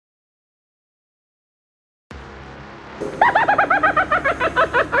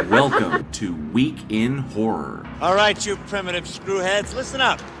Welcome to Week in Horror. All right, you primitive screwheads, listen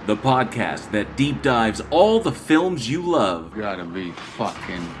up. The podcast that deep dives all the films you love. You gotta be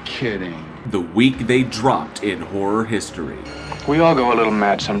fucking kidding. The week they dropped in horror history. We all go a little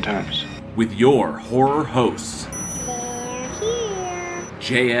mad sometimes. With your horror hosts.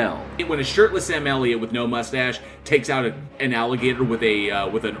 JL. When a shirtless Sam Elliott with no mustache takes out an alligator with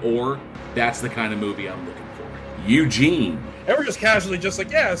an oar, that's the kind of movie I'm looking for. Eugene. And we're just casually just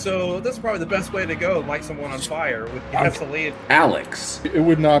like, yeah, so this is probably the best way to go, light someone on fire with gasoline. Alex. It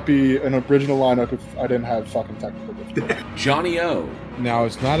would not be an original lineup if I didn't have fucking technical difficulty. Johnny O. Now,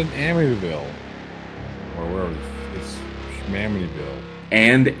 it's not in Amityville, or wherever, it's Amityville.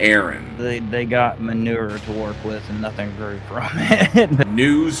 And Aaron. They got manure to work with and nothing grew from it.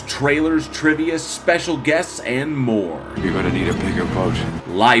 News, trailers, trivia, special guests, and more. You're gonna need a bigger boat.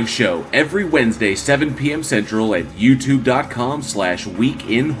 Live show every Wednesday, 7 p.m. Central at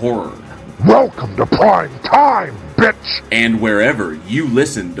youtube.com/weekinhorror. Welcome to prime time, bitch! And wherever you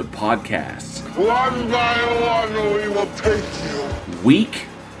listen to podcasts. One by one we will take you. Week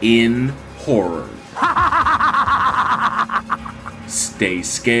in Horror. Stay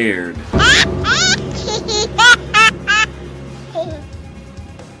scared.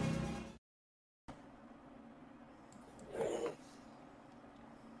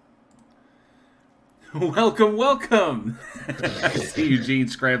 Welcome. I see Eugene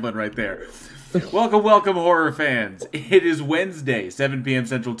scrambling right there. Welcome, horror fans. It is Wednesday, 7 p.m.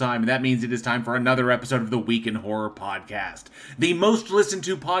 Central Time, and that means it is time for another episode of the Week in Horror podcast, the most listened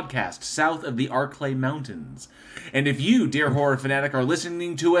to podcast south of the Arklay Mountains. And if you, dear horror fanatic, are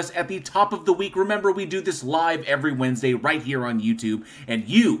listening to us at the top of the week, remember we do this live every Wednesday right here on YouTube, and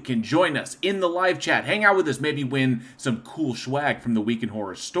you can join us in the live chat, hang out with us, maybe win some cool swag from the Week in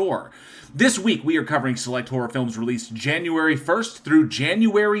Horror store. This week, we are covering select horror films released January 1st through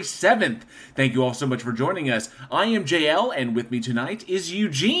January 7th. Thank you all so much for joining us. I am JL, and with me tonight is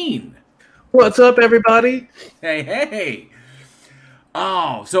Eugene. What's up, everybody? Hey.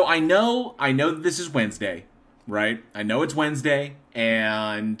 Oh, so I know that this is Wednesday, right? I know it's Wednesday,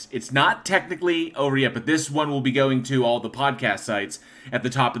 and it's not technically over yet, but this one will be going to all the podcast sites at the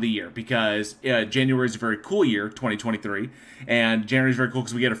top of the year, because January is a very cool year, 2023, and January is very cool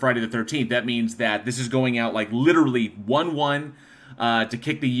because we get a Friday the 13th. That means that this is going out like literally 1/1 to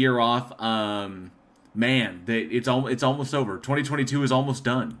kick the year off. Man, it's almost over. 2022 is almost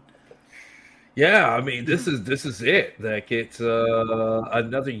done. Yeah, I mean, this is it. Like, it's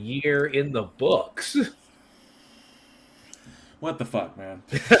another year in the books. What the fuck, man?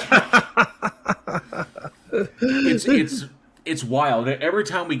 It's wild. Every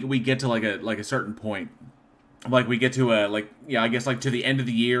time we get to like a certain point, like we get to I guess like to the end of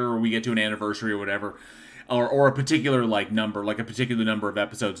the year, or we get to an anniversary or whatever, or a particular number of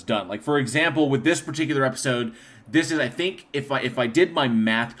episodes done. Like, for example, with this particular episode, this is, I think, if I did my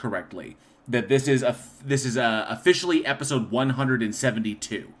math correctly, that this is officially episode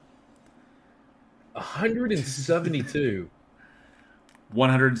 172. 172.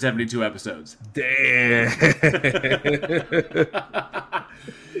 172 episodes. Damn.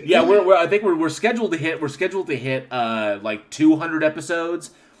 Yeah, I think we're scheduled to hit. We're scheduled to hit like 200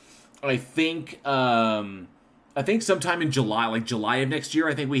 episodes. I think sometime in July, like July of next year,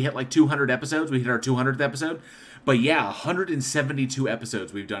 I think we hit like 200 episodes. We hit our 200th episode. But yeah, 172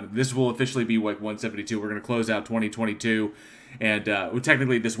 episodes we've done. This will officially be like 172. We're going to close out 2022, and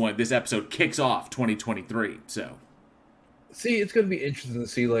technically this episode kicks off 2023. So. See, it's going to be interesting to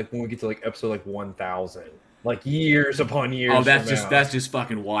see like when we get to like episode like 1000, like years upon years. Oh, that's just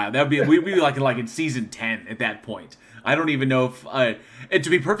fucking wild. We'd be like in season 10 at that point. I don't even know if and to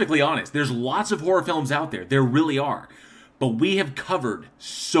be perfectly honest, there's lots of horror films out there. There really are, but we have covered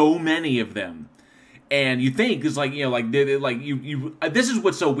so many of them. And you think it's like, this is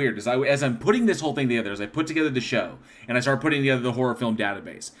what's so weird is as I'm putting this whole thing together, as I put together the show and I start putting together the horror film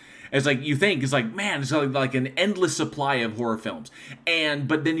database. It's like, you think, it's like, man, it's like an endless supply of horror films.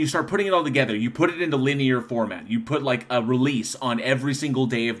 But then you start putting it all together. You put it into linear format. You put like a release on every single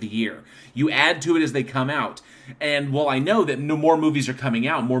day of the year. You add to it as they come out. And while I know that no more movies are coming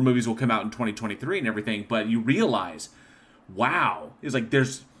out, more movies will come out in 2023 and everything, but you realize, wow, it's like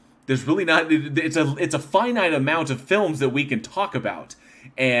there's really not, it's a finite amount of films that we can talk about.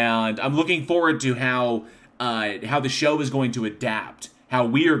 And I'm looking forward to how the show is going to adapt. How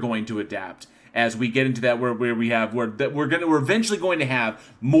we are going to adapt as we get into that we're eventually going to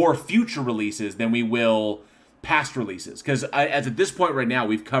have more future releases than we will past releases, because as at this point right now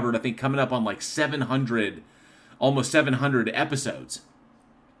we've covered, I think, coming up on like 700, almost 700 episodes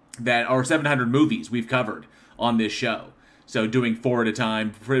that are 700 movies we've covered on this show. So doing 4 at a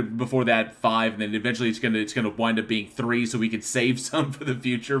time. Before that, 5, and then eventually it's gonna wind up being 3, so we can save some for the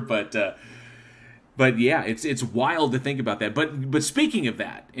future. But yeah, it's wild to think about that. But speaking of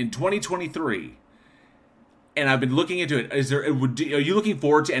that, in 2023, and I've been looking into it. Are you looking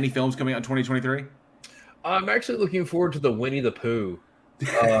forward to any films coming out in 2023? I'm actually looking forward to the Winnie the Pooh.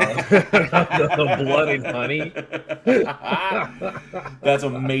 The Blood and Honey. That's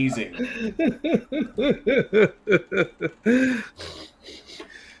amazing.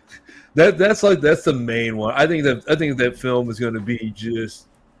 That's the main one. I think that film is going to be just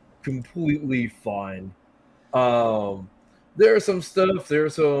completely fine. There are some stuff. There are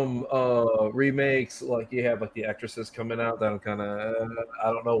some remakes. Like you have like The Exorcist coming out. That I'm kind of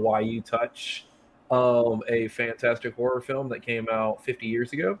I don't know why you touch a fantastic horror film that came out 50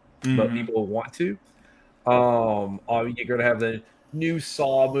 years ago, but people want to. You're going to have the new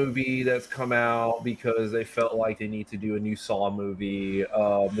Saw movie that's come out because they felt like they need to do a new Saw movie.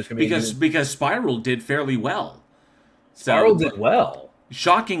 Because Spiral did fairly well. Spiral did well.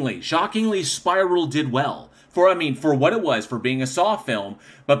 Shockingly, Spiral did well. For what it was, for being a Saw film,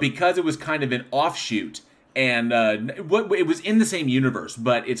 but because it was kind of an offshoot. And it was in the same universe,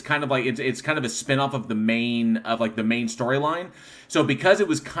 but it's kind of like it's kind of a spin-off of the main storyline. So because it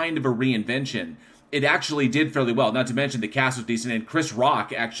was kind of a reinvention, it actually did fairly well. Not to mention the cast was decent, and Chris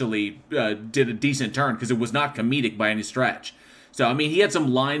Rock actually did a decent turn because it was not comedic by any stretch. So he had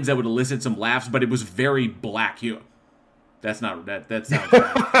some lines that would elicit some laughs, but it was very black humor. That sounds bad.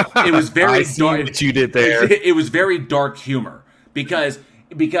 It was very I see dark. What you did there. It was very dark humor because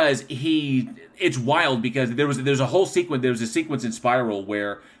it's wild because there's a whole sequence. There was a sequence in Spiral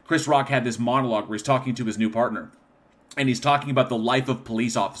where Chris Rock had this monologue where he's talking to his new partner, and he's talking about the life of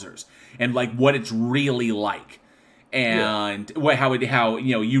police officers and like what it's really like, and how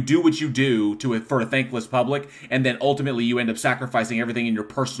you do what you do for a thankless public, and then ultimately you end up sacrificing everything in your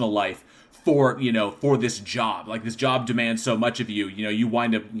personal life for this job. Like this job demands so much of you. You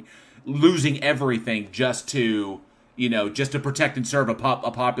wind up losing everything just to protect and serve a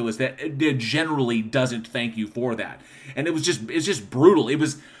populace that generally doesn't thank you for that. And it's just brutal. It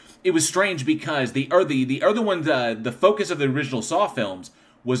was strange because the other one, the focus of the original Saw films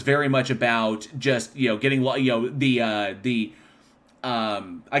was very much about just getting the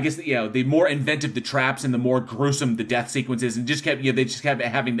more inventive the traps and the more gruesome the death sequences, and they just kept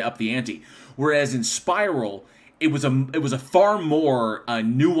having to up the ante. Whereas in Spiral, it was a far more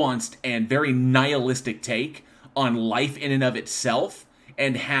nuanced and very nihilistic take on life in and of itself,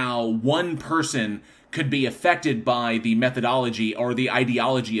 and how one person could be affected by the methodology or the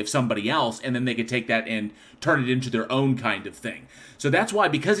ideology of somebody else, and then they could take that and turn it into their own kind of thing. So that's why,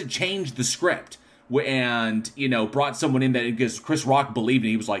 because it changed the script and brought someone in that, because Chris Rock believed,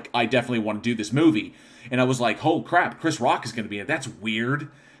 and he was like, I definitely want to do this movie. And I was like, oh crap, Chris Rock is going to be in it. That's weird.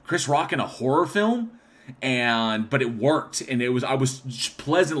 Chris Rock in a horror film? But it worked, and I was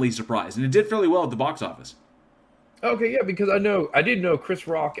pleasantly surprised, and it did fairly well at the box office. Okay, yeah, because I didn't know Chris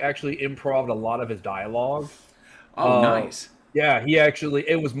Rock actually improv'd a lot of his dialogue. Oh, nice. Yeah,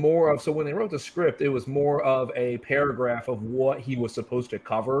 it was more of, so when they wrote the script, it was more of a paragraph of what he was supposed to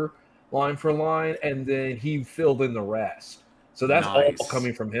cover line for line, and then he filled in the rest. So that's all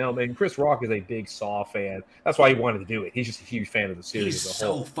coming from him. And Chris Rock is a big Saw fan. That's why he wanted to do it. He's just a huge fan of the series as a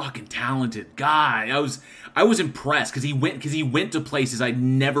whole. He's so fucking talented guy. I was impressed because he went to places I'd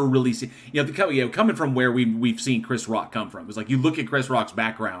never really seen. Coming from where we've seen Chris Rock come from. It's like you look at Chris Rock's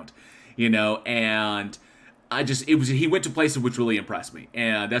background, and he went to places which really impressed me,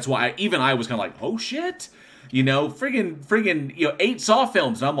 and that's why I was kind of like, oh shit. Friggin' 8 Saw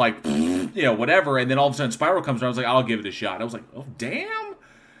films. And I'm like, whatever. And then all of a sudden Spiral comes around. I was like, I'll give it a shot. I was like, oh, damn.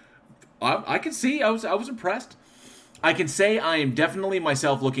 I can see. I was impressed. I can say I am definitely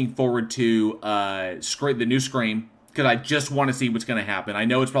myself looking forward to the new Scream, because I just want to see what's going to happen. I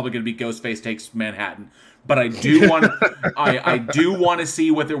know it's probably going to be Ghostface Takes Manhattan, but I do want to. I do want to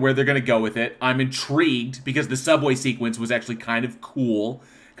see where they're going to go with it. I'm intrigued because the subway sequence was actually kind of cool.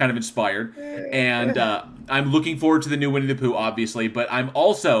 Kind of inspired, and I'm looking forward to the new Winnie the Pooh, obviously, but I'm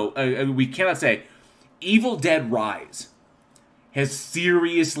also, we cannot say, Evil Dead Rise has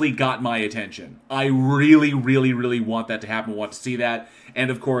seriously got my attention. I really, really, really want that to happen, want to see that,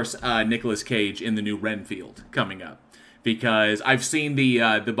 and of course, Nicolas Cage in the new Renfield coming up, because I've seen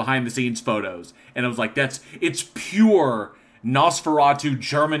the behind-the-scenes photos, and I was like, it's pure Nosferatu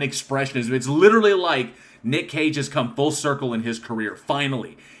German expressionism. It's literally like Nick Cage has come full circle in his career,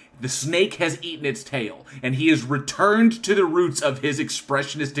 finally. The snake has eaten its tail, and he has returned to the roots of his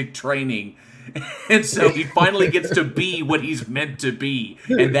expressionistic training. And so he finally gets to be what he's meant to be,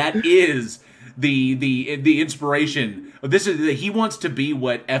 and that is the inspiration. He wants to be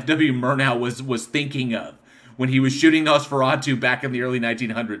what F.W. Murnau was thinking of when he was shooting Nosferatu back in the early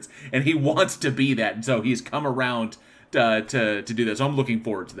 1900s, and he wants to be that. And so he's come around to do this. So I'm looking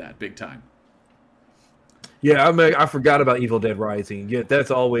forward to that big time. Yeah, I forgot about Evil Dead Rising. Yeah,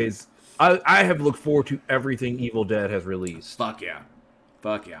 that's always... I have looked forward to everything Evil Dead has released. Fuck yeah.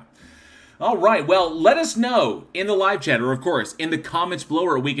 All right, well, let us know in the live chat, or of course, in the comments below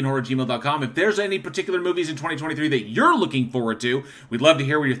or at weekinhorror@gmail.com if there's any particular movies in 2023 that you're looking forward to. We'd love to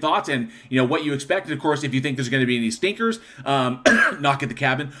hear your thoughts and, what you expect. And of course, if you think there's going to be any stinkers, knock at the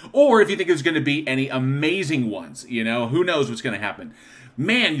cabin. Or if you think there's going to be any amazing ones, who knows what's going to happen.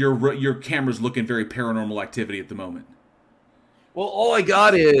 Man, your camera's looking very Paranormal Activity at the moment. Well, all I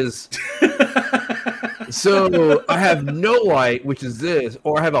got is... So I have no light, which is this,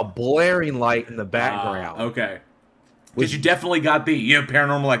 or I have a blaring light in the background. Okay. Because you definitely got the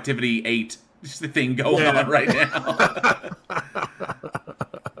Paranormal Activity 8 thing going on right now.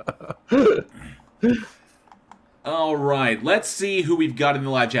 All right, let's see who we've got in the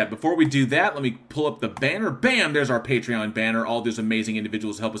live chat. Before we do that, let me pull up the banner. Bam, there's our Patreon banner. All those amazing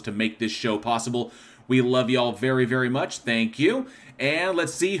individuals help us to make this show possible. We love y'all very, very much. Thank you. And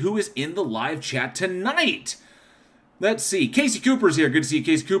let's see who is in the live chat tonight. Let's see. Casey Cooper's here. Good to see you,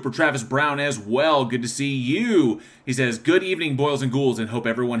 Casey Cooper. Travis Brown as well. Good to see you. He says, good evening, boils and ghouls, and hope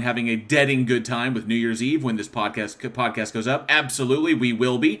everyone having a deading good time with New Year's Eve when this podcast goes up. Absolutely, we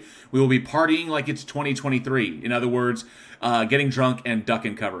will be. We will be partying like it's 2023. In other words, getting drunk and duck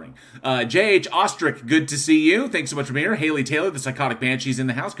and covering. J.H. Ostrick, good to see you. Thanks so much for being here. Haley Taylor, the Psychotic Banshee's in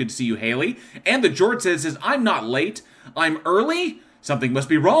the house. Good to see you, Haley. And the George says, I'm not late. I'm early. Something must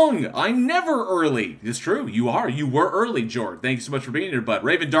be wrong. I'm never early. It's true. You are. You were early, George. Thank you so much for being here, bud.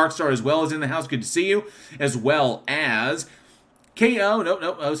 Raven Darkstar as well is in the house. Good to see you. As well as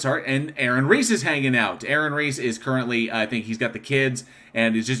and Aaron Reese is hanging out. Aaron Reese is currently, I think he's got the kids,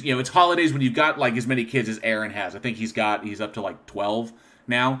 and it's just, it's holidays when you've got like as many kids as Aaron has. I think he's up to like 12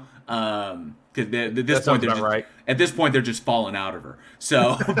 now. Because at this point they're just falling out of her.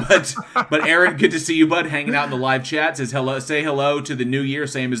 So, but Aaron, good to see you, bud, hanging out in the live chat. Says hello, say hello to the new year,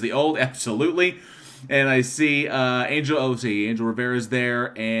 same as the old. Absolutely. And I see Angel Rivera's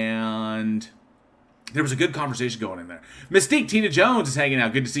there, and there was a good conversation going in there. Mystique Tina Jones is hanging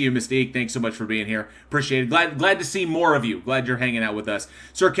out. Good to see you, Mystique. Thanks so much for being here. Appreciate it. Glad to see more of you. Glad you're hanging out with us.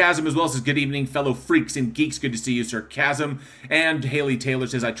 Sarcasm as well says, good evening, fellow freaks and geeks. Good to see you, Sarcasm. And Haley Taylor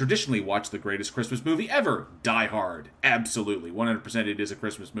says, I traditionally watch the greatest Christmas movie ever, Die Hard. Absolutely. 100% it is a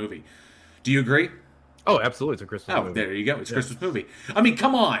Christmas movie. Do you agree? Oh, absolutely. It's a Christmas movie. Oh, there you go. It's a Christmas movie. I mean,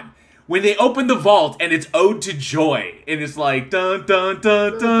 come on. When they open the vault and it's Ode to Joy, and it's like dun dun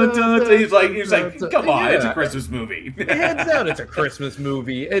dun dun dun, he's like, come on, it's a Christmas movie. Hands down, it's a Christmas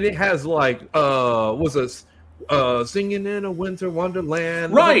movie, and it has like singing in a winter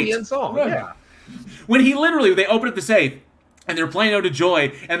wonderland, right? The end song, right. Yeah. When they open up the safe and they're playing Ode to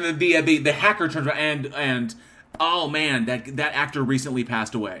Joy, and the hacker turns around and oh man, that actor recently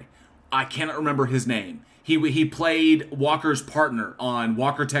passed away. I cannot remember his name. He played Walker's partner on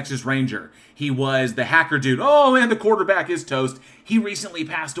Walker, Texas Ranger. He was the hacker dude. Oh, man, the quarterback is toast. He recently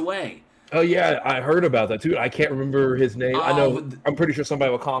passed away. Oh, yeah, I heard about that, too. I can't remember his name. I know. I'm pretty sure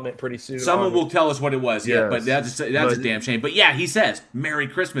somebody will comment pretty soon. Someone will tell us what it was, yes. But that's a damn shame. But, yeah, he says, Merry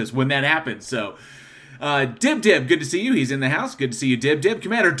Christmas when that happens. So, Dib, good to see you. He's in the house. Good to see you, Dib.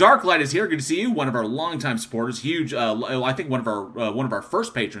 Commander Darklight is here. Good to see you. One of our longtime supporters. Huge, I think one of our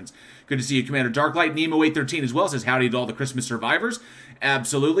first patrons. Good to see you, Commander Darklight. Nemo813 as well says, howdy to all the Christmas survivors.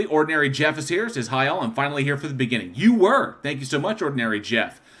 Absolutely. Ordinary Jeff is here. Says, hi all. I'm finally here for the beginning. You were. Thank you so much, Ordinary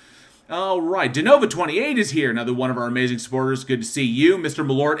Jeff. All right. Denova28 is here. Another one of our amazing supporters. Good to see you. Mr.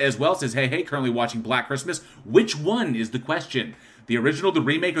 Malort as well says, hey, currently watching Black Christmas. Which one is the question? The original, the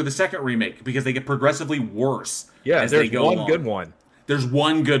remake, or the second remake? Because they get progressively worse as they go along. Good one. There's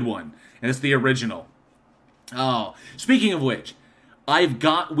one good one, and it's the original. Oh, speaking of which, I've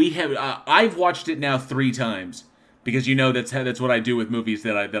watched it now 3 times because that's what I do with movies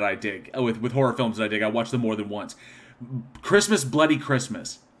that I dig, with horror films that I dig. I watch them more than once. Christmas, Bloody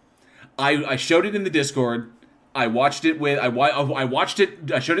Christmas. I showed it in the Discord. I watched it with I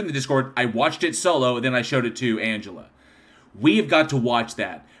showed it in the Discord. I watched it solo, and then I showed it to Angela. We have got to watch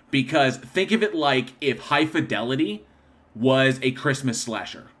that because think of it like if High Fidelity was a Christmas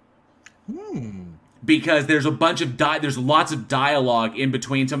slasher. Because there's a bunch of there's lots of dialogue in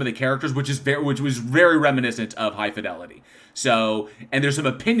between some of the characters, which was very reminiscent of High Fidelity. So, and there's some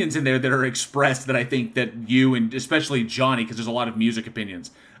opinions in there that are expressed that I think that you and especially Johnny, because there's a lot of music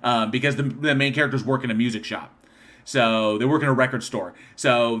opinions, because the main characters work in a music shop. So they work in a record store.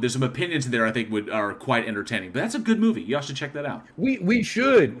 So there's some opinions in there I think are quite entertaining. But that's a good movie. Y'all should check that out. We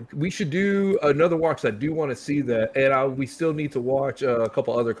should do another watch. I do want to see that, and we still need to watch a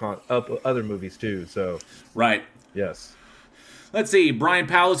couple other movies too. So right, yes. Let's see. Brian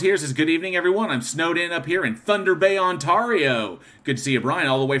Powell's here. Says, good evening, everyone. I'm snowed in up here in Thunder Bay, Ontario. Good to see you, Brian,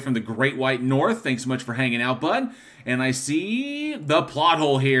 all the way from the Great White North. Thanks so much for hanging out, bud. And I see the plot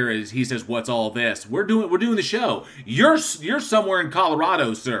hole here is he says, "What's all this? We're doing the show. You're somewhere in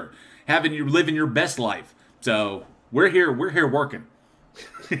Colorado, sir, living your best life. So we're here working."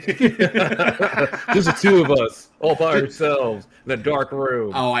 Just the two of us, all by ourselves in a dark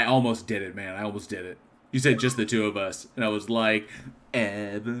room. Oh, I almost did it, man. I almost did it. You said just the two of us, and I was like,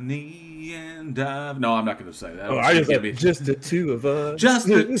 Ebony and Dove. No, I'm not going to say that. Oh, I just said just the two of us. Just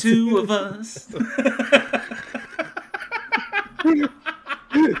the two of us.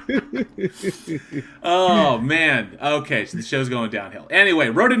 Oh, man. Okay, so the show's going downhill. Anyway,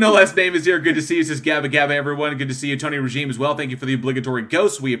 Rodent No Less Name is here. Good to see you. Says Gabba Gabba, everyone. Good to see you. Tony Regime as well. Thank you for the obligatory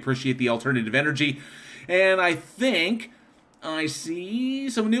ghosts. We appreciate the alternative energy. And I think I see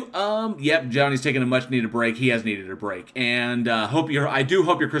some new. Yep, Johnny's taking a much-needed break. He has needed a break. And I do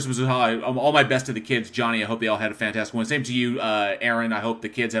hope your Christmas was all my best to the kids. Johnny, I hope they all had a fantastic one. Same to you, Aaron. I hope the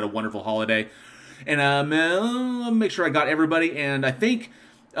kids had a wonderful holiday. And I'll make sure I got everybody. And I think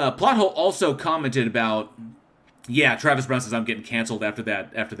Plothole also commented about, yeah, Travis Brown says I'm getting canceled after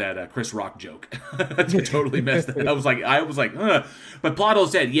that Chris Rock joke. Totally messed it. I was like, ugh. But Plothole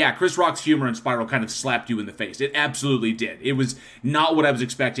said, yeah, Chris Rock's humor in Spiral kind of slapped you in the face. It absolutely did. It was not what I was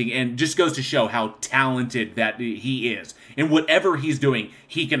expecting, and just goes to show how talented that he is. And whatever he's doing,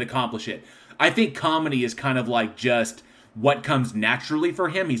 he can accomplish it. I think comedy is kind of like just what comes naturally for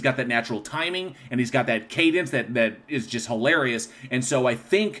him. He's got that natural timing, and he's got that cadence that is just hilarious. And so I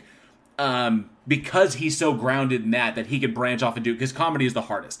think because he's so grounded in that he can branch off and do, because comedy is the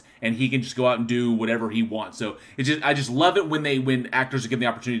hardest, and he can just go out and do whatever he wants. So I just love it when actors are given the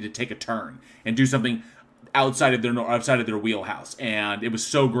opportunity to take a turn and do something outside of their wheelhouse. And it was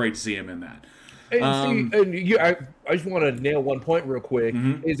so great to see him in that. And I just want to nail one point real quick,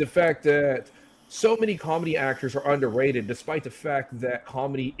 is the fact that so many comedy actors are underrated, despite the fact that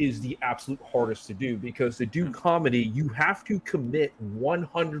comedy is the absolute hardest to do. Because to do comedy, you have to commit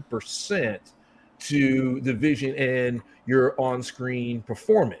 100% to the vision and your on-screen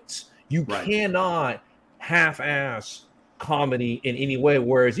performance. You cannot half-ass comedy in any way,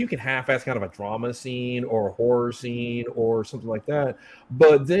 whereas you can half-ass kind of a drama scene or a horror scene or something like that.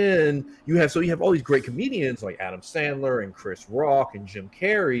 But then you have all these great comedians like Adam Sandler and Chris Rock and Jim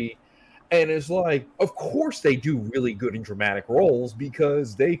Carrey. And it's like, of course they do really good in dramatic roles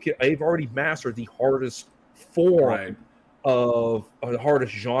because they've already mastered the hardest form of the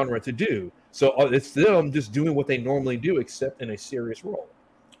hardest genre to do. So it's them just doing what they normally do, except in a serious role.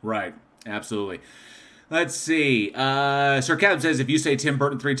 Right. Absolutely. Let's see. Sir Cap says, if you say Tim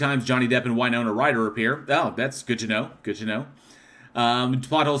Burton 3 times, Johnny Depp and Winona Ryder appear. Oh, that's good to know. Good to know.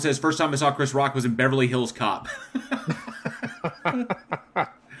 Plothole says, first time I saw Chris Rock was in Beverly Hills Cop.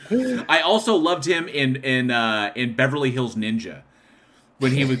 I also loved him in Beverly Hills Ninja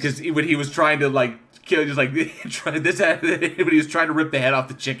when he was trying to like kill, just like when he was trying to rip the head off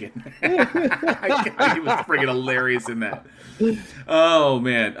the chicken. He was freaking hilarious in that. Oh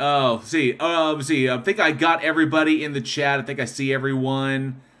man. Oh, see. I think I got everybody in the chat. I think I see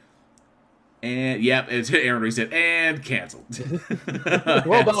everyone. And yep, it's Aaron said and canceled.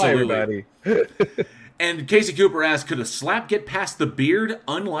 Well done, everybody. And Casey Cooper asked, could a slap get past the beard?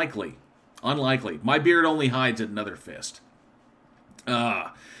 Unlikely. My beard only hides another fist.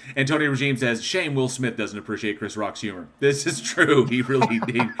 And Tony Regime says, shame Will Smith doesn't appreciate Chris Rock's humor. This is true. He really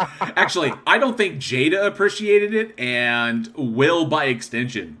did. Actually, I don't think Jada appreciated it, and Will, by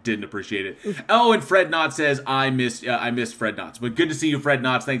extension, didn't appreciate it. Oh, and Fred Knott says, I missed Fred Knotts. But good to see you, Fred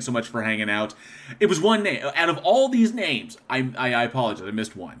Knotts. Thanks so much for hanging out. It was one name. Out of all these names, I apologize. I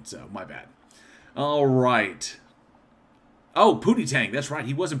missed one, so my bad. All right. Oh, Pootie Tang. That's right.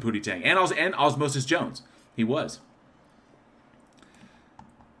 He was in Pootie Tang. And Osmosis Jones. He was.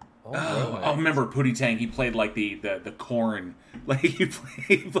 Oh, remember Pootie Tang? He played like the corn. Like he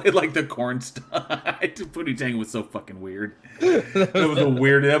played like the corn stuff. Pootie Tang was so fucking weird. That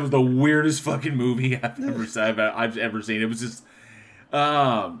was the weirdest fucking movie I've ever seen. It was just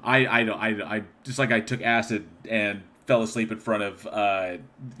I just like I took acid and fell asleep in front of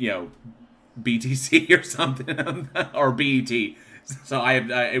BTC or something or BET. So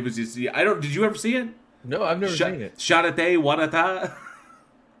it was just did you ever see it? No, I've never seen it. Sharate Warata.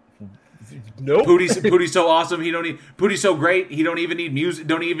 Nope. Pootie's so awesome. Pootie's so great. He don't even need music.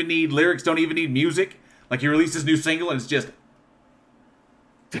 Don't even need lyrics. Don't even need music. Like he released his new single and it's just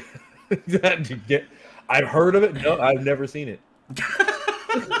I've heard of it. No, I've never seen it.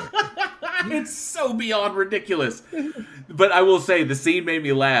 it's so beyond ridiculous. But I will say the scene made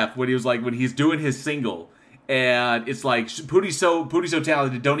me laugh when he was like when he's doing his single and it's like Pootie's so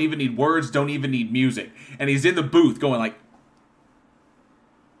talented, don't even need words, don't even need music. And he's in the booth going like,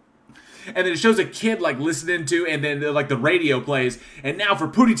 and then it shows a kid like listening to, and then like the radio plays, and now for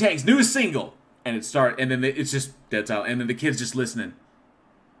Pootie Tang's newest single, and it starts, and then it's just that's how, and then the kid's just listening,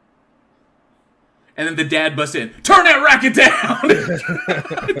 and then the dad busts in, turn that racket down.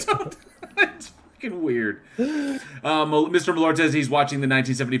 It's fucking weird. Mr. Malort says he's watching the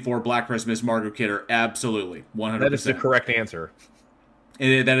 1974 Black Christmas. Margot Kidder, absolutely, 100%. That is the correct answer.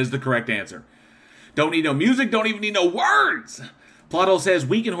 That is the correct answer. Don't need no music. Don't even need no words. Plottle says,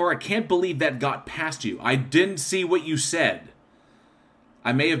 Weekend Horror, I can't believe that got past you. I didn't see what you said.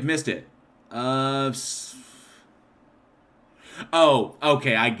 I may have missed it. Oh,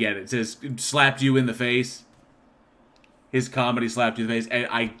 okay, I get it. It says, slapped you in the face. His comedy slapped you in the face.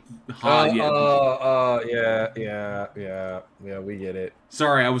 Yeah, we get it.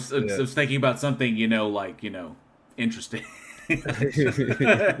 Sorry, I was thinking about something, interesting.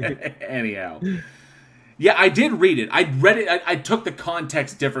 Anyhow. Yeah, I did read it. I read it. I took the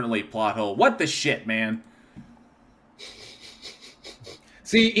context differently, plot hole. What the shit, man?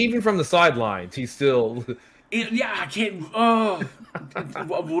 See, even from the sidelines, he's still... I can't... Oh,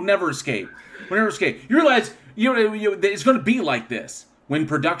 we'll never escape. We'll never escape. You realize it's going to be like this when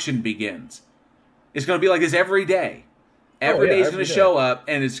production begins. It's going to be like this every day. Every day is going to show up,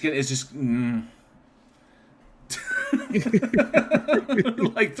 and it's just...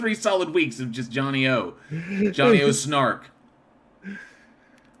 like 3 solid weeks of just Johnny O snark.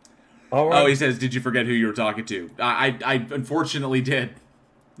 All right. Oh, he says, did you forget who you were talking to? I unfortunately did.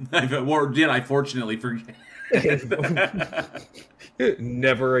 Or did I fortunately forget?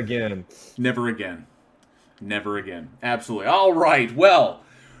 Never again. Never again. Never again. Absolutely. All right. Well,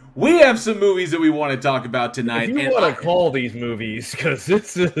 we have some movies that we want to talk about tonight. If you want to call these movies, because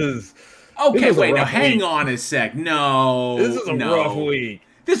this is... Okay, wait, now hang on a sec. No. This is a rough week.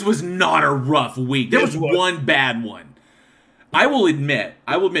 This was not a rough week. There was one bad one. I will admit,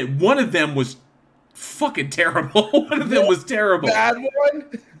 one of them was fucking terrible. One of them was terrible. Bad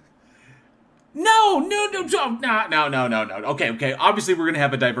one? No. Okay. Obviously, we're going to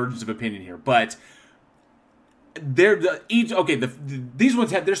have a divergence of opinion here, but these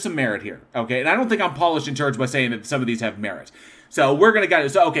ones there's some merit here, okay? And I don't think I'm polished in church by saying that some of these have merit. So we're going to go.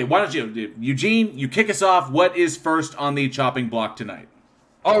 So, okay, why don't you, Eugene, you kick us off. What is first on the chopping block tonight?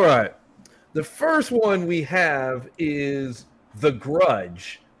 All right. The first one we have is The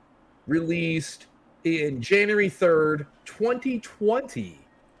Grudge, released in January 3rd, 2020.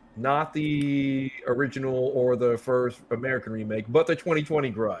 Not the original or the first American remake, but the 2020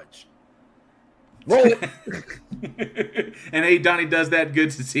 Grudge. Roll it. And hey, Donnie does that.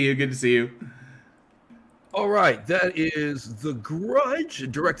 Good to see you. All right, that is The Grudge,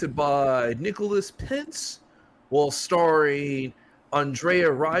 directed by Nicholas Pence, while starring Andrea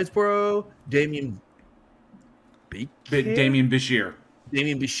Riseborough, Damien Bashir,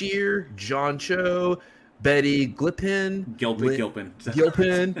 John Cho, Betty Gilpin,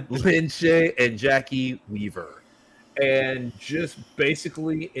 Lynn Shay, and Jackie Weaver. And just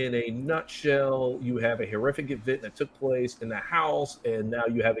basically in a nutshell, you have a horrific event that took place in the house, and now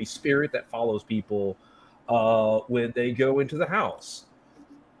you have a spirit that follows people when they go into the house.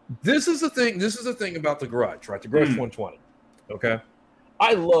 This is the thing about The Grudge, right? The Grudge 120. Okay.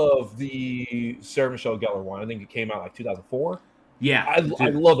 I love the Sarah Michelle Gellar one. I think it came out like 2004. Yeah. I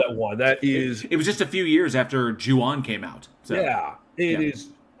love that one. It was just a few years after Ju-On came out. So. Yeah. It is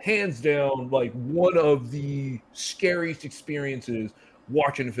hands down like one of the scariest experiences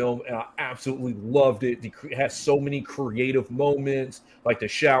watching the film, and I absolutely loved it. It has so many creative moments, like the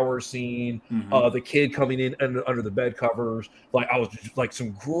shower scene, the kid coming in under the bed covers. Like I was just like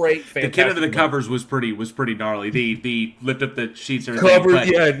some great, fantastic. The kid under the covers was pretty gnarly. The lift up the sheets or covered,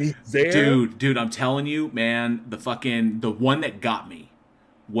 he's there. Dude, I'm telling you, man, the one that got me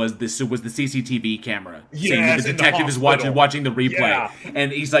was the CCTV camera. Yes, the detective is watching the replay,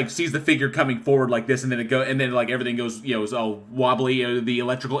 and he's like sees the figure coming forward like this, and then like everything goes is all wobbly, the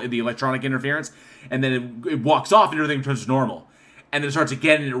electronic interference, and then it walks off and everything turns normal. and then it starts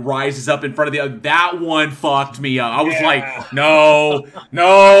again, and it rises up in front of the other. That one fucked me up. I was like, no,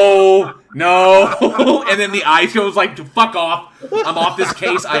 and then the ice goes like, fuck off. I'm off this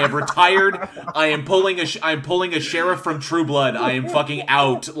case. I have retired. I'm pulling a sheriff from True Blood. I am fucking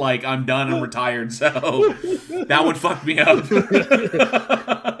out. Like, I'm done. I'm retired. So that one fucked me up.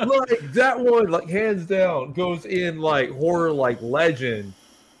 Like, that one, like, hands down, goes in, like, horror, like, legend.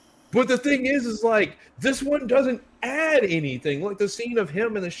 But the thing is like, this one doesn't add anything. Like, the scene of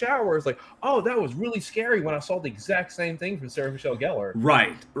him in the shower is like, oh, that was really scary when I saw the exact same thing from Sarah Michelle Gellar.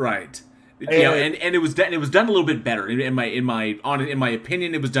 Right. And it was done a little bit better. In my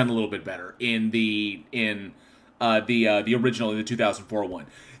opinion, it was done a little bit better in the original, in the 2004 one.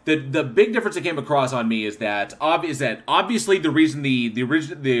 The big difference that came across on me is that obviously the reason the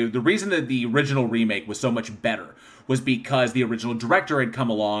reason that the original remake was so much better was because the original director had come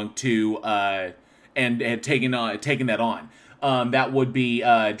along to and had taken that on. That would be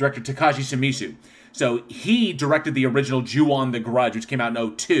director Takashi Shimizu. So he directed the original Ju-On the Grudge, which came out in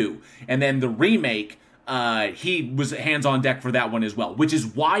 2002, and then the remake, he was hands on deck for that one as well, which is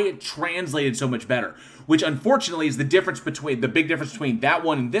why it translated so much better. Which unfortunately is the big difference between that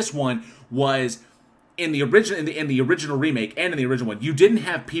one and this one was in the original remake and in the original one, you didn't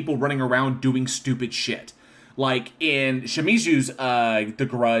have people running around doing stupid shit. Like in Shimizu's The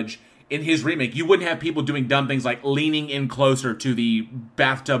Grudge, in his remake, you wouldn't have people doing dumb things like leaning in closer to the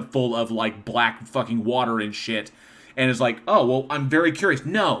bathtub full of like black fucking water and shit. And it's like, oh, well, I'm very curious.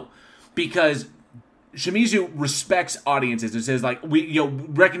 No, because Shimizu respects audiences and says, like, we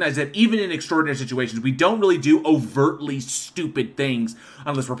recognize that even in extraordinary situations, we don't really do overtly stupid things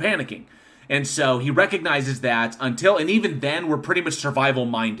unless we're panicking. And so he recognizes that and even then, we're pretty much survival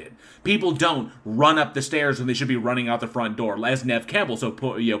minded. People don't run up the stairs when they should be running out the front door, as Nev Campbell so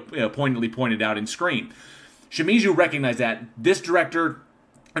poignantly pointed out in Scream. Shimizu recognized that. This director,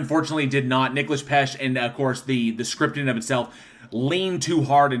 unfortunately, did not. Nicholas Pesce and, of course, the scripting of itself lean too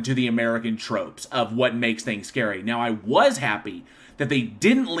hard into the American tropes of what makes things scary. Now, I was happy that they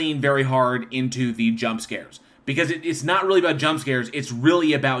didn't lean very hard into the jump scares, because it's not really about jump scares. It's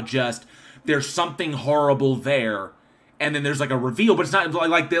really about just there's something horrible there, and then there's like a reveal, but it's not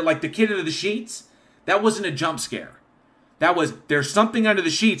like the kid under the sheets. That wasn't a jump scare. That was, there's something under the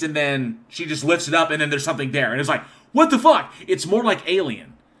sheets, and then she just lifts it up, and then there's something there, and it's like, what the fuck? It's more like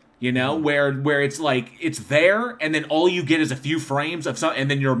Alien. Where it's like, it's there, and then all you get is a few frames of something, and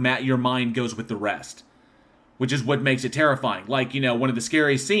then your mind goes with the rest, which is what makes it terrifying. Like, one of the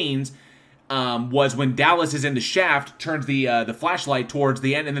scariest scenes was when Dallas is in the shaft, turns the flashlight towards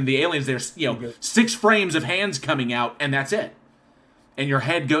the end, and then the aliens, there's 6 frames of hands coming out, and that's it. And your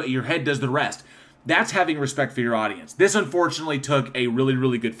head does the rest. That's having respect for your audience. This, unfortunately, took a really,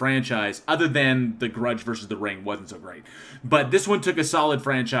 really good franchise, other than The Grudge versus The Ring wasn't so great. But this one took a solid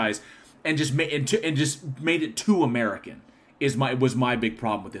franchise and just made it too American. Was my big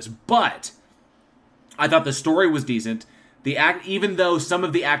problem with this. But I thought the story was decent. Even though some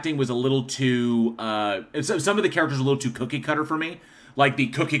of the acting was a little too, some of the characters were a little too cookie cutter for me. Like the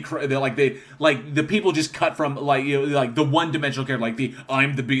the people just cut from like the one dimensional character, like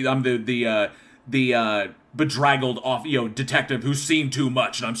I'm the bedraggled off detective who's seen too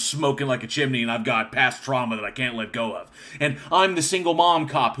much, and I'm smoking like a chimney, and I've got past trauma that I can't let go of, and I'm the single mom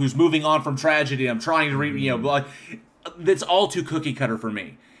cop who's moving on from tragedy. I'm trying to that's all too cookie cutter for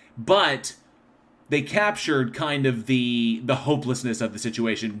me. But they captured kind of the hopelessness of the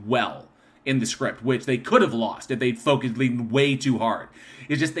situation well in the script, which they could have lost if they'd focused leaned way too hard.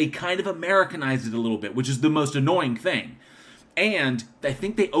 It's just they kind of Americanized it a little bit, which is the most annoying thing. And I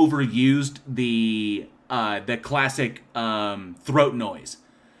think they overused the classic throat noise.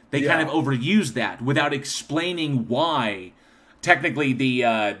 They kind of overused that without explaining why. Technically,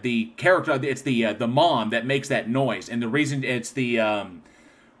 the character, it's the mom that makes that noise, and the reason it's the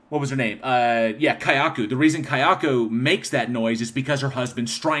what was her name? Kayako. The reason Kayako makes that noise is because her husband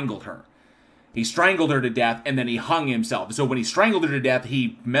strangled her. He strangled her to death, and then he hung himself. So when he strangled her to death,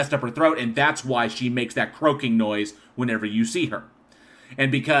 he messed up her throat, and that's why she makes that croaking noise whenever you see her. And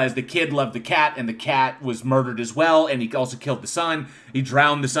because the kid loved the cat, and the cat was murdered as well, and he also killed the son. He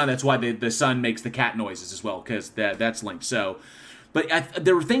drowned the son. That's why the son makes the cat noises as well, because that's linked. So, but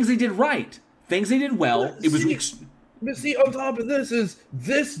there were things they did right. Things they did well. But see, on top of this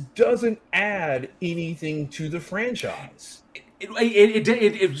doesn't add anything to the franchise.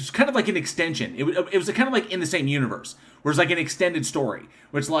 It was kind of like an extension. It was kind of like in the same universe, where it's like an extended story,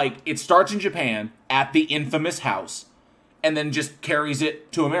 where it's like it starts in Japan at the infamous house, and then just carries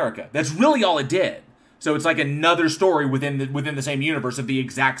it to America. That's really all it did. So it's like another story within the same universe of the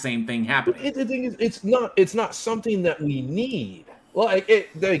exact same thing happening. The thing is, it's not something that we need.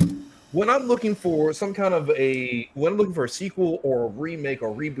 When I'm looking for some kind of when I'm looking for a sequel or a remake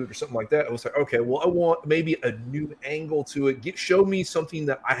or reboot or something like that, I was like, okay, well, I want maybe a new angle to it. Show me something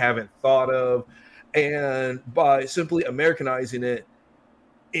that I haven't thought of, and by simply Americanizing it,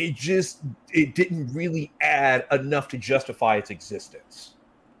 it didn't really add enough to justify its existence.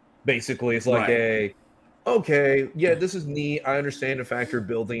 Basically, it's like okay, yeah, this is neat. I understand the factor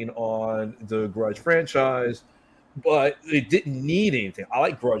building on the Grudge franchise, but it didn't need anything. I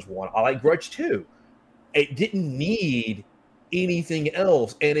like Grudge 1. I like Grudge 2. It didn't need anything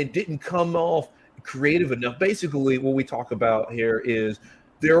else, and it didn't come off creative enough. Basically, what we talk about here is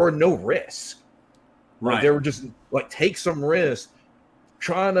there are no risks. Right. They were just like, take some risks,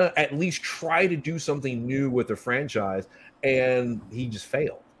 trying to at least try to do something new with the franchise, and he just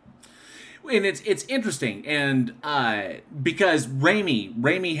failed. And it's interesting, and because Sam Raimi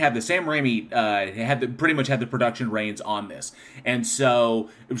pretty much had the production reins on this, and so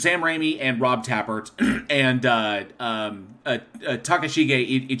Sam Raimi and Rob Tappert and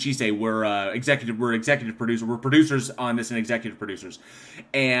Takashige Ichise were executive producers. Were producers on this and executive producers,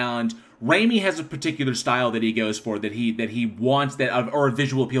 and Raimi has a particular style that he goes for, that he wants, or a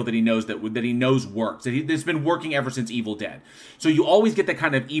visual appeal that he knows that he knows works. That's been working ever since Evil Dead. So you always get that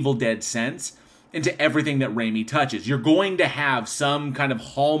kind of Evil Dead sense into everything that Raimi touches. You're going to have some kind of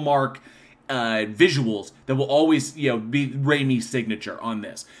hallmark visuals that will always, be Raimi's signature on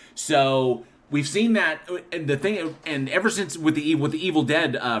this. So we've seen that, and the thing, and ever since with the Evil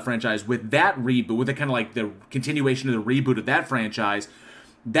Dead franchise, with that reboot, with the kind of like the continuation of the reboot of that franchise.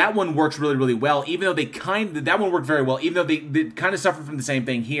 That one works really, really well, even though that one worked very well, even though they kind of suffer from the same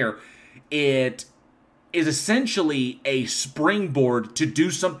thing here. It is essentially a springboard to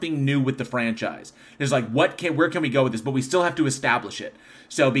do something new with the franchise. There's like, where can we go with this? But we still have to establish it.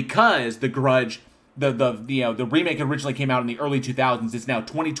 So because The Grudge, the remake originally came out in the early 2000s, it's now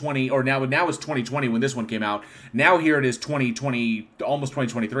 2020, or now it's 2020 when this one came out. Now here it is 2020, almost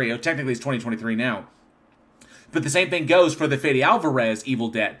 2023. Technically it's 2023 now. But the same thing goes for the Fede Alvarez Evil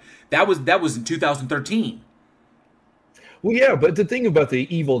Dead. That was in 2013. Well, yeah, but the thing about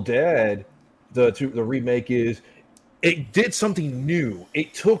the Evil Dead, the remake, is it did something new.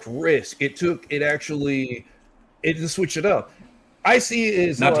 It took risk. It just switched it up. I see it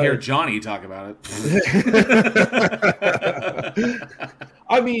as not to hear Johnny talk about it.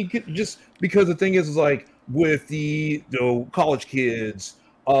 I mean, just because the thing is like with the college kids.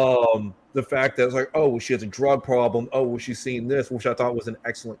 The fact that it's like, oh, well, she has a drug problem. Oh, well, she's seen this, which I thought was an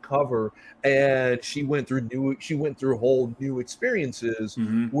excellent cover, and she went through whole new experiences.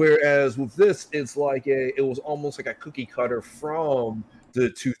 Mm-hmm. Whereas with this, it's like it was almost like a cookie cutter from the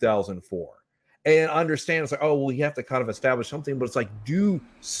 2004. And I understand it's like, oh, well, you have to kind of establish something, but it's like do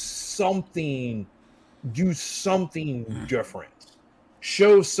something different.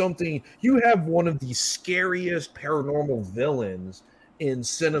 Show something. You have one of the scariest paranormal villains in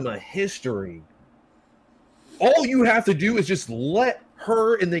cinema history. All you have to do is just let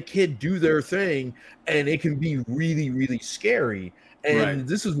her and the kid do their thing, and it can be really, really scary. And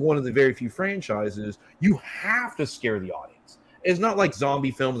This is one of the very few franchises you have to scare the audience. It's not like zombie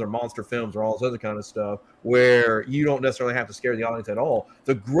films or monster films or all this other kind of stuff where you don't necessarily have to scare the audience at all.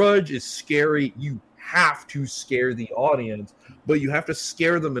 The Grudge is scary. You have to scare the audience, but you have to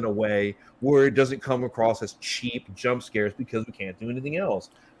scare them in a way where it doesn't come across as cheap jump scares because we can't do anything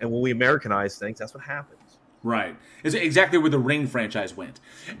else. And when we Americanize things, that's what happens. Right. It's exactly where the Ring franchise went.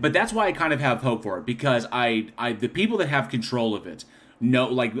 But that's why I kind of have hope for it, because the people that have control of it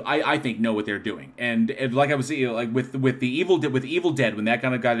I think know what they're doing. And like I was saying, like with Evil Dead, when that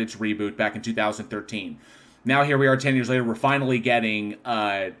kind of got its reboot back in 2013. Now here we are 10 years later, we're finally getting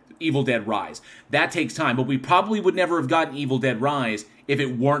Evil Dead Rise. That takes time, but we probably would never have gotten Evil Dead Rise if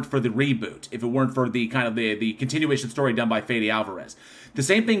it weren't for the reboot, if it weren't for the kind of the continuation story done by Fede Alvarez. The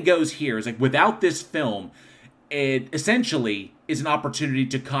same thing goes here. It's like without this film, it essentially is an opportunity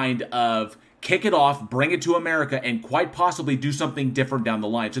to kind of kick it off, bring it to America, and quite possibly do something different down the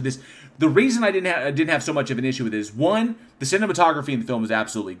line. So the reason I didn't have so much of an issue with it is, one, the cinematography in the film is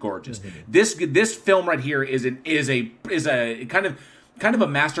absolutely gorgeous. Mm-hmm. This film right here is a kind of a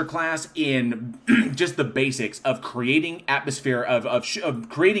masterclass in just the basics of creating atmosphere of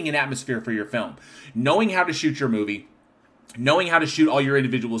creating an atmosphere for your film, knowing how to shoot your movie, knowing how to shoot all your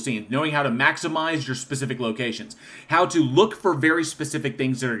individual scenes, knowing how to maximize your specific locations, how to look for very specific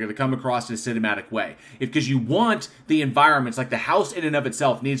things that are going to come across in a cinematic way. Because you want the environments, like the house in and of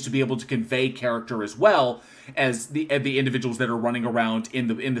itself needs to be able to convey character as well as the individuals that are running around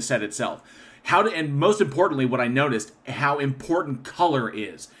in the set itself. and most importantly, what I noticed, how important color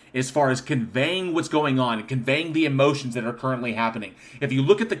is as far as conveying what's going on and conveying the emotions that are currently happening. If you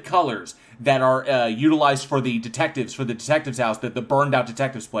look at the colors that are utilized for the detectives house, the burned out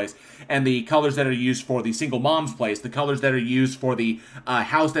detective's place, and the colors that are used for the single mom's place, the colors that are used for the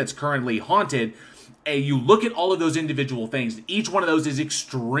house that's currently haunted, you look at all of those individual things, each one of those is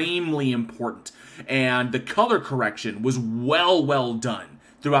extremely important. And the color correction was well done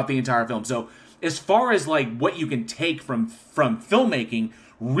throughout the entire film. So as far as like what you can take from filmmaking,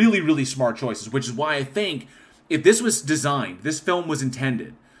 really smart choices, which is why I think if this was designed, this film was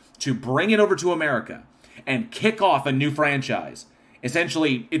intended to bring it over to America and kick off a new franchise.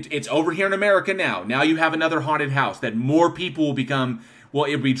 Essentially, it's over here in America now. Now you have another haunted house that more people will become,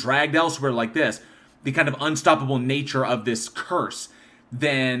 it'll be dragged elsewhere like this. The kind of unstoppable nature of this curse,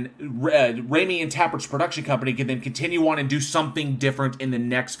 then Raimi and Tappert's production company can then continue on and do something different in the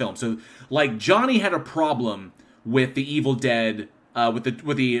next film. So, like, Johnny had a problem with the Evil Dead, with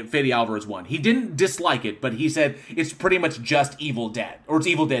the Fede Alvarez one. He didn't dislike it, but he said it's pretty much just Evil Dead, or it's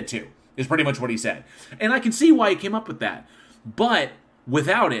Evil Dead 2, is pretty much what he said. And I can see why he came up with that. But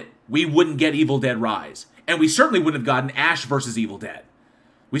without it, we wouldn't get Evil Dead Rise. And we certainly wouldn't have gotten Ash versus Evil Dead.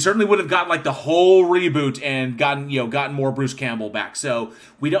 We certainly would have gotten like the whole reboot and gotten more Bruce Campbell back. So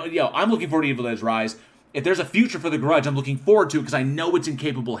we don't, I'm looking forward to Evil Dead Rise. If there's a future for The Grudge, I'm looking forward to it because I know it's in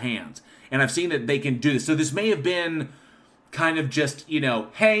capable hands. And I've seen that they can do this. So this may have been kind of just,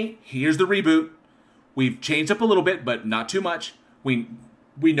 hey, here's the reboot. We've changed up a little bit, but not too much. We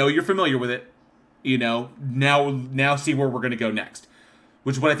know you're familiar with it. Now see where we're going to go next.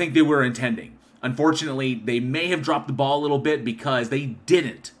 Which is what I think they were intending. Unfortunately, they may have dropped the ball a little bit because they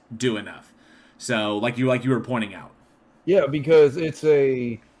didn't do enough. So, like you were pointing out. Yeah, because it's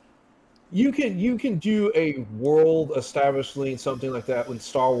you can do a world establishing something like that with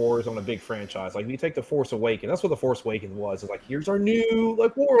Star Wars on a big franchise. Like, you take The Force Awakens. That's what The Force Awakens was. It's like, here's our new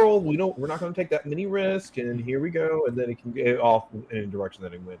world. We're not going to take that many risks, and here we go. And then it can get off in a direction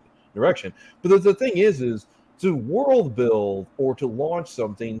that it went direction. But the thing is to world build or to launch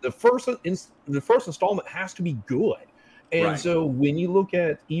something, the first installment has to be good. And right. So when you look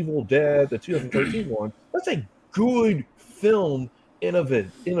at Evil Dead, the 2013 one, that's a good film in of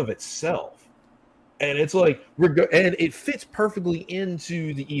itself. And it's like and it fits perfectly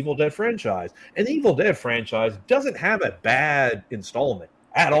into the Evil Dead franchise. And the Evil Dead franchise doesn't have a bad installment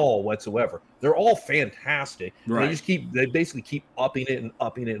at all whatsoever. They're all fantastic. Right. They basically keep upping it and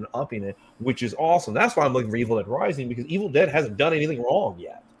upping it and upping it, which is awesome. That's why I'm looking for Evil Dead Rising, because Evil Dead hasn't done anything wrong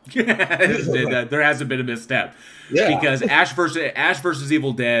yet. There hasn't been a misstep. Yeah. Because Ash versus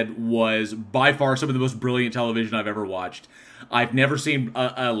Evil Dead was by far some of the most brilliant television I've ever watched. I've never seen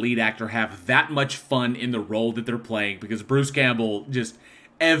a lead actor have that much fun in the role that they're playing, because Bruce Campbell just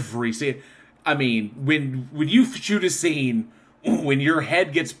every scene. I mean, when you shoot a scene when your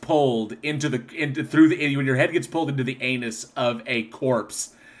head gets pulled into the anus of a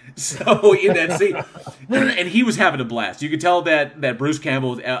corpse. So in that scene, and he was having a blast. You could tell that Bruce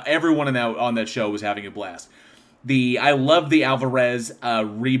Campbell, everyone on that show was having a blast. I love the Alvarez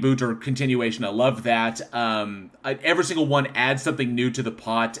reboot or continuation. I love that. Every single one adds something new to the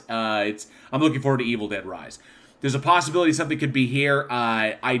pot. I'm looking forward to Evil Dead Rise. There's a possibility something could be here.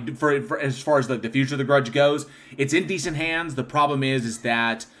 For as far as the future of The Grudge goes, it's in decent hands. The problem is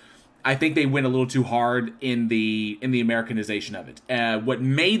that I think they went a little too hard in the Americanization of it. What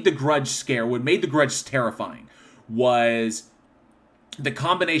made The Grudge terrifying was the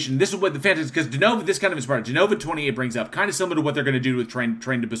combination. This is what the fantasy, because Denova, this kind of inspired. Denova 28 brings up kind of similar to what they're going to do with Train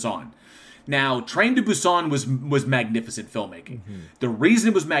to Busan. Now, Train to Busan was magnificent filmmaking. Mm-hmm. The reason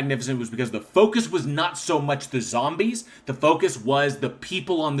it was magnificent was because the focus was not so much the zombies. The focus was the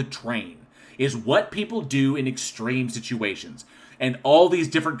people on the train, is what people do in extreme situations. And all these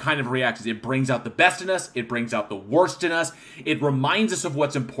different kind of reactions. It brings out the best in us. It brings out the worst in us. It reminds us of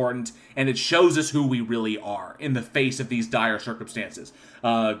what's important. And it shows us who we really are in the face of these dire circumstances.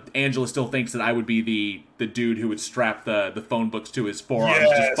 Angela still thinks that I would be the dude who would strap the phone books to his forearms.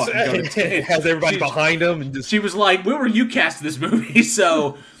 Yes. Just fucking go has everybody behind him. And she was like, where were you cast in this movie?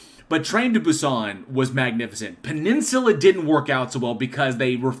 So... But Train to Busan was magnificent. Peninsula didn't work out so well because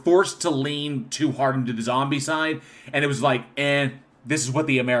they were forced to lean too hard into the zombie side, and it was like, this is what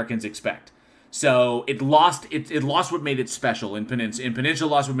the Americans expect. So it lost what made it special in Peninsula. In Peninsula,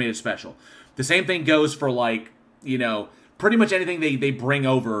 lost what made it special. The same thing goes for pretty much anything they bring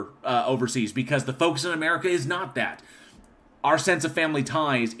over overseas, because the focus in America is not that. Our sense of family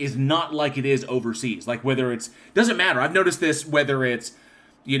ties is not like it is overseas. Like doesn't matter. I've noticed this whether it's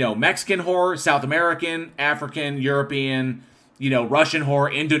Mexican horror, South American, African, European, Russian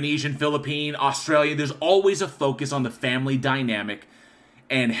horror, Indonesian, Philippine, Australian. There's always a focus on the family dynamic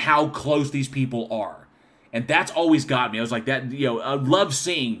and how close these people are. And that's always got me. I was like, I love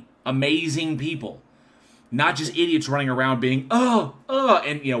seeing amazing people, not just idiots running around being,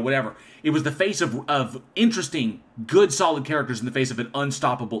 and whatever. It was the face of interesting, good, solid characters in the face of an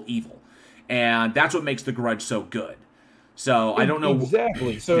unstoppable evil. And that's what makes The Grudge so good. So I don't know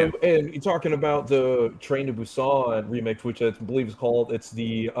exactly. So, and you're talking about the Train to Busan remake, which I believe is called. It's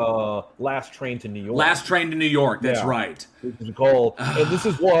the Last Train to New York. Last Train to New York. That's right. It's called, and this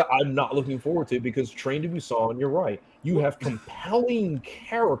is what I'm not looking forward to, because Train to Busan, you're right. You have compelling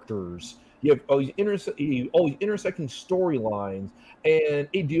characters. You have all these intersecting storylines, and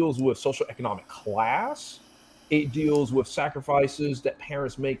it deals with social economic class. It deals with sacrifices that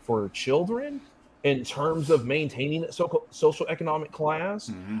parents make for children in terms of maintaining that social economic class.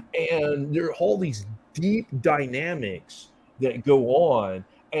 Mm-hmm. And there are all these deep dynamics that go on,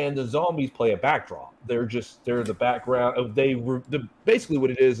 and the zombies play a backdrop. They're the background. Basically what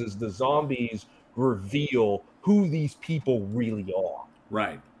it is the zombies reveal who these people really are.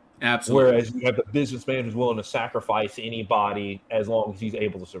 Right. Absolutely. Whereas you have the businessman who's willing to sacrifice anybody as long as he's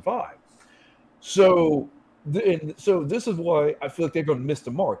able to survive. So this is why I feel like they're going to miss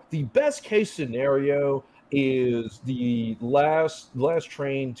the mark. The best case scenario is the last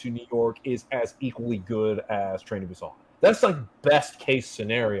Train to New York is as equally good as Train to Busan. That's like best case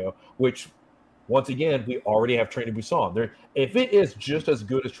scenario, which once again, we already have Train to Busan. If it is just as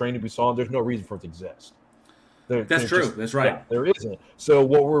good as Train to Busan, there's no reason for it to exist. That's true. That's right. Yeah, there isn't. So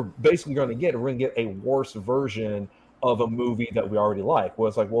what we're basically going to get, we're going to get a worse version of a movie that we already like. Well,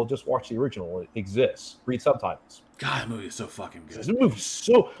 it's like, well, just watch the original. It exists. Read subtitles. God, that movie is so fucking good. This movie is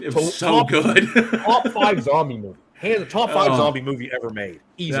so good. Top 5 zombie movie. The top 5 zombie movie ever made.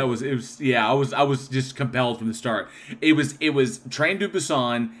 Easy. I was just compelled from the start. It was Train to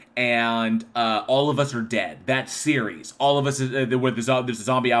Busan and All of Us Are Dead. That series, All of Us, where there's a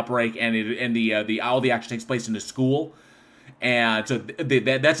zombie outbreak and all the action takes place in a school. And so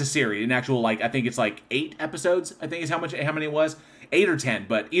that's a series. An actual, I think it's 8 episodes. I think is how many it was, 8 or 10.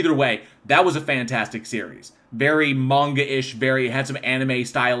 But either way, that was a fantastic series. Very manga-ish. Had some anime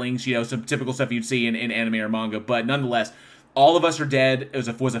stylings. Some typical stuff you'd see in anime or manga. But nonetheless, All of Us Are Dead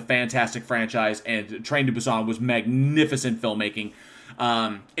was a fantastic franchise, and Train to Busan was magnificent filmmaking.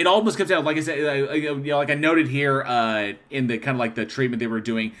 It almost comes out, like I said, like I noted here in the kind of the treatment they were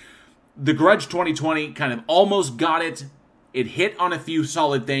doing. The Grudge 2020 kind of almost got it. It hit on a few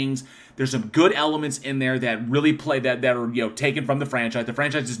solid things. There's some good elements in there that really play that are taken from the franchise. The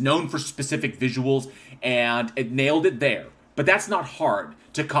franchise is known for specific visuals, and it nailed it there. But that's not hard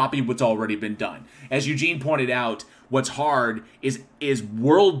to copy what's already been done. As Eugene pointed out, what's hard is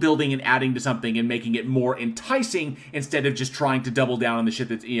world building and adding to something and making it more enticing instead of just trying to double down on the shit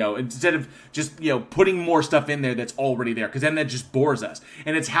that's instead of just putting more stuff in there that's already there, because then that just bores us.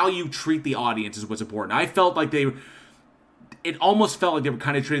 And it's how you treat the audience is what's important. I felt like it almost felt like they were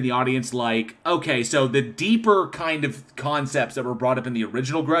kind of treating the audience like, okay, so the deeper kind of concepts that were brought up in the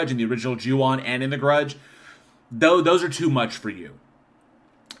original Grudge, in the original Ju-On, and in the Grudge, those are too much for you.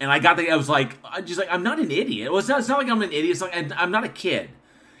 And I was like, I'm not an idiot. Well, it's not like I'm an idiot. It's like I'm not a kid.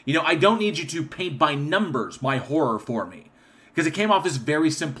 I don't need you to paint by numbers my horror for me, because it came off as very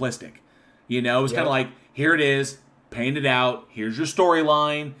simplistic. It was kind of like, here it is, paint it out. Here's your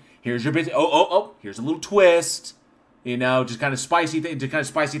storyline. Here's your bit. Oh, here's a little twist. Just kind of spicy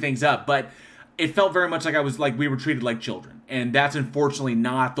things up. But it felt very much like we were treated like children, and that's unfortunately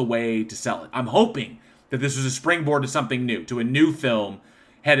not the way to sell it. I'm hoping that this was a springboard to something new, to a new film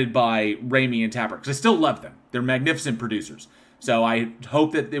headed by Raimi and Tapper, because I still love them. They're magnificent producers. So I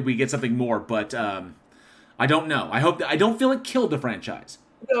hope that we get something more, but I don't know. I don't feel it killed the franchise.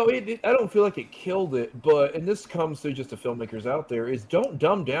 No, I don't feel like it killed it, and this comes to just the filmmakers out there, is don't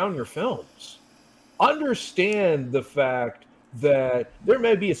dumb down your films. Understand the fact that there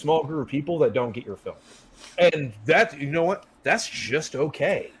may be a small group of people that don't get your film. And that's just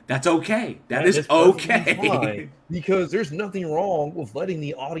okay. That's okay. That is okay. Fine, because there's nothing wrong with letting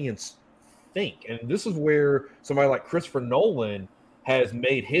the audience think. And this is where somebody like Christopher Nolan has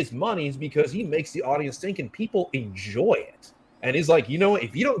made his money, is because he makes the audience think and people enjoy it. And he's like,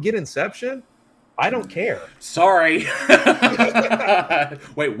 if you don't get Inception, I don't care. Sorry.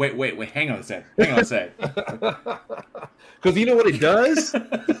 Wait. Hang on a sec. Because you know what it does?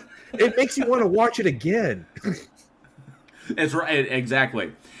 It makes you want to watch it again. That's right.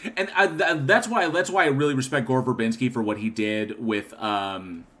 Exactly. And that's why I really respect Gore Verbinski for what he did with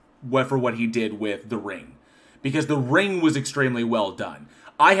The Ring, because The Ring was extremely well done.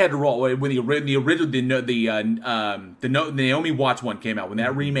 I had to roll when the original the Naomi Watts one came out, when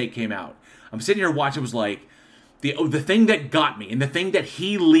that remake came out. I'm sitting here watching. It was like the thing that got me, and the thing that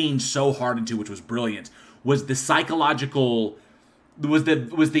he leaned so hard into, which was brilliant, was the psychological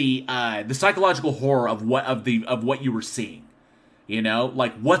psychological horror of what you were seeing. You know,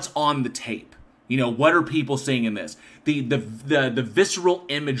 like what's on the tape. You know, what are people seeing in this? The visceral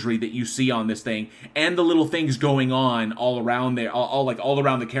imagery that you see on this thing, and the little things going on all around there, all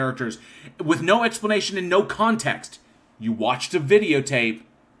around the characters, with no explanation and no context. You watched a videotape,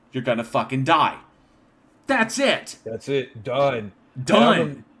 you're gonna fucking die. That's it. That's it. Done.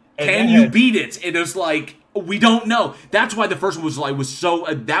 Can you beat it? It was like, we don't know. That's why the first one was so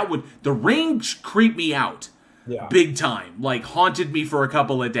The Ring creeped me out, big time. Like haunted me for a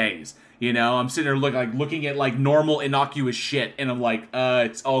couple of days. You know, I'm sitting there looking at like normal innocuous shit, and I'm like,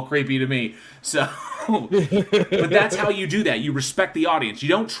 it's all creepy to me. So, but that's how you do that. You respect the audience. You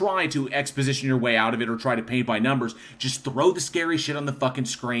don't try to exposition your way out of it or try to paint by numbers. Just throw the scary shit on the fucking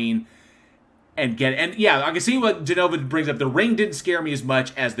screen and get it. And yeah, I can see what Genova brings up. The Ring didn't scare me as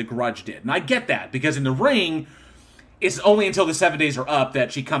much as The Grudge did, and I get that because in The Ring, it's only until the 7 days are up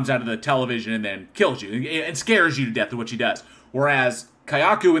that she comes out of the television and then kills you and scares you to death with what she does. Whereas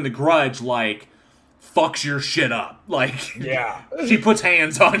Kayako in The Grudge, like, fucks your shit up. Like, yeah, she puts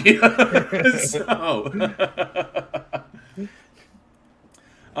hands on you. So,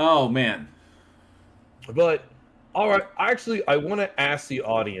 oh man. But all right, actually, I want to ask the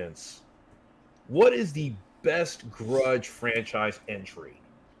audience, what is the best Grudge franchise entry?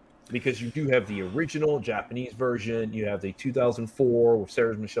 Because you do have the original Japanese version, you have the 2004 with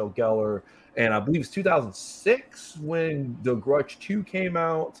Sarah Michelle Gellar, and I believe it's 2006 when The Grudge 2 came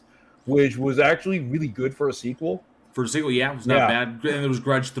out, which was actually really good for a sequel. For a sequel, yeah, it was not bad. And there was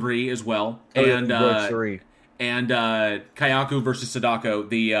Grudge 3 as well. And Grudge 3. And Kayako versus Sadako,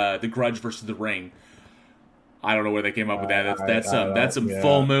 the Grudge versus The Ring. I don't know where they came up with that. That's some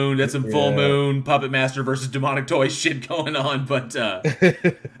full moon. That's some full moon Puppet Master versus Demonic Toys shit going on. But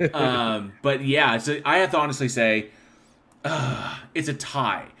yeah, I have to honestly say, it's a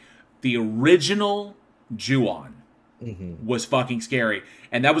tie. The original Ju-On was fucking scary,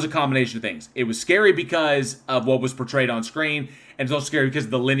 and that was a combination of things. It was scary because of what was portrayed on screen, and it's also scary because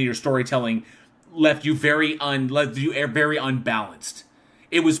the linear storytelling left you very unbalanced.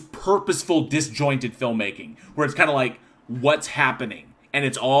 It was purposeful, disjointed filmmaking, where it's kind of like, what's happening? And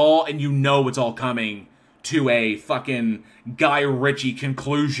it's all coming to a fucking Guy Ritchie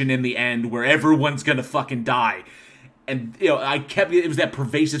conclusion in the end, where everyone's gonna fucking die. And, you know, it was that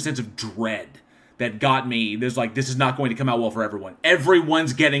pervasive sense of dread that got me. There's like, this is not going to come out well for everyone.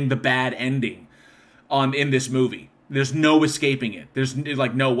 Everyone's getting the bad ending in this movie. There's no escaping it. There's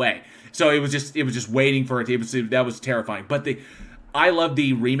like no way. So it was just waiting for it. That was terrifying. But I love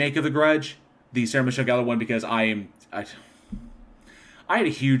the remake of The Grudge, the Sarah Michelle Gellar one, because I had a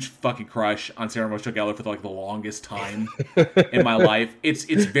huge fucking crush on Sarah Michelle Gellar for like the longest time in my life. It's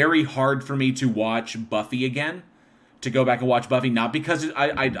very hard for me to watch Buffy again, to go back and watch Buffy, not because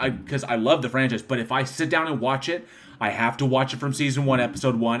because I love the franchise, but if I sit down and watch it, I have to watch it from season 1,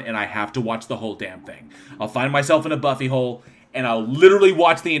 episode 1, and I have to watch the whole damn thing. I'll find myself in a Buffy hole, and I'll literally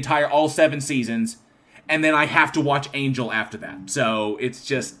watch all 7 seasons, and then I have to watch Angel after that. So it's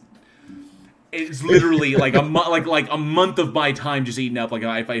literally like a month of my time just eating up. Like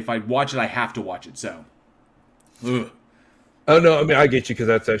if I watch it, I have to watch it. So, ugh. Oh no, I mean I get you because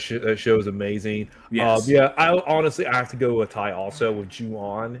that show is amazing. Yes. Yeah, I have to go with a tie also with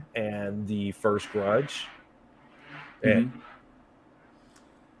Ju-On and the first Grudge. And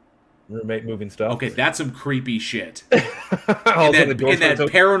roommate moving stuff. Okay, that's some creepy shit. in that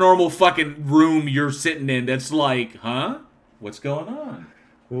paranormal fucking room you're sitting in, that's like, huh? What's going on?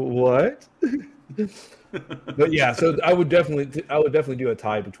 What? But yeah, so I would definitely do a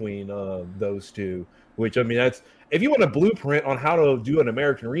tie between those two. Which, I mean, that's, if you want a blueprint on how to do an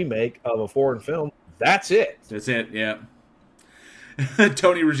American remake of a foreign film, that's it. That's it. Yeah.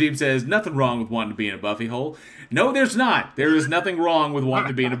 Tony Regime says, nothing wrong with wanting to be in a Buffy hole. No, there's not. There is nothing wrong with wanting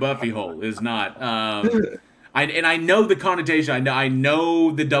to be in a Buffy hole. It's not. I know the connotation. I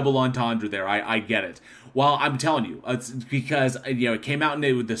know the double entendre there. I get it. Well, I'm telling you, it's because it came out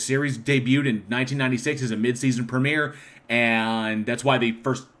and the series debuted in 1996 as a mid-season premiere, and that's why the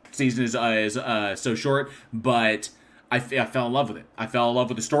first season is so short. But I fell in love with it. I fell in love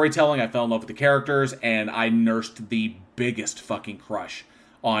with the storytelling. I fell in love with the characters, and I nursed the biggest fucking crush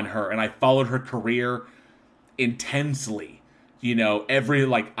on her. And I followed her career intensely You know, every,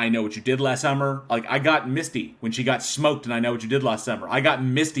 like, I Know What You Did Last Summer. Like, I got Misty when she got smoked in I Know What You Did Last Summer. I got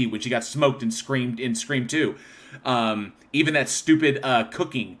Misty when she got smoked in Scream 2. Even that stupid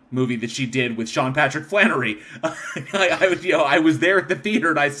cooking movie that she did with Sean Patrick Flannery. I was there at the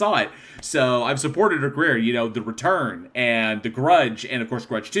theater and I saw it. So I've supported her career. You know, The Return and The Grudge, and of course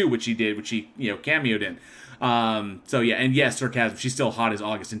Grudge 2, which she cameoed in. So yeah, and yes, sarcasm. She's still hot as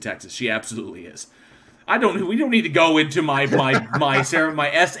August in Texas. She absolutely is. We don't need to go into my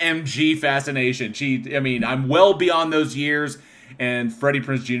SMG fascination. I'm well beyond those years, and Freddie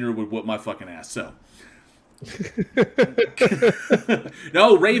Prinze Jr. would whoop my fucking ass. So,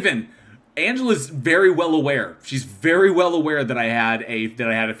 no, Raven. Angela's very well aware. She's very well aware that I had a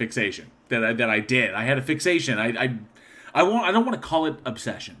fixation. That I did. I had a fixation. I don't want to call it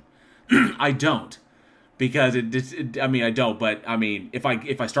obsession. I don't. Because I don't. But I mean, if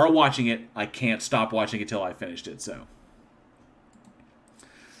I start watching it, I can't stop watching it till I finished it. So.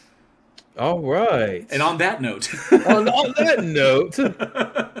 All right. And on that note. on that note.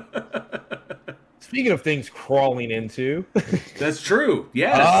 Speaking of things crawling into. That's true.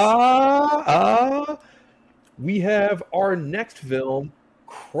 Yes. We have our next film,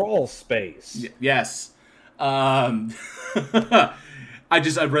 Crawl Space. Yes. I've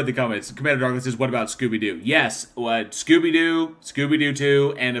read the comments. Commander Darkness says, what about Scooby-Doo? Yes, Scooby-Doo, Scooby-Doo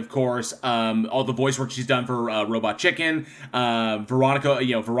 2, and of course, all the voice work she's done for Robot Chicken.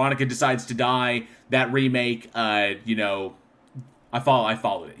 Veronica Decides to Die. That remake, I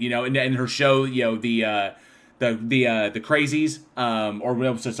followed it. And her show, the Crazies,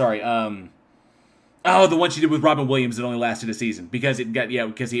 the one she did with Robin Williams that only lasted a season because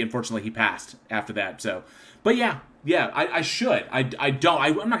because he passed after that. So, but yeah, I should. I'm not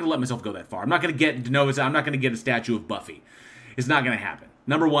going to let myself go that far. I'm not going to get I'm not going to get a statue of Buffy. It's not going to happen.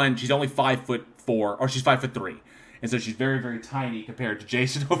 Number one, she's only 5'4", or she's 5'3", and so she's very, very tiny compared to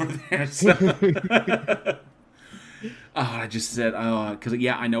Jason over there. So. I just said, because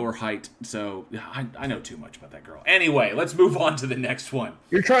I know her height, so I know too much about that girl. Anyway, let's move on to the next one.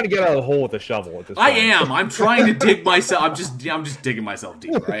 You're trying to get out of the hole with a shovel at this point. I am. I'm trying to dig myself. I'm just digging myself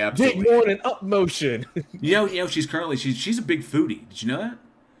deeper. I absolutely. Dig more in an up motion. She's a big foodie. Did you know that?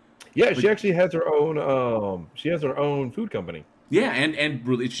 Yeah, she actually has her own. She has her own food company. Yeah, and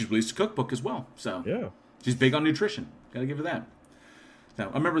she's released a cookbook as well. So yeah, she's big on nutrition. Gotta give her that. No,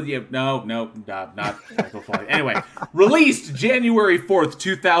 I remember not Michael Fly. Anyway, released January 4th,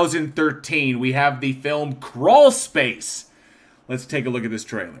 2013, we have the film Crawl Space. Let's take a look at this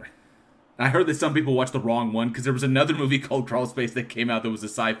trailer. I heard that some people watched the wrong one because there was another movie called Crawl Space that came out that was a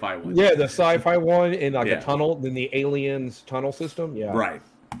sci-fi one. Yeah, the sci-fi one in a tunnel, then the aliens tunnel system. Yeah. Right.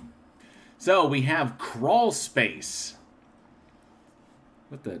 So we have Crawl Space.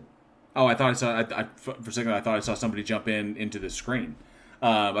 What the... Oh, I thought I saw... for a second, I thought I saw somebody jump into the screen.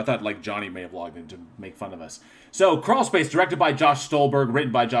 I thought Johnny may have logged in to make fun of us. So, Crawl Space, directed by Josh Stolberg,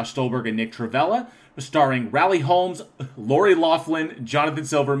 written by Josh Stolberg and Nick Travella, starring Raleigh Holmes, Lori Loughlin, Jonathan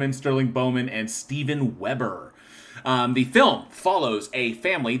Silverman, Sterling Bowman, and Steven Weber. The film follows a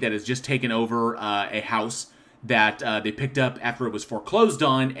family that has just taken over a house that they picked up after it was foreclosed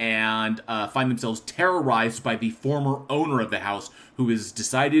on and find themselves terrorized by the former owner of the house who has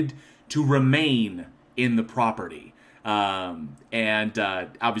decided to remain in the property. Obviously,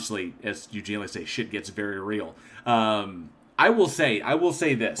 as you generally say, shit gets very real. I will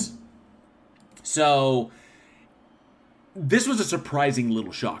say this. So, this was a surprising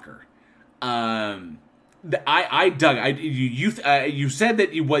little shocker. You said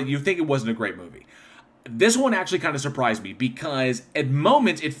that you think it wasn't a great movie. This one actually kind of surprised me because at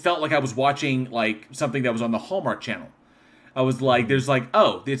moments it felt like I was watching something that was on the Hallmark Channel. I was like, it's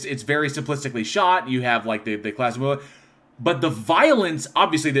very simplistically shot. You have the classic movie, but the violence,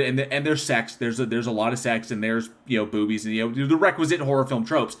 obviously, and there's sex. There's a lot of sex, and there's boobies and the requisite horror film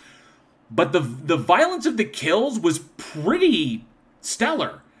tropes. But the violence of the kills was pretty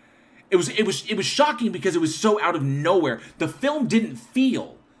stellar. It was shocking because it was so out of nowhere. The film didn't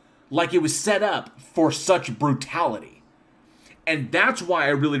feel like it was set up for such brutality, and that's why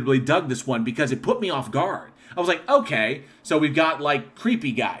I really, really dug this one because it put me off guard. I was like, okay, so we've got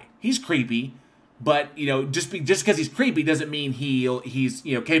creepy guy. He's creepy, but just because he's creepy doesn't mean he's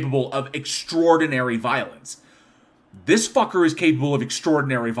capable of extraordinary violence. This fucker is capable of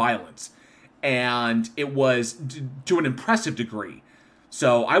extraordinary violence, and it was to an impressive degree.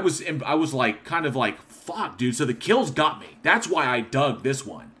 So I was fuck, dude. So the kills got me. That's why I dug this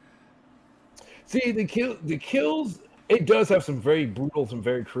one. See, the kills. It does have some very brutal, some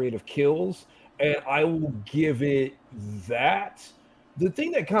very creative kills. And I will give it that. the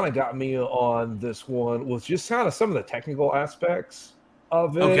thing that kind of got me on this one was just kind of some of the technical aspects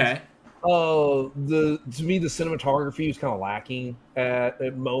of it. Okay. To me, the cinematography was kind of lacking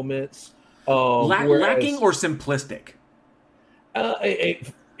at moments. Lacking or simplistic?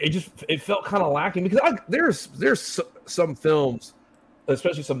 It felt kind of lacking because there's some films,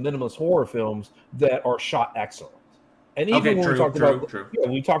 especially some minimalist horror films, that are shot excellent. And even when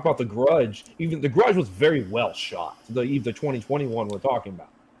we talked about The Grudge, even The Grudge was very well shot. The 2021 we're talking about,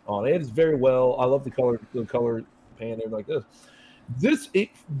 it is very well. I love the color pan and like this.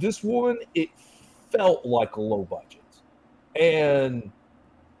 This one, it felt like a low budget, and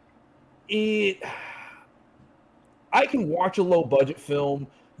I can watch a low budget film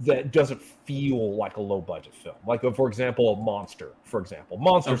that doesn't feel like a low budget film. Like, for example, Monster.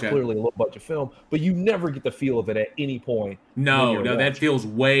 Monster's clearly a low budget film, but you never get the feel of it at any point. No, that feels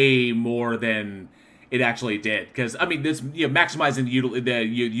way more than it actually did. Because I mean, this maximizing the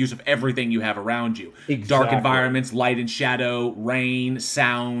use of everything you have around you. Exactly. Dark environments, light and shadow, rain,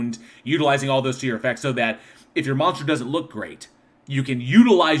 sound, utilizing all those to your effect, so that if your monster doesn't look great, you can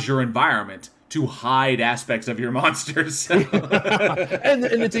utilize your environment to hide aspects of your monsters. and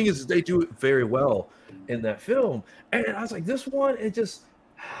the thing is, they do it very well in that film. And I was like, this one, it was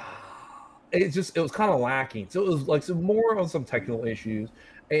kind of lacking. So it was like some more on some technical issues,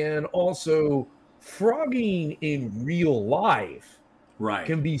 and also frogging in real life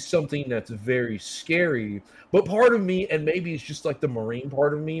can be something that's very scary. But part of me, and maybe it's just like the Marine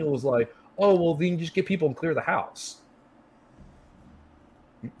part of me, was like, oh, well, then just get people and clear the house.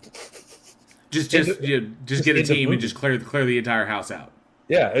 Just get a team and just clear the entire house out.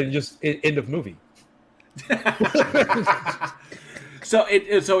 Yeah, and just end of movie. So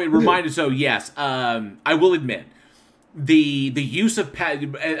it reminded. So yes, I will admit the use of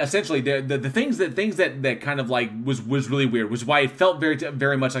essentially the things that kind of like was really weird was why it felt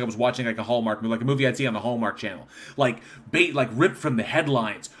very much like I was watching like a Hallmark movie, like a movie I'd see on the Hallmark Channel, like ripped from the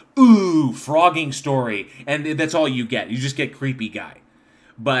headlines. Ooh, frogging story, and that's all you get. You just get creepy guy,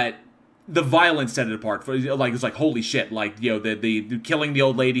 but the violence set it apart. It's like holy shit! Like the killing the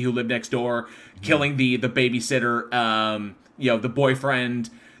old lady who lived next door, killing the babysitter, the boyfriend,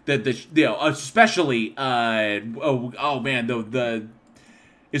 especially oh man, the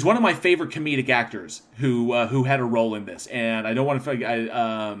is one of my favorite comedic actors who had a role in this, and I don't want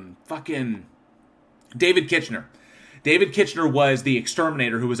to fucking David Kitchener. David Kitchener was the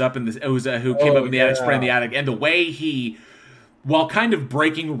exterminator who was up in this. Who came up in the attic, spraying the attic, and the way he, while kind of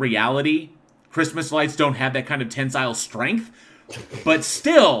breaking reality, Christmas lights don't have that kind of tensile strength, but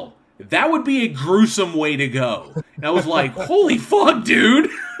still, that would be a gruesome way to go. And I was like, holy fuck,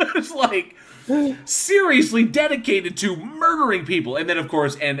 dude! It's like seriously dedicated to murdering people, and then of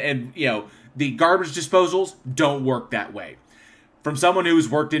course, and the garbage disposals don't work that way. From someone who's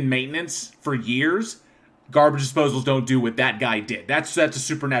worked in maintenance for years. Garbage disposals don't do what that guy did. That's a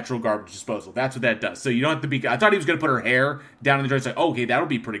supernatural garbage disposal. That's what that does. So you don't have to be. I thought he was going to put her hair down in the drain. It's like, okay, that'll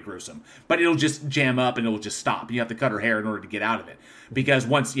be pretty gruesome. But it'll just jam up and it'll just stop. You have to cut her hair in order to get out of it because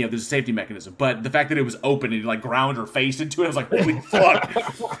once there's a safety mechanism. But the fact that it was open and like ground her face into it, I was like, holy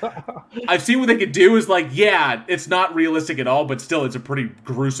fuck. I've seen what they could do. Is like, yeah, it's not realistic at all, but still, it's a pretty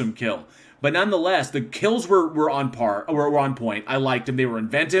gruesome kill. But nonetheless, the kills were on point. I liked them. They were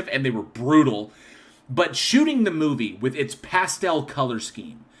inventive and they were brutal. But shooting the movie with its pastel color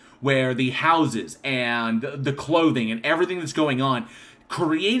scheme, where the houses and the clothing and everything that's going on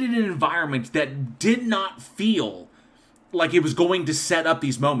created an environment that did not feel like it was going to set up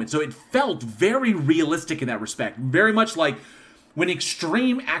these moments. So it felt very realistic in that respect. Very much like when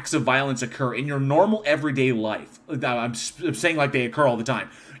extreme acts of violence occur in your normal everyday life. I'm saying like they occur all the time.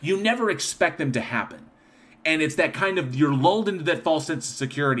 You never expect them to happen. And it's that kind of, you're lulled into that false sense of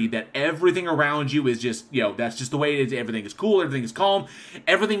security that everything around you is just, that's just the way it is. Everything is cool. Everything is calm.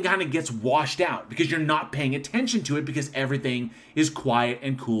 Everything kind of gets washed out because you're not paying attention to it because everything is quiet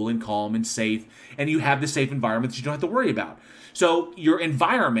and cool and calm and safe. And you have the safe environments you don't have to worry about. So your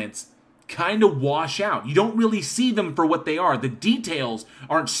environments kind of wash out. You don't really see them for what they are. The details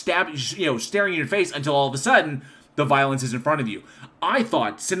aren't staring in your face until all of a sudden the violence is in front of you. I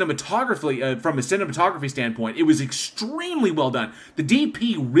thought cinematography, from a cinematography standpoint, it was extremely well done. The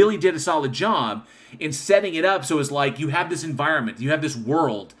DP really did a solid job in setting it up so it's like you have this environment, you have this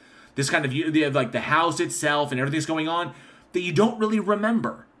world, this kind of, like the house itself and everything's going on that you don't really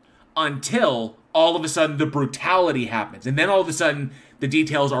remember until all of a sudden the brutality happens. And then all of a sudden the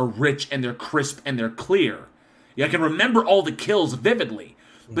details are rich and they're crisp and they're clear. I can remember all the kills vividly.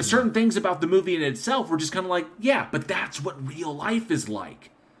 But certain things about the movie in itself were just kind of like, yeah, but that's what real life is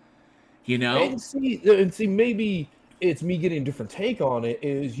like. And see, maybe it's me getting a different take on it,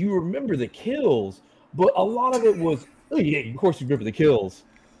 is you remember the kills, but a lot of it was, oh yeah, of course you remember the kills.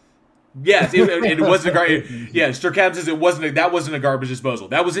 Yes, it wasn't a garbage. Yeah, Sir Cab says that wasn't a garbage disposal.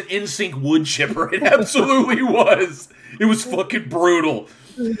 That was an in-sync wood chipper. It absolutely was. It was fucking brutal.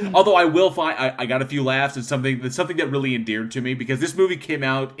 Although I will find I got a few laughs and something that really endeared to me, because this movie came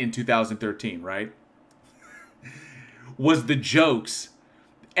out in 2013, right? Was the jokes,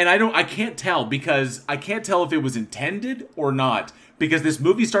 and I can't tell if it was intended or not, because this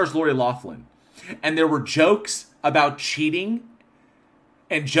movie stars Lori Loughlin, and there were jokes about cheating,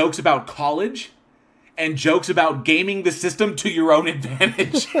 and jokes about college, and jokes about gaming the system to your own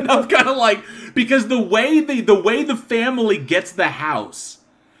advantage. And I'm kind of like, because the way the family gets the house,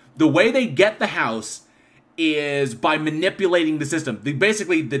 the way they get the house is by manipulating the system.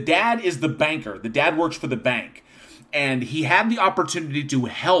 Basically, the dad is the banker. The dad works for the bank, and he had the opportunity to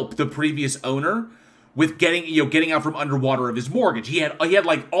help the previous owner with getting out from underwater of his mortgage. He had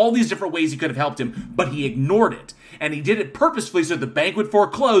like all these different ways he could have helped him, but he ignored it. And he did it purposefully so the bank would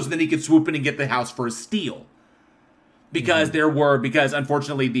foreclose, and then he could swoop in and get the house for a steal. Because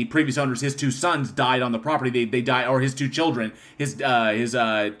unfortunately the previous owners, his two sons, died on the property. They died, or his two children, his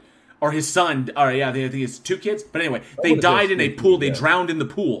son, I think it's two kids. But anyway, they died in a pool. They drowned in the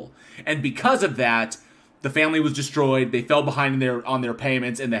pool, and because of that, the family was destroyed. They fell behind on their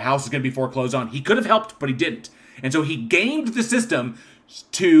payments, and the house is going to be foreclosed on. He could have helped, but he didn't, and so he gamed the system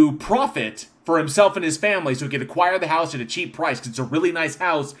to profit for himself and his family, so he could acquire the house at a cheap price, because it's a really nice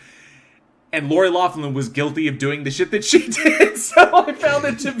house. And Lori Loughlin was guilty of doing the shit that she did. So I found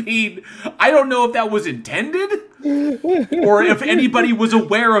it to be, I don't know if that was intended, or if anybody was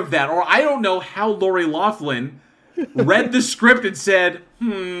aware of that, or I don't know how Lori Loughlin read the script and said,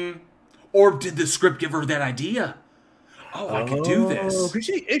 or did the script give her that idea? Oh, I could do this.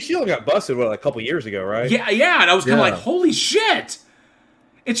 She only got busted, a couple years ago, right? Yeah, and I was kind of like, holy shit.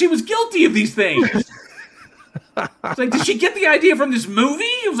 And she was guilty of these things. It's like, did she get the idea from this movie?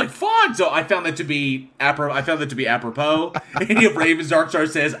 It was like, fuck. So I found that to be apropos. And Raven's Dark Star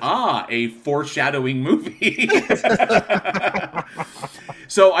says, a foreshadowing movie.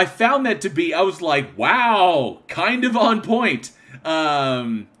 So I found that to be, I was like, wow, kind of on point.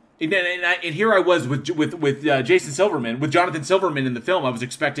 And here I was with Jason Silverman, with Jonathan Silverman in the film. I was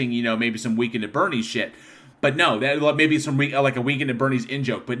expecting, maybe some Weekend at Bernie's shit. But no, that maybe some like a Weekend at Bernie's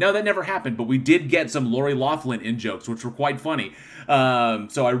in-joke. But no, that never happened. But we did get some Lori Loughlin in-jokes, which were quite funny.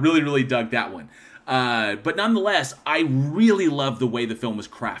 So I really, really dug that one. But nonetheless, I really love the way the film was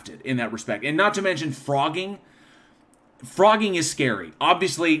crafted in that respect. And not to mention frogging. Frogging is scary.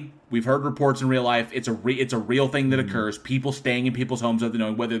 Obviously, we've heard reports in real life. It's a real thing that occurs. People staying in people's homes without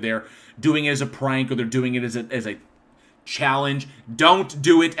knowing whether they're doing it as a prank or they're doing it as a challenge. Don't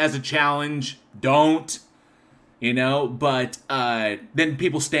do it as a challenge. Don't. But then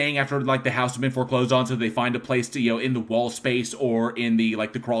people staying after like the house has been foreclosed on, so they find a place to in the wall space or in the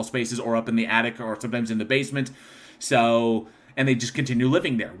the crawl spaces or up in the attic or sometimes in the basement. So, and they just continue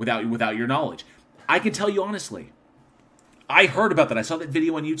living there without your knowledge. I can tell you honestly, I heard about that. I saw that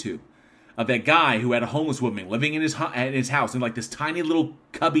video on YouTube of that guy who had a homeless woman living in his house in like this tiny little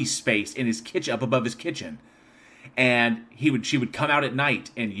cubby space in his kitchen up above his kitchen. And she would come out at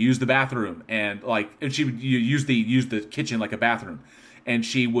night and use the bathroom, and she would use the kitchen like a bathroom, and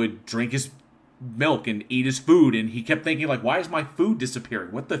she would drink his milk and eat his food, and he kept thinking like, why is my food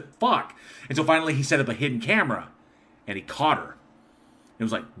disappearing? What the fuck? And so finally he set up a hidden camera, and he caught her. It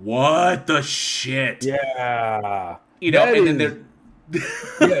was like, what the shit? Yeah, then there.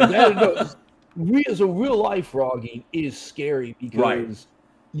 So real life frogging is scary because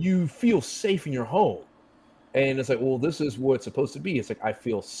you feel safe in your home. And it's like, well, this is what it's supposed to be. It's like, I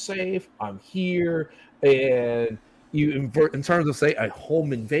feel safe. I'm here. And you invert in terms of, say, a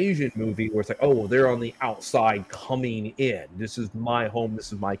home invasion movie where it's like, oh, well, they're on the outside coming in. This is my home.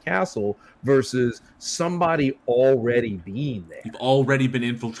 This is my castle versus somebody already being there. You've already been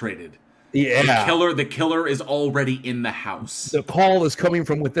infiltrated. Yeah. The killer is already in the house. The call is coming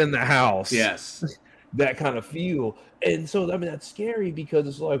from within the house. Yes. That kind of feel. And so, that's scary because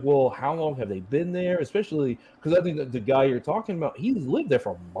it's like, well, how long have they been there? Especially because I think that the guy you're talking about, he lived there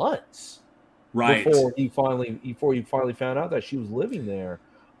for months. Right. Before he finally found out that she was living there,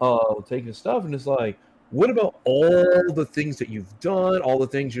 taking stuff. And it's like, what about all the things that you've done? All the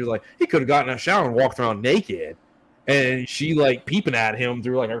things you're like, he could have gotten a shower and walked around naked. And she like peeping at him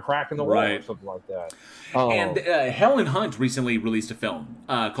through like a crack in the wall or something like that. And Helen Hunt recently released a film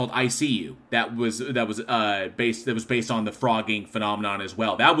called I See You that was based on the frogging phenomenon as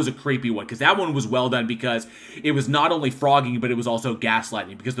well. That was a creepy one because that one was well done because it was not only frogging but it was also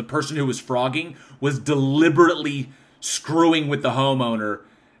gaslighting because the person who was frogging was deliberately screwing with the homeowner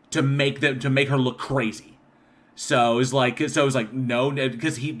to make her look crazy. So it's like no,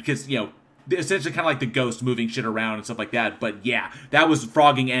 because essentially kind of like the ghost moving shit around and stuff like that. But yeah, that was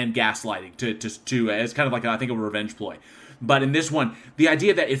frogging and gaslighting to as kind of like I think a revenge ploy. But in this one, the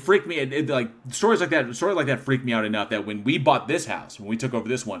idea that it freaked me, like stories like that freaked me out enough that when we bought this house, when we took over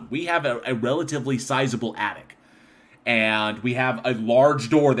this one, we have a relatively sizable attic. And we have a large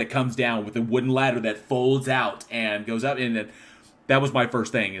door that comes down with a wooden ladder that folds out and goes up. And that was my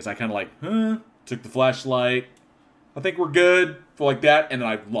first thing, is I kind of like, took the flashlight. I think we're good for like that. And then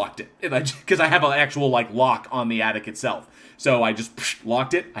I locked it. Because I have an actual like lock on the attic itself. So I just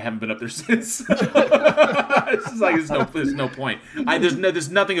locked it. I haven't been up there since. It's like, there's no point. There's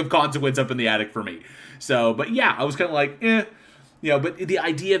nothing of consequence up in the attic for me. So, but yeah, I was kind of like, but the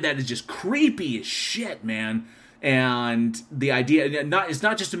idea that is just creepy as shit, man. And the idea, it's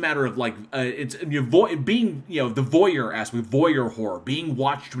not just a matter of like, it's being, the voyeur aspect, voyeur horror, being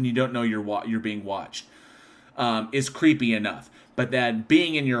watched when you don't know you're being watched, is creepy enough. But that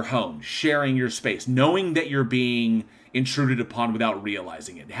being in your home, sharing your space, knowing that you're being intruded upon without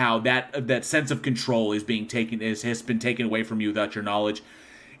realizing it, how that sense of control is being has been taken away from you without your knowledge,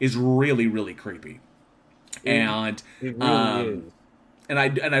 is really, really creepy. And it really is. And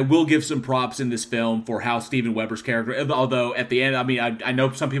I will give some props in this film for how Steven Weber's character, although at the end, I mean, I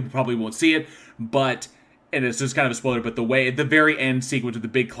know some people probably won't see it, and it's just kind of a spoiler, but the way, the very end sequence of the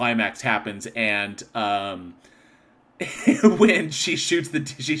big climax happens, and when she shoots the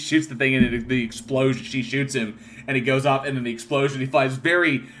thing and the explosion, she shoots him, and he goes off, and then the explosion, he flies.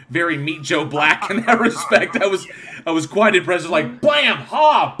 Very, very Meet Joe Black in that respect. I was quite impressed. Like, blam,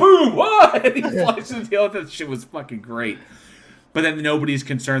 ha, boom, what? And he flies into the other. That shit was fucking great. But then nobody's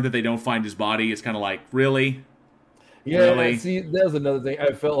concerned that they don't find his body. It's kind of like, really? Yeah, really? See, that was another thing.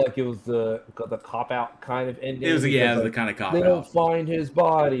 I felt like it was the cop-out kind of ending. It was, the kind of cop-out. They don't find his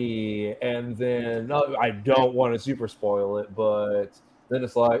body, and then, I don't want to super spoil it, but then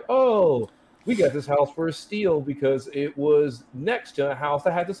it's like, oh, we got this house for a steal because it was next to a house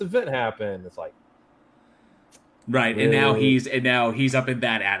that had this event happen. It's like, right, and now he's up in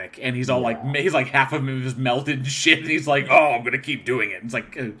that attic, and he's all he's like half of him is melted and shit, and he's like, oh, I'm gonna keep doing it. It's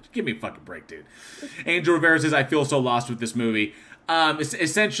like, give me a fucking break, dude. Angel Rivera says, I feel so lost with this movie.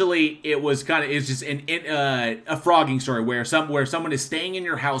 Essentially, it's just a frogging story where someone is staying in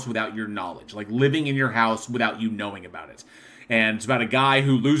your house without your knowledge, like living in your house without you knowing about it. And it's about a guy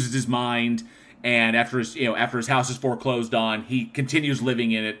who loses his mind, and after his house is foreclosed on, he continues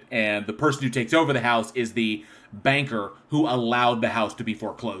living in it, and the person who takes over the house is the banker who allowed the house to be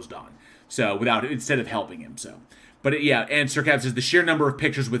foreclosed on. So instead of helping him. So, but and Sir Cav says the sheer number of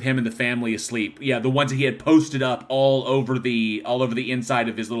pictures with him and the family asleep. Yeah, the ones that he had posted up all over the inside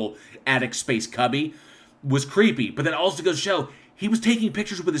of his little attic space cubby was creepy. But that also goes to show he was taking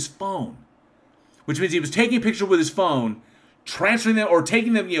pictures with his phone, which means he was taking a picture with his phone, transferring them or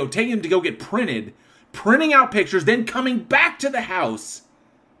taking them to go get printed, printing out pictures, then coming back to the house.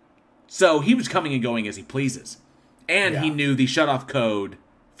 So he was coming and going as he pleases. And he knew the shutoff code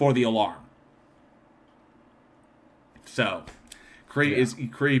for the alarm. So,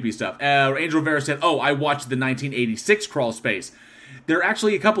 creepy stuff. Angel Rivera said, I watched the 1986 Crawl Space. There are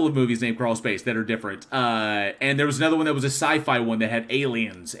actually a couple of movies named Crawl Space that are different. And there was another one that was a sci-fi one that had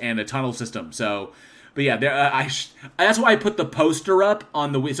aliens and a tunnel system. So, but yeah, that's why I put the poster up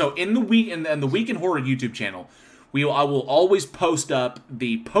on the... So, in the Week in Horror YouTube channel, I will always post up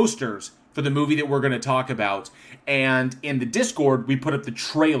the posters for the movie that we're going to talk about, and in the Discord, we put up the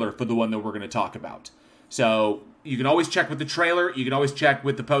trailer for the one that we're going to talk about. So you can always check with the trailer. You can always check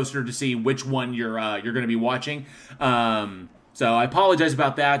with the poster to see which one you're going to be watching. So I apologize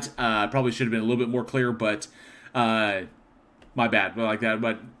about that. I probably should have been a little bit more clear, but my bad. But like that.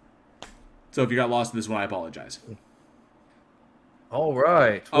 But so if you got lost in this one, I apologize. All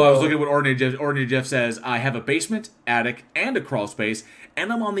right. I was looking at what Ordinary Jeff says. I have a basement, attic, and a crawl space,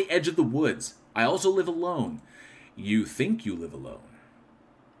 and I'm on the edge of the woods. I also live alone. You think you live alone.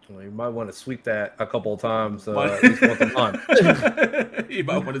 Well, you might want to sweep that a couple of times, at least once a month. You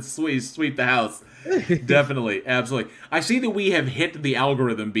might want to sweep the house. Definitely. Absolutely. I see that we have hit the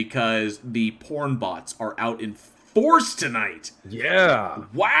algorithm because the porn bots are out in force tonight. Yeah.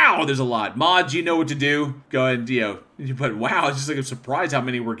 Wow, there's a lot. Mods, you know what to do. Go ahead, but wow, it's just like I'm surprised how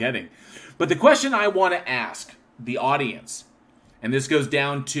many we're getting. But the question I want to ask the audience, and this goes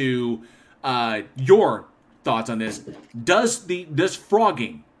down to your thoughts on this, does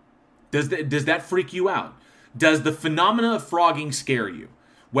frogging, does that freak you out? Does the phenomena of frogging scare you?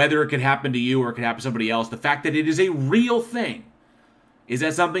 Whether it could happen to you or it could happen to somebody else, the fact that it is a real thing Is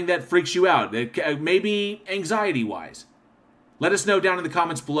that something that freaks you out? Maybe anxiety-wise? Let us know down in the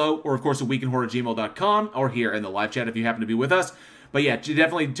comments below, or of course at weekinhorror@gmail.com, or here in the live chat if you happen to be with us. But yeah,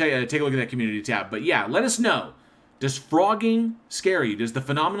 definitely take a look at that community tab. But yeah, let us know. Does frogging scare you? Does the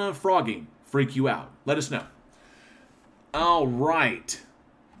phenomenon of frogging freak you out? Let us know. All right.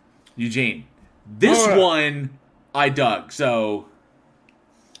 Eugene, this one I dug, so...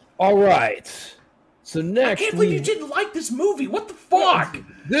 All right. So next, I can't believe you didn't like this movie. What the fuck?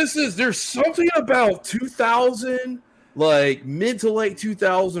 There's something about 2000, like mid to late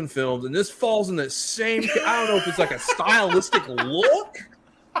 2000 films, and this falls in that same. I don't know if it's like a stylistic look,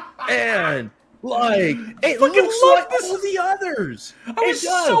 and like it looks like all the others.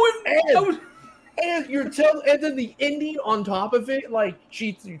 And you're telling, and then the ending on top of it, like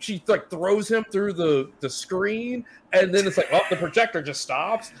she like throws him through the screen, and then it's like, oh, the projector just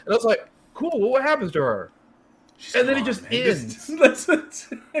stops, and I was like, cool, what happens to her? And then it just ends. Let's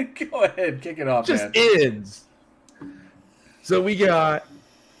go ahead, kick it off, just man. Ends. So we got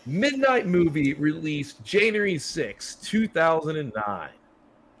Midnight Movie, released January 6, 2009.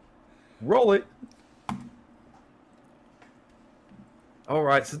 Roll it. All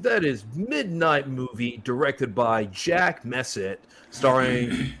right, so that is Midnight Movie, directed by Jack Messett,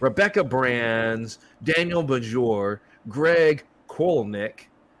 starring Rebecca Brands, Daniel Bajor, Greg Kolnick,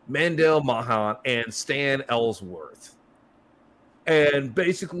 Mandel Mahan, and Stan Ellsworth. And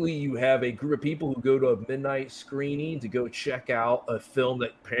basically, you have a group of people who go to a midnight screening to go check out a film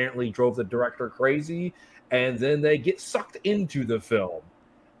that apparently drove the director crazy, and then they get sucked into the film,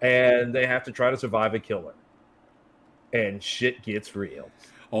 and they have to try to survive a killer. And shit gets real.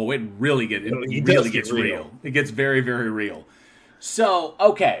 Oh, it really gets real. It gets very, very real. So,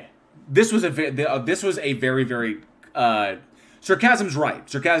 okay, this was a very, very. Sarcasm's right.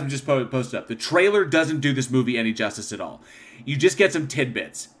 Sarcasm just posted up. The trailer doesn't do this movie any justice at all. You just get some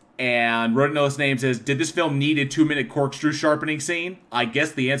tidbits. And Rodinell's name says, did this film need a 2-minute corkscrew sharpening scene? I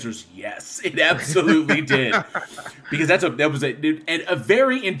guess the answer is yes. It absolutely did. Because that was a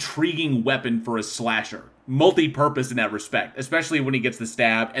very intriguing weapon for a slasher. Multi-purpose in that respect. Especially when he gets the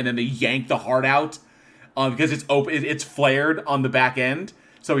stab and then they yank the heart out. Because it's open, it's flared on the back end.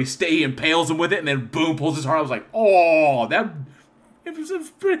 So he impales him with it and then boom, pulls his heart out. I was like, oh,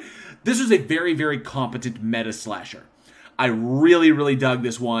 this was a very, very competent meta slasher. I really, really dug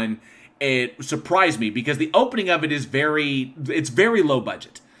this one. It surprised me because the opening of it is very low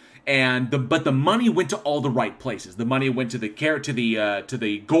budget, but the money went to all the right places. The money went to the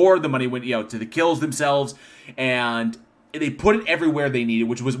gore. The money went to the kills themselves, and they put it everywhere they needed,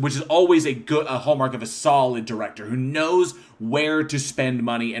 which is always a hallmark of a solid director who knows where to spend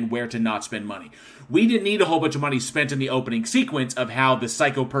money and where to not spend money. We didn't need a whole bunch of money spent in the opening sequence of how the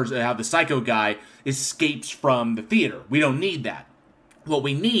psycho guy escapes from the theater. We don't need that. What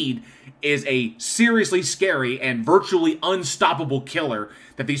we need is a seriously scary and virtually unstoppable killer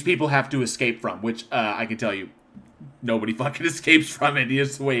that these people have to escape from, which I can tell you, nobody fucking escapes from it.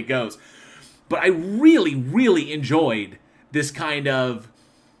 It's the way it goes. But I really, really enjoyed this kind of.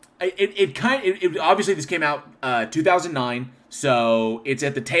 Obviously this came out 2009, so it's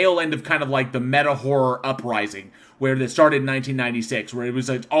at the tail end of kind of like the meta horror uprising, where it started in 1996, where it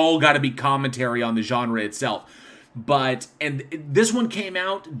was all got to be commentary on the genre itself. And this one came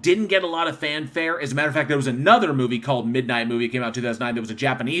out, didn't get a lot of fanfare. As a matter of fact, there was another movie called Midnight Movie. It came out in 2009. That was a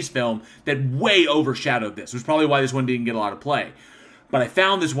Japanese film that way overshadowed this. Which is probably why this one didn't get a lot of play. But I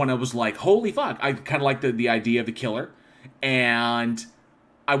found this one, I was like, holy fuck. I kind of like the idea of the killer. And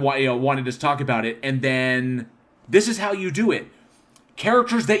I wanted to talk about it. And then this is how you do it.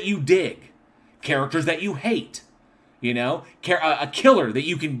 Characters that you dig. Characters that you hate. A killer that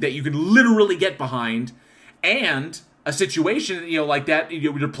you can literally get behind. And a situation, like that,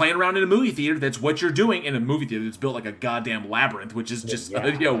 you're playing around in a movie theater. That's what you're doing in a movie theater that's built like a goddamn labyrinth, which is just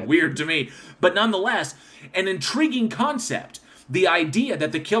weird to me. But nonetheless, an intriguing concept. The idea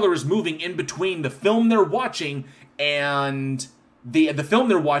that the killer is moving in between the film they're watching and the film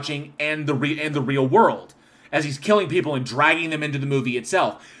they're watching and the real world, as he's killing people and dragging them into the movie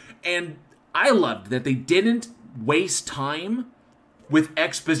itself. And I loved that they didn't waste time with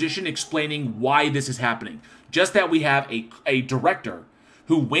exposition explaining why this is happening. Just that we have a director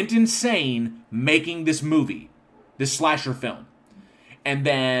who went insane making this movie, this slasher film, and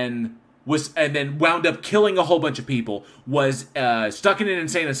then wound up killing a whole bunch of people, was stuck in an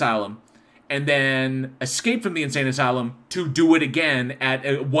insane asylum, and then escaped from the insane asylum to do it again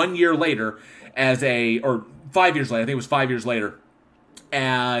at 1 year later or 5 years later, I think it was 5 years later,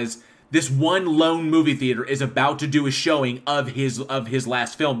 as this one lone movie theater is about to do a showing of his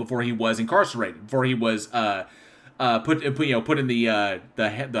last film before he was incarcerated, before he was put in the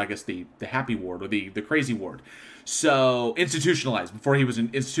I guess the happy ward or the crazy ward. So institutionalized before he was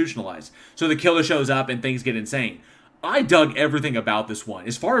institutionalized. So the killer shows up and things get insane. I dug everything about this one.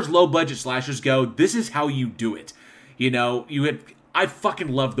 As far as low budget slashers go, this is how you do it. I fucking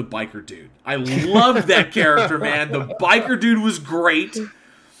love the biker dude. I loved that character, man. The biker dude was great.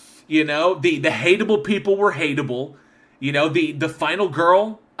 The hateable people were hateable. The final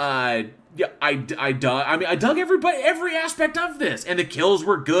girl. I dug every aspect of this, and the kills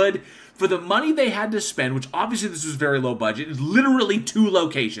were good for the money they had to spend. Which obviously this was very low budget. It's literally 2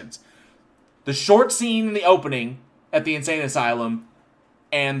 locations: the short scene in the opening at the insane asylum,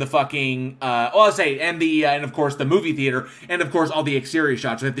 and the fucking and of course the movie theater, and of course all the exterior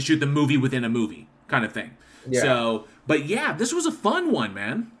shots. We have to shoot the movie within a movie kind of thing. Yeah. So, but yeah, this was a fun one,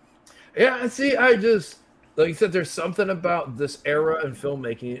 man. Yeah, see, I just, like you said, there's something about this era in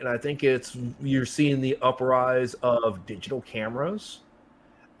filmmaking, and I think you're seeing the uprise of digital cameras,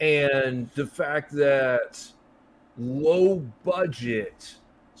 and the fact that low budget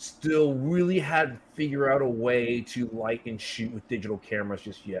still really hadn't figured out a way to light and shoot with digital cameras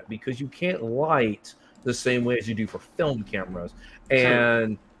just yet, because you can't light the same way as you do for film cameras.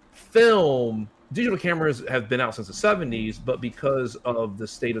 And digital cameras have been out since the 70s, but because of the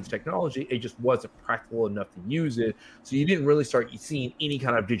state of the technology, it just wasn't practical enough to use it. So you didn't really start seeing any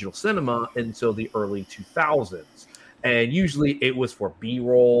kind of digital cinema until the early 2000s. And usually it was for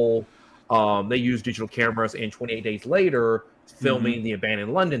B-roll. They used digital cameras, and 28 Days Later, filming the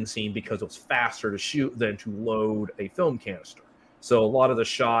abandoned London scene, because it was faster to shoot than to load a film canister. So a lot of the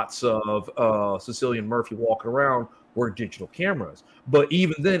shots of Cillian Murphy walking around were digital cameras. But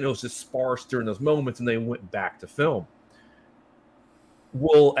even then, it was just sparse during those moments, and they went back to film.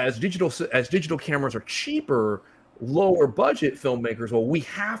 Well, as digital cameras are cheaper, lower budget filmmakers, we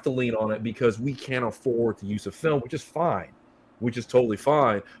have to lean on it because we can't afford to use a film, which is fine. Which is totally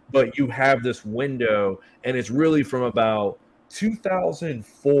fine. But you have this window, and it's really from about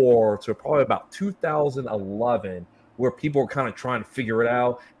 2004 to probably about 2011 where people are kind of trying to figure it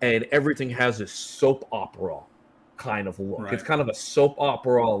out, and everything has this soap opera kind of look. Right. It's kind of a soap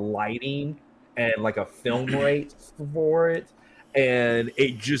opera lighting and like a film rate for it, and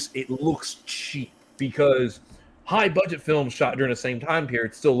it looks cheap, because high budget films shot during the same time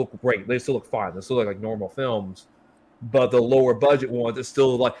period still look great. They still look fine. They still look like normal films. But the lower budget ones, it's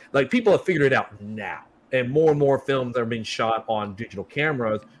still like people have figured it out now. And more films are being shot on digital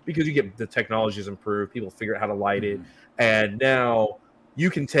cameras because the technology has improved. People figure out how to light it. And now you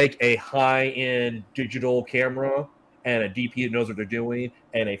can take a high-end digital camera and a DP that knows what they're doing,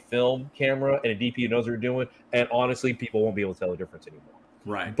 and a film camera and a DP that knows what they're doing. And honestly, people won't be able to tell the difference anymore.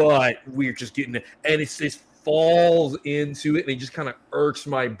 Right. But we're just getting it. And it just falls into it, and it just kind of irks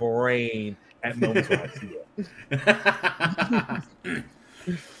my brain at moments when I see it.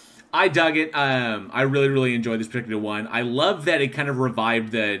 I dug it. I really, really enjoyed this particular one. I love that it kind of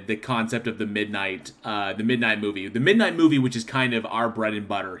revived the concept of the midnight movie. The midnight movie, which is kind of our bread and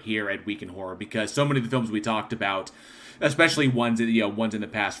butter here at Week in Horror, because so many of the films we talked about, especially ones in the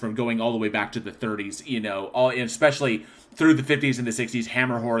past, from going all the way back to the 30s, especially through the 50s and the 60s,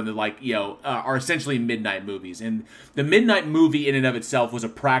 Hammer horror and are essentially midnight movies. And the midnight movie in and of itself was a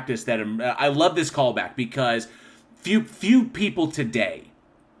practice that I love this callback, because few people today,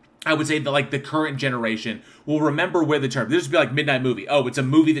 I would say that the current generation, will remember where the term, this would be like midnight movie. Oh, it's a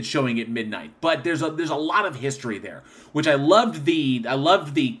movie that's showing at midnight. But there's a lot of history there, which I loved the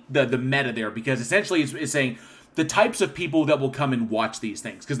meta there, because essentially it's saying the types of people that will come and watch these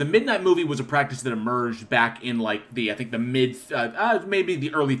things. Because the midnight movie was a practice that emerged back in the mid, maybe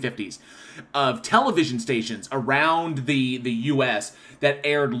the early 50s, of television stations around the US that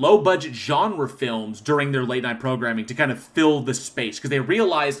aired low-budget genre films during their late-night programming to kind of fill the space. Because they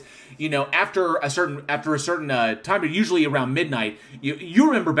realized, after a certain time, usually around midnight, you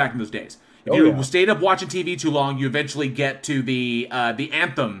remember back in those days. If you stayed up watching TV too long, you eventually get to the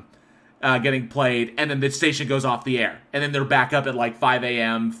anthem getting played, and then the station goes off the air, and then they're back up at 5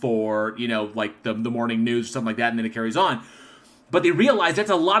 a.m. for the morning news or something like that, and then it carries on. But they realize that's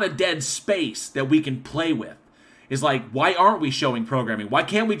a lot of dead space that we can play with. It's why aren't we showing programming? Why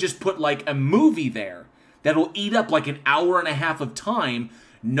can't we just put a movie there that'll eat up an hour and a half of time?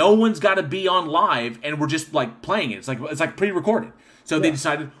 No one's got to be on live, and we're just playing it. It's like pre-recorded. So they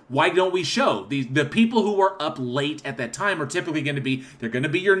decided, why don't we show the people who are up late at that time are typically going to be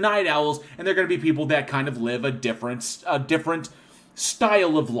your night owls, and they're going to be people that kind of live a different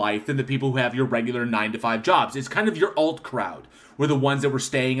style of life than the people who have your regular 9-to-5 jobs. It's kind of your alt crowd, were the ones that were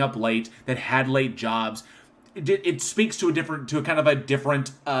staying up late, that had late jobs. It speaks to a kind of a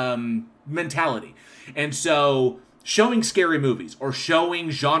different mentality. And so showing scary movies or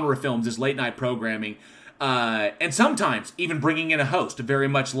showing genre films as late night programming, and sometimes even bringing in a host, very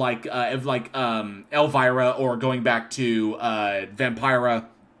much like Elvira, or going back to Vampira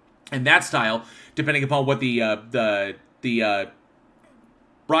and that style, depending upon what the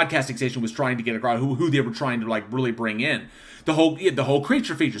broadcasting station was trying to get across, who they were trying to like really bring in. The whole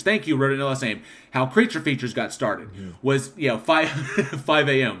creature features. Thank you, wrote it in the last name. How creature features got started was 5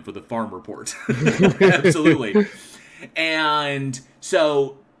 a.m. for the Farm Report. Absolutely. And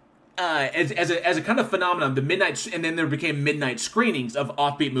so as a kind of phenomenon, the midnight, and then there became midnight screenings of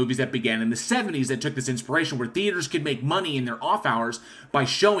offbeat movies that began in the 70s that took this inspiration, where theaters could make money in their off hours by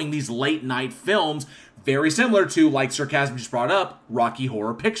showing these late night films, very similar to, like Sarcasm just brought up, Rocky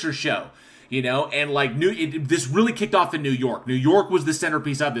Horror Picture Show. And like this really kicked off in New York. New York was the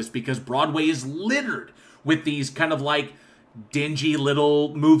centerpiece of this because Broadway is littered with these kind of like dingy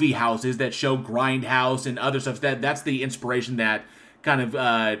little movie houses that show Grindhouse and other stuff. That's the inspiration that kind of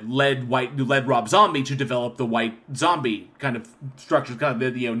led Rob Zombie to develop the White Zombie kind of structure, kind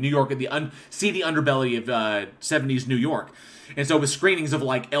of New York, see the underbelly of 70s New York. And so with screenings of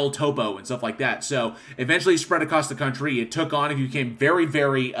like El Topo and stuff like that. So eventually spread across the country. It took on, it became very,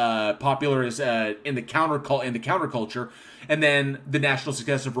 very popular as in the counterculture. And then the national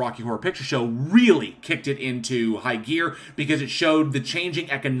success of Rocky Horror Picture Show really kicked it into high gear because it showed the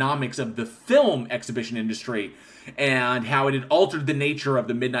changing economics of the film exhibition industry and how it had altered the nature of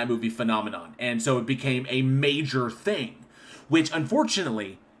the midnight movie phenomenon. And so it became a major thing, which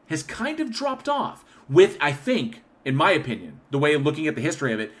unfortunately has kind of dropped off with, I think, in my opinion, the way of looking at the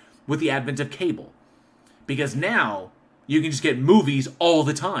history of it, with the advent of cable. Because now you can just get movies all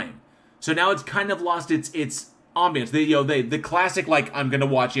the time. So now it's kind of lost its ambience. The classic, like, I'm going to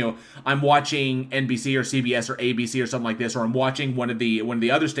watch, I'm watching NBC or CBS or ABC or something like this, or I'm watching one of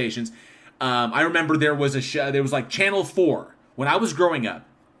the other stations. I remember there was a show, there was like Channel 4. When I was growing up,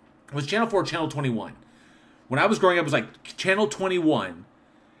 it was Channel 4 or Channel 21. When I was growing up, it was like Channel 21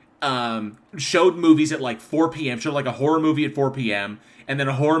 showed movies at like 4 p.m., showed like a horror movie at 4 p.m., and then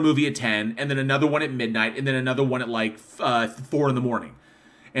a horror movie at 10, and then another one at midnight, and then another one at like 4 in the morning.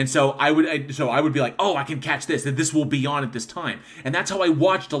 And so I would be like, oh, I can catch this, that this will be on at this time. And that's how I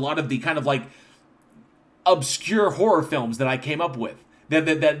watched a lot of the kind of like obscure horror films that I came up with,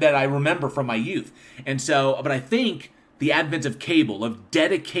 that I remember from my youth. And so, but I think the advent of cable, of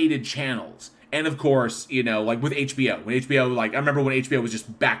dedicated channels, and of course, like with HBO, I remember when HBO was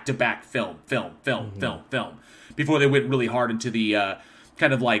just back-to-back film, before they went really hard into the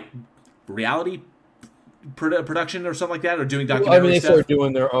kind of like reality production or something like that, or doing documentary stuff. They started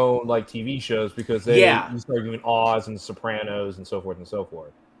doing their own like TV shows because they started doing Oz and Sopranos and so forth and so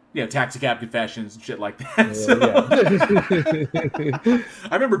forth. Taxicab Confessions and shit like that.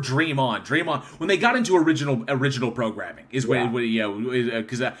 I remember Dream On. When they got into original programming is when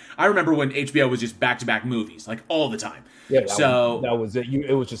because I remember when HBO was just back-to-back movies like all the time. Yeah, that was it.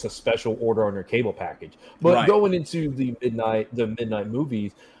 It was just a special order on your cable package. But going into the midnight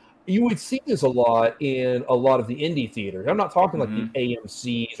movies, you would see this a lot in a lot of the indie theaters. I'm not talking like the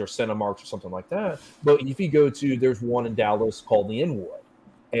AMCs or Cinemarks or something like that. But if you go to, there's one in Dallas called the Inwood.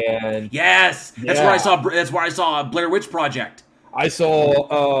 And yes, that's where I saw Blair Witch Project. I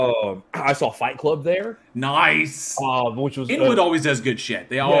saw Fight Club there. Nice. Which was Inwood always does good shit.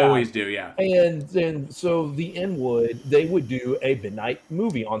 They always do, yeah. And then so the Inwood, they would do a midnight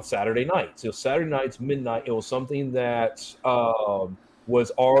movie on Saturday night. So Saturday nights, midnight, it was something that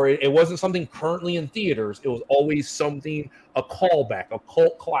was already, it wasn't something currently in theaters. It was always something, a callback, a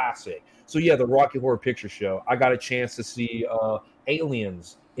cult classic. So yeah, the Rocky Horror Picture Show. I got a chance to see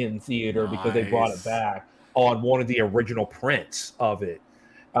Aliens in theater because they brought it back on one of the original prints of it.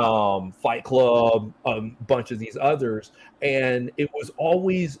 Fight Club, a bunch of these others. And it was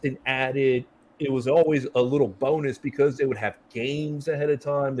always it was always a little bonus because they would have games ahead of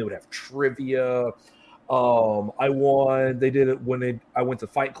time. They would have trivia. I went to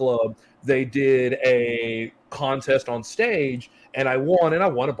Fight Club. They did a contest on stage and I won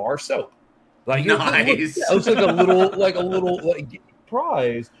a bar of soap. Like nice. It was like a little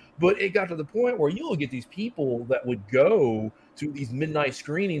prize, but it got to the point where you'll get these people that would go to these midnight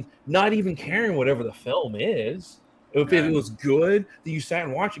screenings, not even caring whatever the film is. If it was good, then you sat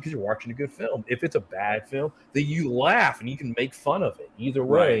and watched it because you're watching a good film. If it's a bad film, then you laugh and you can make fun of it either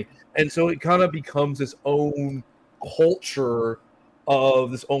way. Right. And so it kind of becomes its own culture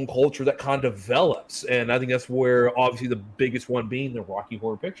that kind of develops. And I think that's where obviously the biggest one being the Rocky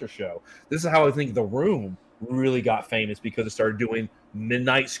Horror Picture Show. This is how I think The Room really got famous because it started doing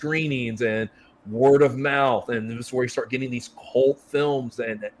midnight screenings and word of mouth. And this is where you start getting these cult films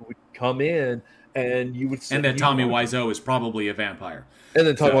that would come in and you would. And that Tommy Wiseau is probably a vampire. And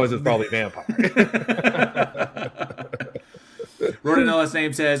then Tommy Wiseau is probably a vampire. Rodin LS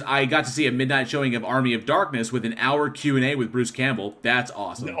Name says, I got to see a midnight showing of Army of Darkness with an hour Q&A with Bruce Campbell. That's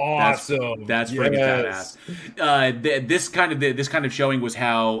awesome. Awesome. That's freaking badass. This kind of showing was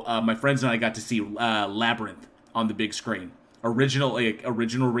how my friends and I got to see Labyrinth on the big screen. Original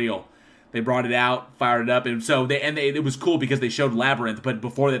reel. They brought it out, fired it up, and so it was cool because they showed Labyrinth, but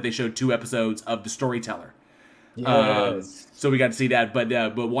before that they showed 2 episodes of The Storyteller. Yes. So we got to see that, but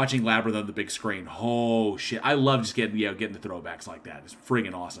watching Labyrinth on the big screen, oh shit! I love just getting the throwbacks like that. It's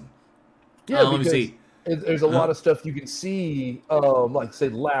friggin' awesome. Yeah, let me see. There's a lot of stuff you can see, like say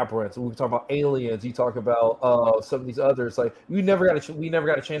Labyrinth. We talk about Aliens. You talk about some of these others. Like we never got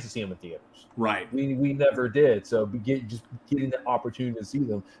a chance to see them in theaters. Right. We never did. So just getting the opportunity to see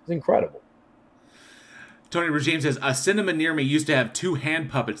them is incredible. Tony Regime says, a cinema near me used to have 2 hand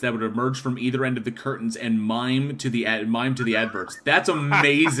puppets that would emerge from either end of the curtains and mime to the adverts. That's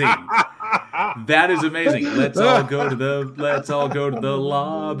amazing. That is amazing. Let's all go to the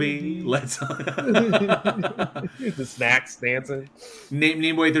lobby. The snacks dancing.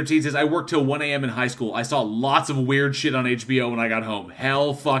 Nameboy13 says, I worked till 1 a.m. in high school. I saw lots of weird shit on HBO when I got home.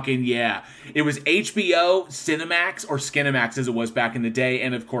 Hell fucking yeah. It was HBO, Cinemax, or Skinemax as it was back in the day,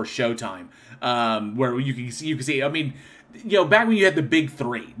 and of course Showtime. Where you can see. I mean, back when you had the big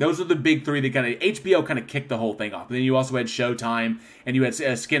 3, those are the big 3 that HBO kind of kicked the whole thing off. And then you also had Showtime, and you had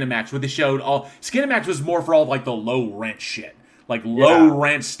Skinemax, where they showed all. Skinemax was more for all like the low rent shit, like low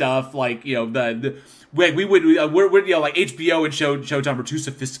rent stuff, like we would like HBO and Showtime were too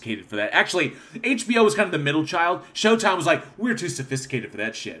sophisticated for that. Actually, HBO was kind of the middle child. Showtime was like, we're too sophisticated for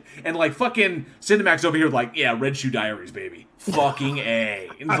that shit, and like fucking Cinemax over here, like, yeah, Red Shoe Diaries, baby. Fucking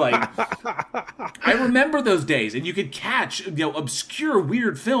A. It's like, I remember those days, and you could catch, obscure,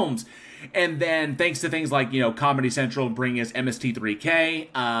 weird films. And then thanks to things like, Comedy Central bringing us MST3K.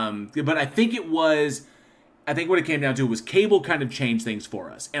 But I think what it came down to was cable kind of changed things for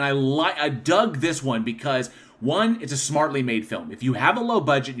us. And I dug this one because, one, it's a smartly made film. If you have a low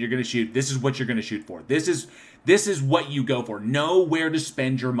budget and you're going to shoot, this is what you're going to shoot for. This is what you go for. Know where to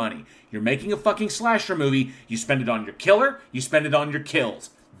spend your money. You're making a fucking slasher movie. You spend it on your killer. You spend it on your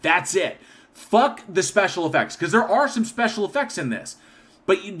kills. That's it. Fuck the special effects, because there are some special effects in this.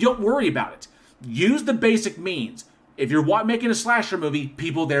 But you don't worry about it. Use the basic means. If you're making a slasher movie,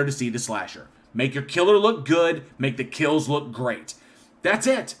 people there to see the slasher. Make your killer look good. Make the kills look great. That's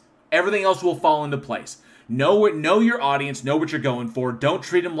it. Everything else will fall into place. Know your audience, know what you're going for, don't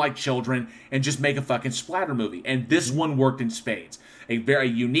treat them like children, and just make a fucking splatter movie. And this one worked in spades. A very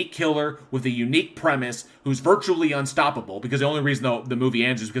unique killer with a unique premise who's virtually unstoppable, because the only reason the movie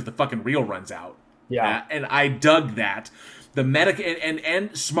ends is because the fucking reel runs out. Yeah. And I dug that. The meta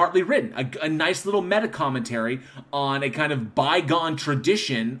and smartly written. A nice little meta commentary on a kind of bygone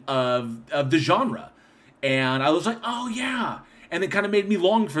tradition of the genre. And I was like, oh yeah. And it kind of made me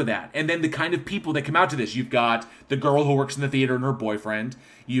long for that. And then the kind of people that come out to this. You've got the girl who works in the theater and her boyfriend.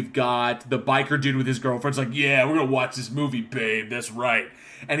 You've got the biker dude with his girlfriend. It's like, yeah, we're going to watch this movie, babe. That's right.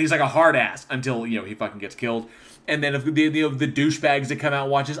 And he's like a hard ass until, he fucking gets killed. And then the douchebags that come out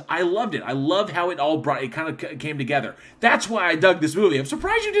and watch this. I loved it. I loved how it kind of came together. That's why I dug this movie. I'm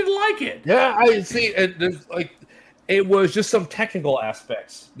surprised you didn't like it. Yeah, I see. It was just some technical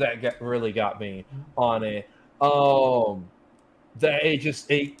aspects that really got me on it. That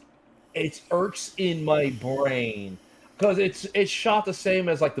it irks in my brain because it's shot the same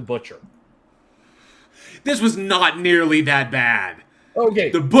as like The Butcher. This was not nearly that bad. Okay,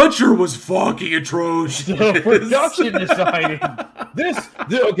 The Butcher was fucking atrocious. The production design.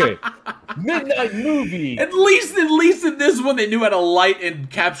 Okay, midnight movie. At least in this one, they knew how to light and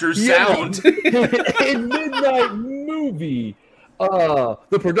capture sound. In midnight movie,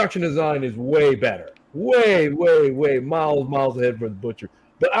 the production design is way better. Way miles ahead for The Butcher.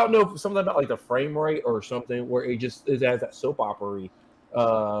 But I don't know if something about like the frame rate or something where it has that soap opera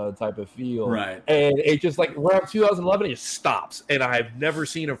type of feel. Right. And it just like around 2011 it just stops. And I've never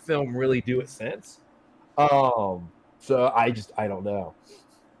seen a film really do it since. So I don't know.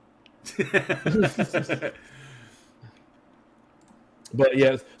 But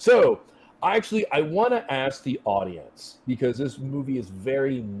yes, so I want to ask the audience, because this movie is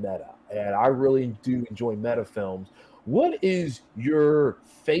very meta, and I really do enjoy meta films. What is your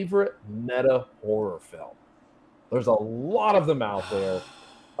favorite meta horror film? There's a lot of them out there.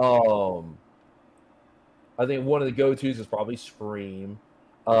 I think one of the go-tos is probably Scream.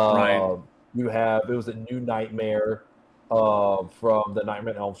 Right. It was a New Nightmare from the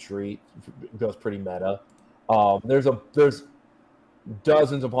Nightmare on Elm Street. It goes pretty meta. There's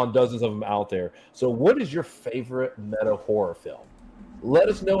dozens upon dozens of them out there. So what is your favorite meta horror film? Let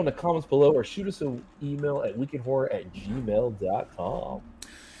us know in the comments below or shoot us an email at weekendhorror@gmail.com.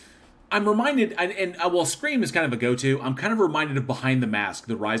 I'm reminded, and while Scream is kind of a go-to, I'm kind of reminded of Behind the Mask,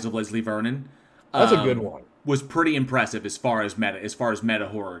 The Rise of Leslie Vernon. That's a good one. Was pretty impressive as far as meta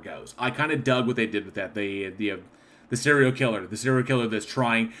horror goes. I kind of dug what they did with that. The serial killer that's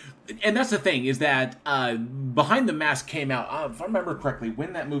trying, and that's the thing is that Behind the Mask came out. If I remember correctly,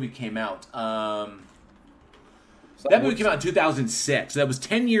 when that movie came out, that movie came out in 2006. That was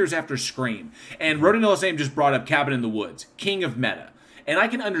 10 years after Scream. And Rodin Ellisame just brought up Cabin in the Woods, king of meta, and I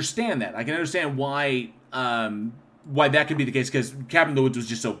can understand that. I can understand why that could be the case because Cabin in the Woods was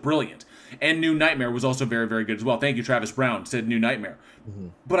just so brilliant. And New Nightmare was also very, very good as well. Thank you, Travis Brown, said New Nightmare. Mm-hmm.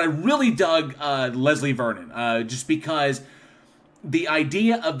 But I really dug Leslie Vernon, just because the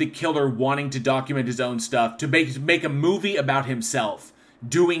idea of the killer wanting to document his own stuff, to make a movie about himself,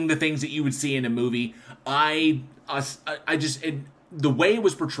 doing the things that you would see in a movie, the way it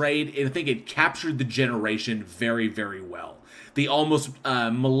was portrayed, I think it captured the generation very, very well. The almost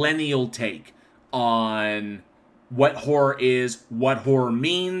millennial take on what horror is, what horror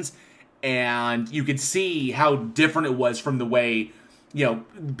means, and you could see how different it was from the way,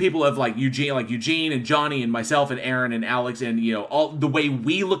 people of like Eugene and Johnny and myself and Aaron and Alex and, all the way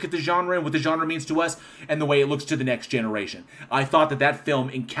we look at the genre and what the genre means to us and the way it looks to the next generation. I thought that film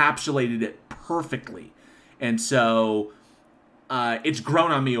encapsulated it perfectly. And so it's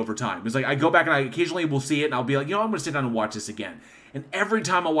grown on me over time. It's like I go back and I occasionally will see it and I'll be like, I'm going to sit down and watch this again. And every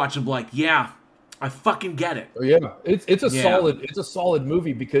time I watch it, I'm like, yeah, I fucking get it. Yeah, it's a solid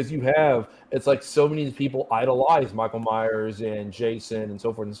movie because it's like so many people idolize Michael Myers and Jason and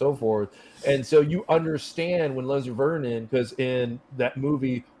so forth, and so you understand when Leslie Vernon, because in that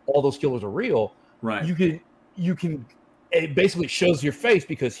movie all those killers are real. Right. You can it basically shows your face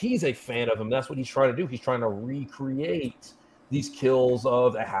because he's a fan of them. That's what he's trying to do. He's trying to recreate these kills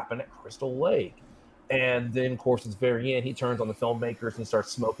that happened at Crystal Lake, and then of course at the very end he turns on the filmmakers and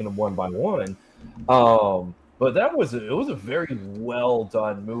starts smoking them one by one. But it was a very well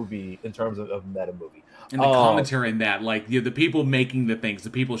done movie in terms of meta movie. And the commentary in that, like the people making the things, the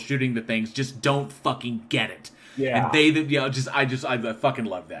people shooting the things, just don't fucking get it. Yeah, and I fucking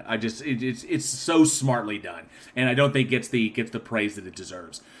love that. It's so smartly done, and I don't think it gets the praise that it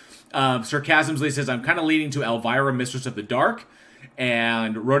deserves. Sarcasmly says I'm kind of leaning to Elvira, Mistress of the Dark,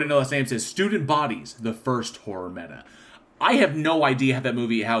 and Rodin Ellisame says Student Bodies, the first horror meta. I have no idea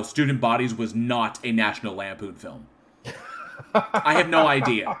how Student Bodies was not a National Lampoon film. I have no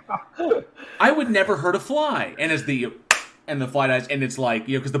idea. I would never hurt a fly. And the fly dies, and it's like,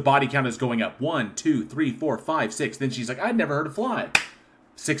 because the body count is going up. 1, 2, 3, 4, 5, 6. Then she's like, I'd never hurt a fly.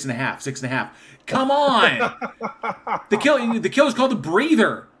 6.5. Come on! The killer's called the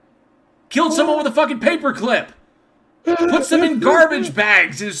Breather. Killed someone with a fucking paperclip. Puts them in garbage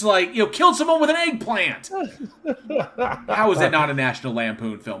bags. It's like, killed someone with an eggplant. How is that not a National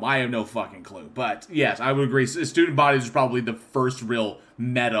Lampoon film? I have no fucking clue. But yes, I would agree. Student Bodies is probably the first real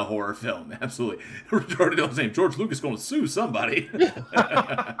meta horror film. Absolutely. George Lucas going to sue somebody.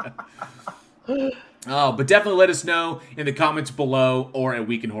 But definitely let us know in the comments below or at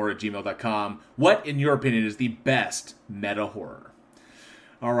weekendhorror@gmail.com what, in your opinion, is the best meta horror.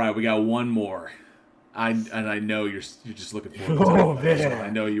 All right, we got one more. I know you're just looking forward to it. Man. I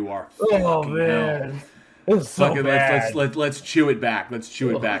know you are. Oh man, it's so bad. Let's chew it back.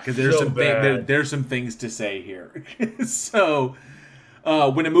 Because there's some things to say here. So,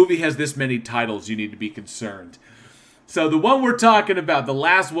 when a movie has this many titles, you need to be concerned. So the one we're talking about, the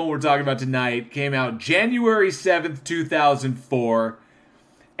last one we're talking about tonight, came out January 7th, 2004,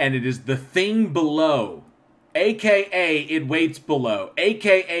 and it is The Thing Below. A.K.A. It Waits Below,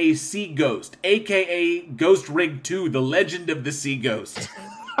 A.K.A. Sea Ghost, A.K.A. Ghost Rig 2, The Legend of the Sea Ghost.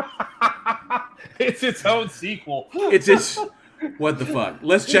 It's its own sequel. What the fuck?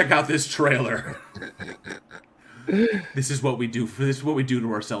 Let's check out this trailer. This is what we do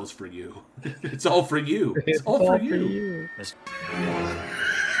to ourselves for you. It's all for you. It's all for you. I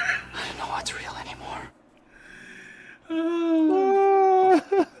don't know what's real anymore.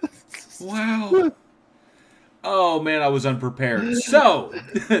 Wow. Oh man, I was unprepared. So,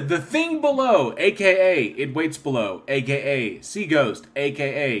 The Thing Below, a.k.a. It Waits Below, a.k.a. Sea Ghost,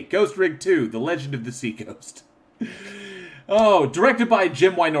 a.k.a. Ghost Rig 2, The Legend of the Sea Ghost. Oh, directed by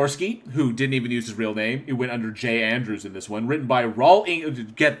Jim Wynorski, who didn't even use his real name. He went under J. Andrews in this one. Written by Raul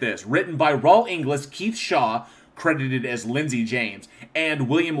Inglis, Keith Shaw, credited as Lindsay James, and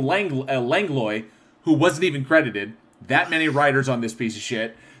William Langlois, who wasn't even credited. That many writers on this piece of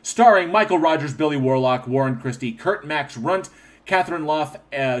shit. Starring Michael Rogers, Billy Warlock, Warren Christie, Kurt Max Runt, Catherine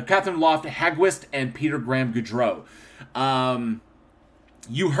Loft Hagwist, and Peter Graham Goudreau.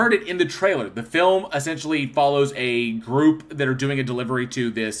 You heard it in the trailer. The film essentially follows a group that are doing a delivery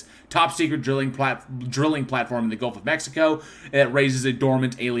to this top-secret drilling platform in the Gulf of Mexico that raises a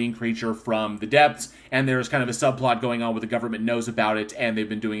dormant alien creature from the depths, and there's kind of a subplot going on where the government knows about it, and they've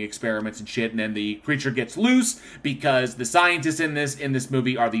been doing experiments and shit, and then the creature gets loose because the scientists in this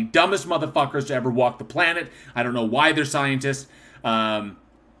movie are the dumbest motherfuckers to ever walk the planet. I don't know why they're scientists. And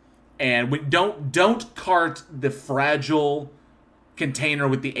don't cart the fragile container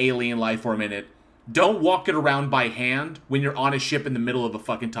with the alien life form in it. Don't walk it around by hand when you're on a ship in the middle of a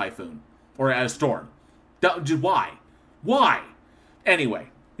fucking typhoon or a storm. Why? Anyway,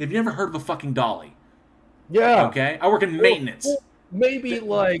 have you ever heard of a fucking dolly? Yeah. Okay, I work in maintenance. Well, maybe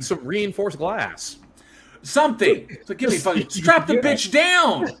like some reinforced glass. Something. So give me fucking strap the bitch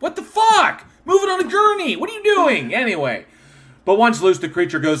down. What the fuck? Move it on a gurney. What are you doing? Anyway. But once loose, the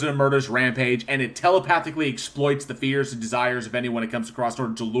creature goes on a murderous rampage, and it telepathically exploits the fears and desires of anyone it comes across in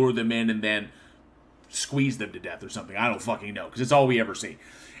order to lure them in and then squeeze them to death or something. I don't fucking know, because it's all we ever see.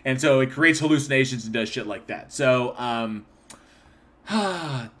 And so it creates hallucinations and does shit like that. So,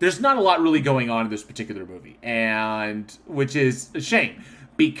 there's not a lot really going on in this particular movie, and which is a shame.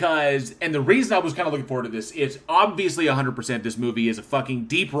 Because, and the reason I was kind of looking forward to this is obviously 100% this movie is a fucking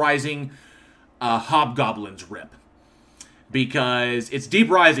Deep Rising Hobgoblins rip. Because it's Deep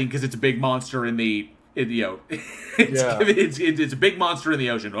Rising because it's a big monster it's a big monster in the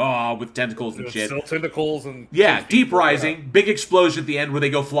ocean, with tentacles and shit. Still tentacles and Deep Rising, big explosion at the end where they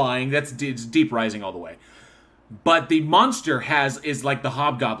go flying. It's Deep Rising all the way. But the monster is like the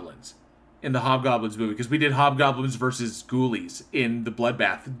Hobgoblins in the Hobgoblins movie, because we did Hobgoblins versus Ghoulies in our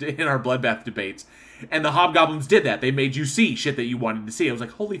Bloodbath debates. And the Hobgoblins did that. They made you see shit that you wanted to see. I was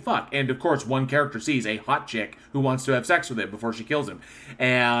like, holy fuck. And of course, one character sees a hot chick who wants to have sex with him before she kills him.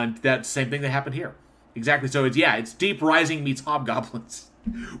 And that's the same thing that happened here. Exactly. So it's Deep Rising meets Hobgoblins.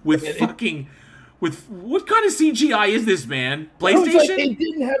 With what kind of CGI is this, man? PlayStation? Like they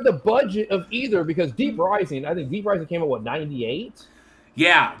didn't have the budget of either, because Deep Rising came out, 98?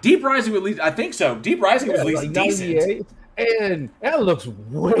 Yeah, Deep Rising at least, I think so. Deep Rising was at least like decent. 98. And that looks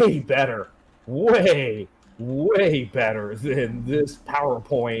way better. Way better than this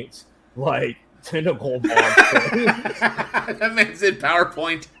PowerPoint, like, tentacle monster. That man said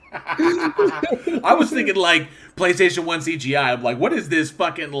PowerPoint. I was thinking, like, PlayStation 1 CGI. I'm like, what is this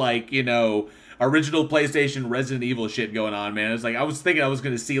fucking, like, original PlayStation Resident Evil shit going on, man? It's like, I was thinking I was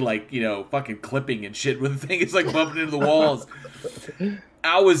going to see, like, fucking clipping and shit with the thing. It's like bumping into the walls.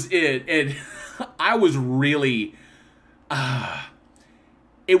 I was really...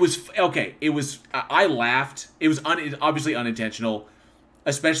 It was okay. I laughed. It was obviously unintentional,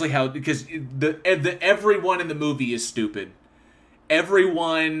 especially because everyone in the movie is stupid.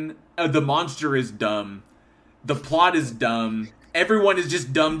 Everyone, the monster is dumb. The plot is dumb. Everyone is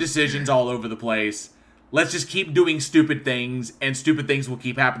just dumb decisions all over the place. Let's just keep doing stupid things, and stupid things will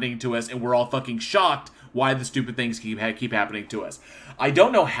keep happening to us, and we're all fucking shocked why the stupid things keep happening to us. I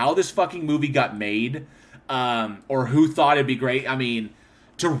don't know how this fucking movie got made, or who thought it'd be great. I mean,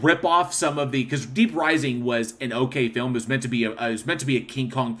 to rip off some of because Deep Rising was an okay film. It was meant to be a King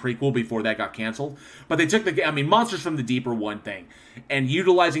Kong prequel before that got canceled. But they took Monsters from the Deep are one thing, and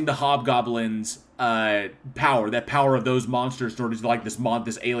utilizing the Hobgoblins' power, that power of those monsters, in order to like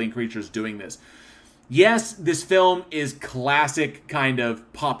this alien creature is doing this. Yes, this film is classic kind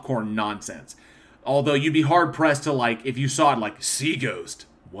of popcorn nonsense. Although you'd be hard pressed to if you saw it Sea Ghost.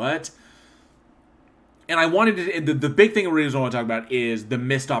 What? And I wanted to, the big thing I want to talk about is the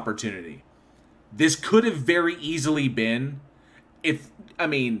missed opportunity. This could have very easily been,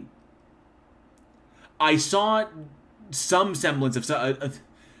 I saw some semblance of,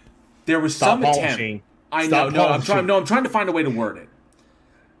 there was some attempt. I'm trying to find a way to word it.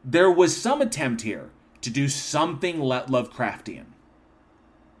 There was some attempt here to do something Lovecraftian.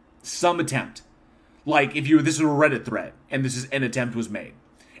 Some attempt. This is a Reddit thread, and an attempt was made.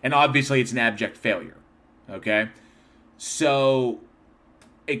 And obviously it's an abject failure. Okay? So,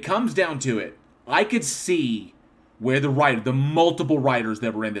 it comes down to it. I could see where the multiple writers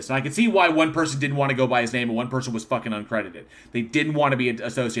that were in this, and I could see why one person didn't want to go by his name and one person was fucking uncredited. They didn't want to be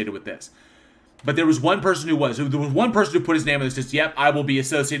associated with this. But there was one person who was. There was one person who put his name on this, just, yep, I will be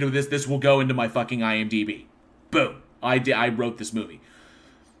associated with this. This will go into my fucking IMDb. Boom. I wrote this movie.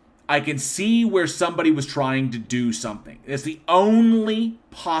 I can see where somebody was trying to do something. That's the only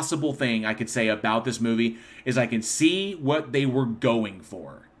possible thing I could say about this movie, is I can see what they were going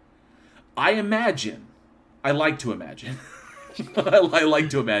for. I like to imagine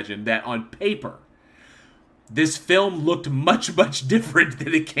that on paper, This film looked much, much different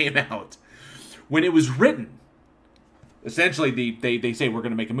than it came out. When it was written, essentially they say, we're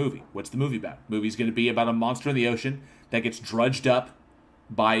going to make a movie. What's the movie about? The movie's going to be about a monster in the ocean that gets drudged up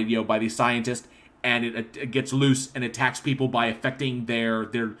by these scientists, and it gets loose and attacks people by affecting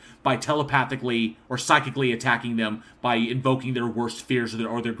by telepathically or psychically attacking them by invoking their worst fears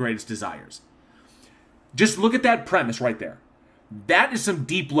or their greatest desires. Just look at that premise right there. That is some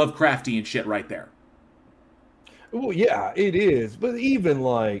deep Lovecraftian shit right there. Well, yeah, it is. But even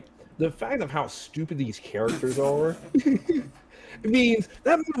like the fact of how stupid these characters are, it means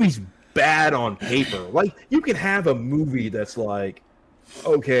that movie's bad on paper. Like, you can have a movie that's like,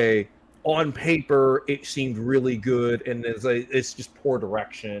 okay, on paper it seemed really good, and it's just poor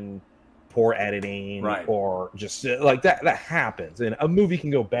direction, poor editing, right, or just like that happens. And a movie can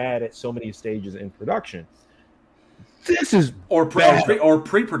go bad at so many stages in production. This is pre-production. Or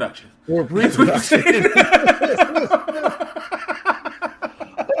pre-production.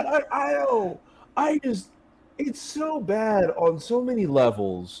 It's so bad on so many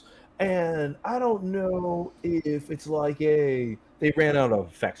levels, and I don't know if it's like they ran out of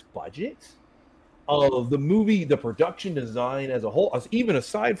effects budget of the movie. The production design as a whole, even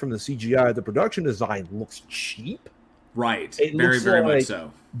aside from the CGI, the production design looks cheap. Right. It very, looks very like much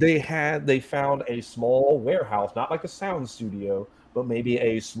so. They found a small warehouse, not like a sound studio, but maybe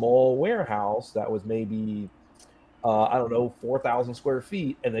a small warehouse that was maybe, 4,000 square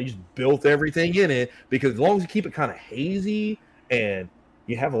feet, and they just built everything in it, because as long as you keep it kind of hazy and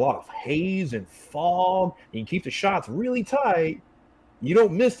you have a lot of haze and fog, and you keep the shots really tight, you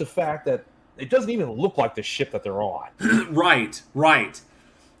don't miss the fact that it doesn't even look like the ship that they're on. Right.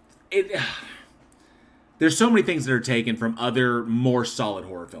 There's so many things that are taken from other more solid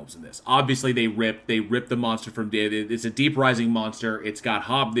horror films in this. Obviously, they rip the monster from. It's a deep rising monster. It's got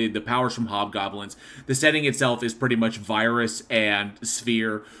the powers from hobgoblins. The setting itself is pretty much Virus and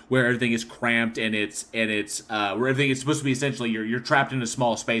Sphere, where everything is cramped and it's where everything is supposed to be essentially you're trapped in a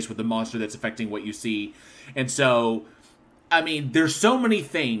small space with the monster that's affecting what you see. And so, I mean, there's so many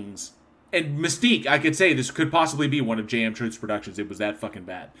things. And Mystique, I could say this could possibly be one of J.M. Truth's productions. It was that fucking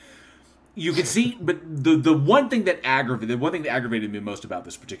bad. You can see, but the one thing that aggravated me most about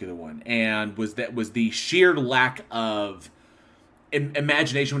this particular one, and was the sheer lack of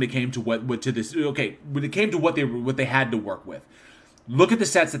imagination when it came to when it came to what they had to work with. Look at the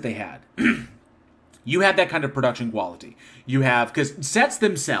sets that they had. You had that kind of production quality. You have, because sets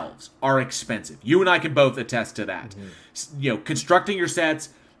themselves are expensive. You and I can both attest to that. Mm-hmm. Constructing your sets.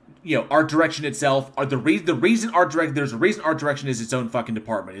 Art direction itself are there's a reason art direction is its own fucking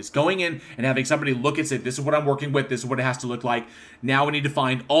department. It's going in and having somebody look and say, this is what I'm working with, this is what it has to look like. Now we need to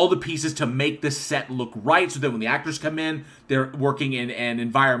find all the pieces to make the set look right, so that when the actors come in, they're working in an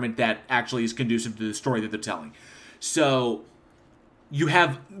environment that actually is conducive to the story that they're telling. So you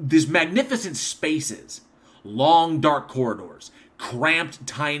have these magnificent spaces, long dark corridors, cramped,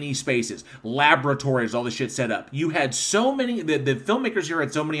 tiny spaces, laboratories, all this shit set up. You had so many, the filmmakers here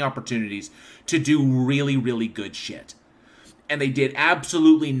had so many opportunities to do really, really good shit. And they did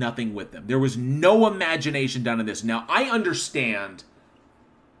absolutely nothing with them. There was no imagination done in this. Now, I understand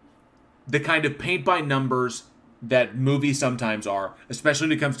the kind of paint by numbers that movies sometimes are, especially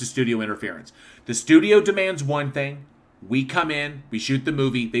when it comes to studio interference. The studio demands one thing. We come in, we shoot the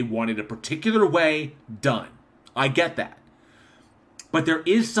movie, they want it a particular way, done. I get that. But there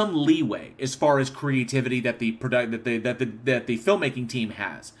is some leeway as far as creativity that the filmmaking team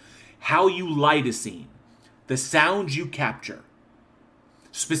has. How you light a scene, the sounds you capture,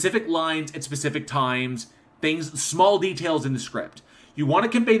 specific lines at specific times, things, small details in the script. You want to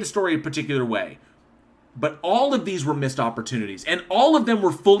convey the story a particular way. But all of these were missed opportunities, and all of them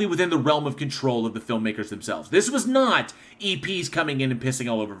were fully within the realm of control of the filmmakers themselves. This was not EPs coming in and pissing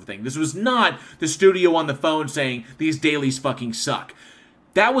all over everything. This was not the studio on the phone saying, these dailies fucking suck.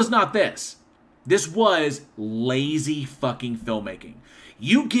 That was not this. This was lazy fucking filmmaking.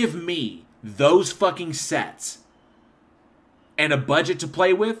 You give me those fucking sets and a budget to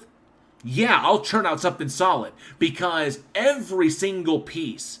play with, yeah, I'll churn out something solid, because every single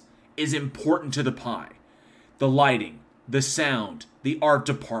piece is important to the pie. The lighting, the sound, the art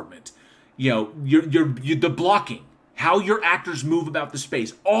department, the blocking, how your actors move about the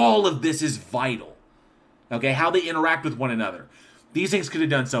space. All of this is vital. Okay, how they interact with one another. These things could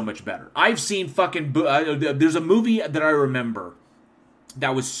have done so much better. I've seen there's a movie that I remember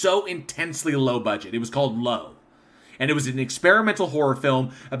that was so intensely low budget. It was called Low. And it was an experimental horror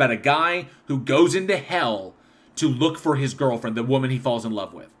film about a guy who goes into hell to look for his girlfriend, the woman he falls in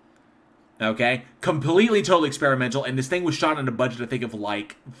love with. Okay? Completely, totally experimental. And this thing was shot on a budget, I think, of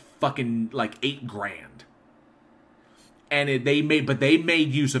 $8,000. And they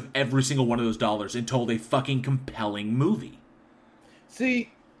made use of every single one of those dollars and told a fucking compelling movie.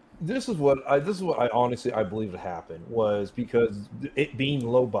 See, this is what I honestly I believe it happened was because it being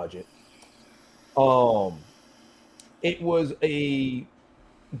low budget. It was a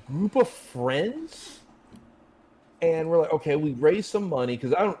group of friends, and we're like, okay, we raised some money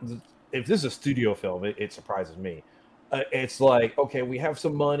because if this is a studio film, it surprises me. It's like, okay, we have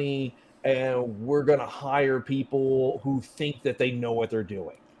some money, and we're gonna hire people who think that they know what they're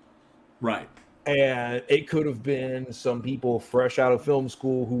doing. Right. And it could have been some people fresh out of film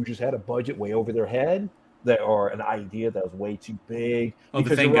school who just had a budget way over their head, or an idea that was way too big. Oh,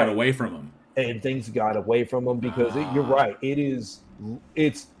 the thing got away from them. And things got away from them because you're right.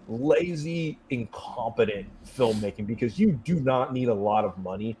 It's lazy, incompetent filmmaking because you do not need a lot of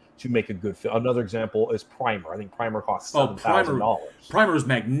money to make a good film. Another example is Primer. I think Primer cost $7,000. Primer was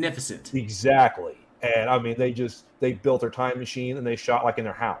magnificent. Exactly. And I mean, they built their time machine and they shot like in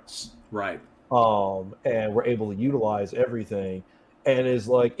their house. Right. And were able to utilize everything. And it's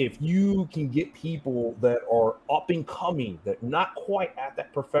like, if you can get people that are up and coming, that not quite at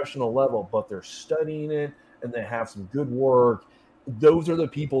that professional level, but they're studying it and they have some good work, those are the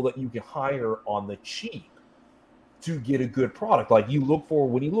people that you can hire on the cheap to get a good product. Like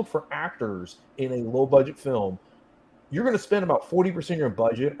when you look for actors in a low budget film, you're going to spend about 40% of your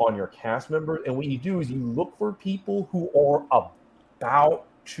budget on your cast members. And what you do is you look for people who are about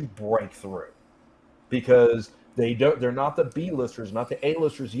to break through, because they're not the B-listers, not the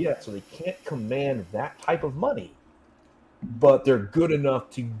A-listers yet, so they can't command that type of money, but they're good enough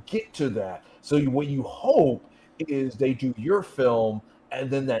to get to that. So what you hope is they do your film, and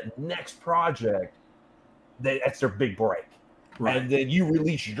then that next project, that's their big break. Right. And then you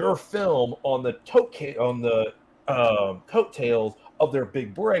release your film on the coattails of their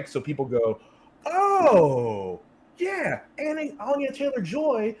big break, so people go, oh, yeah, Anya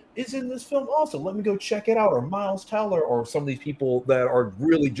Taylor-Joy is in this film also. Let me go check it out. Or Miles Teller, or some of these people that are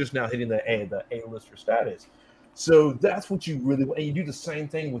really just now hitting the A-lister status. So that's what you really want. And you do the same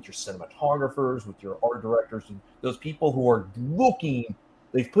thing with your cinematographers, with your art directors, and those people who are looking,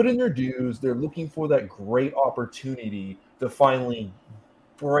 they've put in their dues, they're looking for that great opportunity to finally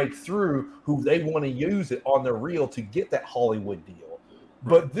break through, who they want to use it on their reel to get that Hollywood deal.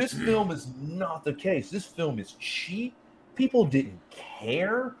 But this film is not the case. This film is cheap. People didn't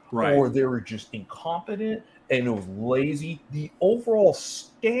care, or they were just incompetent, and it was lazy. The overall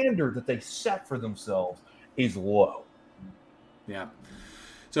standard that they set for themselves is low. Yeah.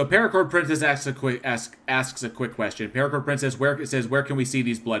 So Paracord Princess asks a quick question. Paracord Princess says, where can we see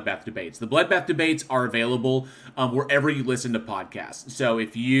these Bloodbath debates? The Bloodbath debates are available wherever you listen to podcasts. So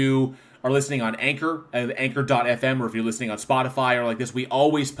if you are listening on Anchor, anchor.fm, or if you're listening on Spotify or like this, we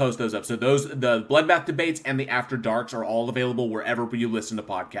always post those up. So the Bloodbath debates and the After Darks are all available wherever you listen to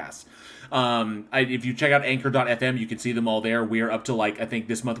podcasts. If you check out anchor.fm, you can see them all there. We are up to I think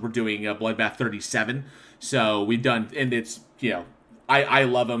this month we're doing Bloodbath 37. So we've done, and it's, I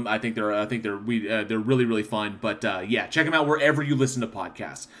love them. I think they're really, really fun. But yeah, check them out wherever you listen to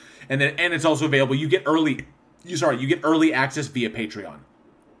podcasts. And it's also available. You get early access via Patreon.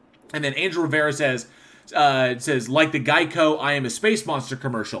 And then Angel Rivera says, like the Geico I Am a Space Monster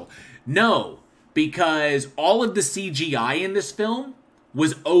commercial. No, because all of the CGI in this film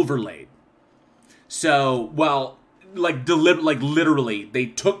was overlaid. So, literally, they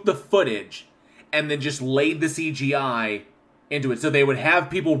took the footage and then just laid the CGI into it. So they would have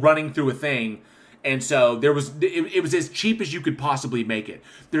people running through a thing, and so it was as cheap as you could possibly make it.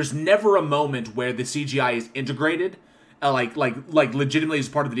 There's never a moment where the CGI is integrated, like legitimately as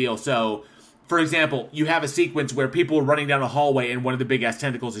part of the deal. So, for example, you have a sequence where people are running down a hallway and one of the big ass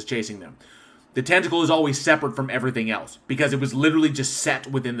tentacles is chasing them. The tentacle is always separate from everything else because it was literally just set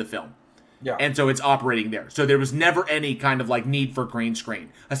within the film. Yeah. And so it's operating there. So there was never any kind of need for green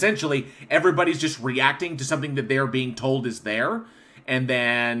screen. Essentially, everybody's just reacting to something that they're being told is there, and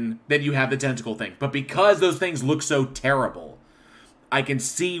then you have the tentacle thing. But because those things look so terrible, I can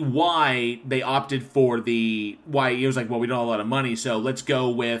see why they opted for why it was like, well, we don't have a lot of money, so let's go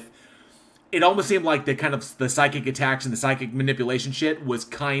with. It almost seemed like the psychic attacks and the psychic manipulation shit was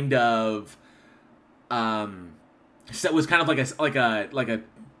kind of,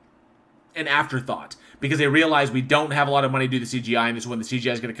 an afterthought, because they realized we don't have a lot of money to do the CGI, and this is when the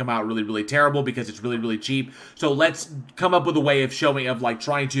CGI is going to come out really, really terrible because it's really, really cheap. So let's come up with a way of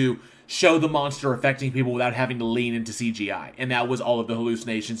trying to show the monster affecting people without having to lean into CGI. And that was all of the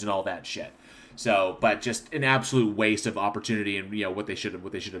hallucinations and all that shit. So, but just an absolute waste of opportunity and what they should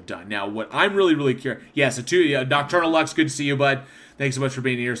have done. Now, what I'm really curious, Nocturnal Lux, good to see you, bud. Thanks so much for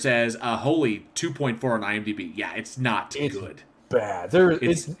being here. Says holy 2.4 on IMDb. Yeah, it's not good. Bad.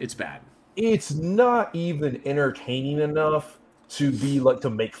 It's bad. It's not even entertaining enough to be to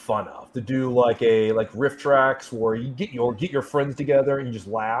make fun of. To do like riff tracks where you get your friends together and you just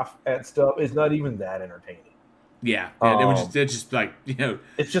laugh at stuff. It's not even that entertaining. Yeah, and it's just like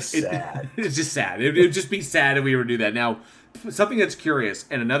it's just sad. It's just sad. It would just be sad if we were to do that. Now, something that's curious,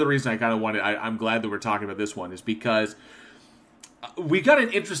 and another reason I kind of wanted, I'm glad that we're talking about this one, is because we got an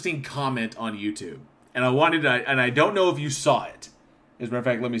interesting comment on YouTube, and I don't know if you saw it. As a matter of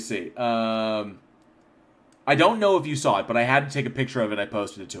fact, let me see. I don't know if you saw it, but I had to take a picture of it. I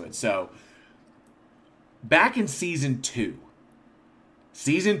posted it to it. So, back in season 2,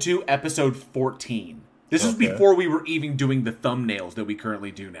 episode 14. This is before we were even doing the thumbnails that we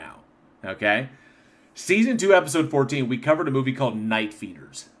currently do now. Okay? Season 2, episode 14, we covered a movie called Night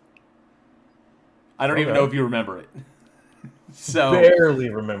Feeders. I don't even know if you remember it. So barely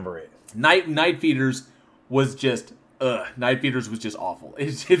remember it. Night Feeders was just Night Feeders was just awful.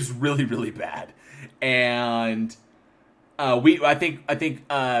 It was really bad. And I think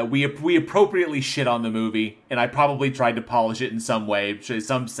we appropriately shit on the movie, and I probably tried to polish it in some way, in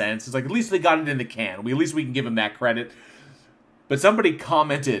some sense. It's like, at least they got it in the can. At least we can give them that credit. But somebody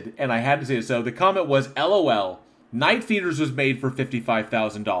commented, and I had to say it. So the comment was, LOL, Night Feeders was made for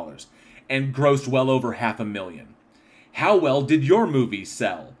 $55,000 and grossed well over $500,000. How well did your movie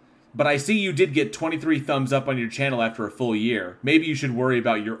sell? But I see you did get 23 thumbs up on your channel after a full year. Maybe you should worry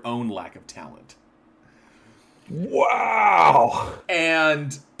about your own lack of talent. Wow.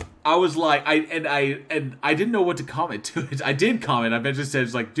 And I was like, I didn't know what to comment to it. I did comment. I just said,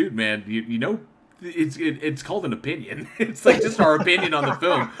 it's like, dude, man, you know, it's called an opinion. It's like just our opinion on the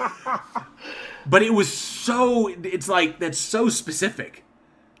film. But it was it's like, that's so specific,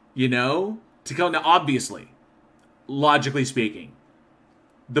 to go. Now, obviously, logically speaking,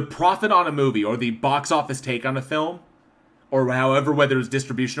 the profit on a movie or the box office take on a film, or however, whether it's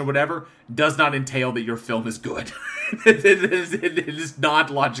distribution or whatever, does not entail that your film is good. It is not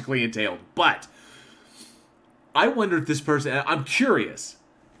logically entailed. But I wonder if this person, I'm curious,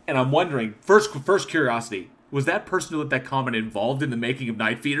 and I'm wondering, first curiosity, was that person who left that comment involved in the making of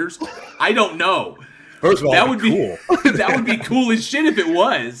Night Feeders? I don't know. First of all, that would be cool. That would be cool as shit if it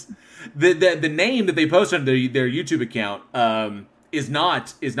was. The name that they posted on their YouTube account is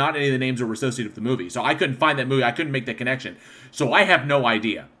not any of the names that were associated with the movie. So I couldn't find that movie. I couldn't make that connection. So I have no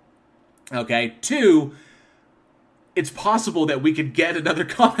idea. Okay. 2, it's possible that we could get another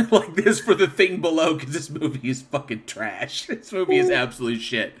comment like this for the thing below, because this movie is fucking trash. This movie is absolute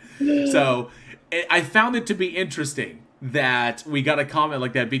shit. So I found it to be interesting that we got a comment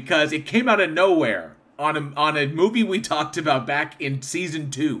like that, because it came out of nowhere on a movie we talked about back in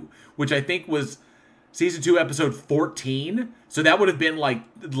season 2, which I think was season 2, episode 14. So that would have been like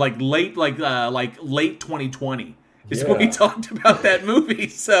late 2020 is when we talked about that movie.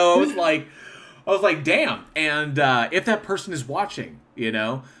 So I was like, damn. And if that person is watching,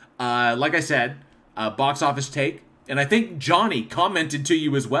 like I said, box office take, and I think Johnny commented to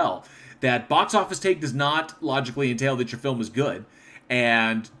you as well, that box office take does not logically entail that your film is good.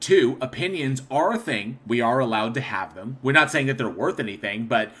 And 2, opinions are a thing. We are allowed to have them. We're not saying that they're worth anything,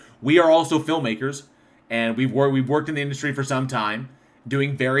 but we are also filmmakers. And we've worked in the industry for some time,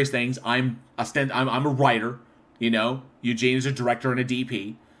 doing various things. I'm a writer, Eugene is a director and a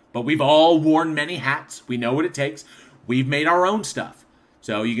DP, but we've all worn many hats. We know what it takes. We've made our own stuff,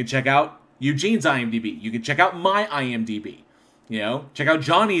 so you can check out Eugene's IMDb. You can check out my IMDb. Check out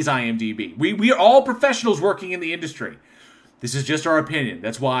Johnny's IMDb. We are all professionals working in the industry. This is just our opinion.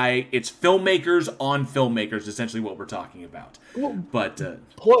 That's why it's filmmakers on filmmakers, essentially what we're talking about. But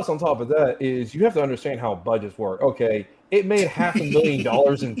plus, on top of that, is you have to understand how budgets work. Okay, it made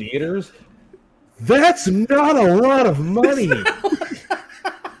 $500,000 in theaters. That's not a lot of money.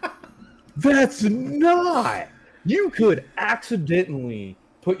 That's not. You could accidentally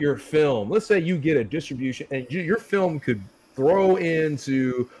put your film, let's say you get a distribution, and your film could throw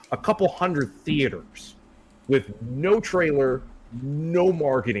into a couple hundred theaters with no trailer, no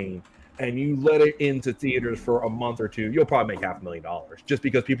marketing, and you let it into theaters for a month or 2, you'll probably make $500,000 just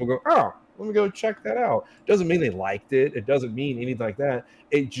because people go, oh, let me go check that out. Doesn't mean they liked it. It doesn't mean anything like that.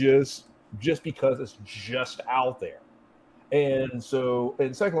 It just because it's just out there. And so,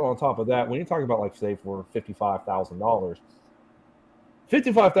 and secondly, on top of that, when you're talking about, like, say, for $55,000,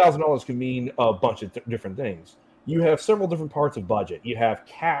 $55,000 can mean a bunch of different things. You have several different parts of budget. You have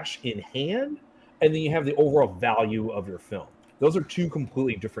cash in hand, and then you have the overall value of your film. Those are 2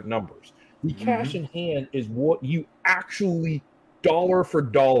 completely different numbers. The cash in hand is what you actually dollar for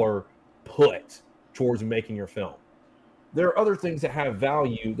dollar put towards making your film. There are other things that have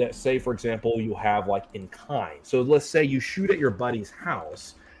value that, say, for example, you have like in kind. So let's say you shoot at your buddy's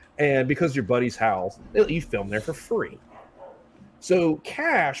house, and because your buddy's house, you film there for free. So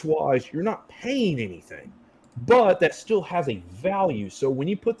cash-wise, you're not paying anything, but that still has a value. So when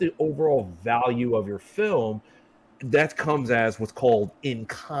you put the overall value of your film, that comes as what's called in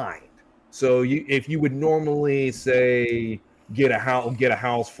kind. So if you would normally say get a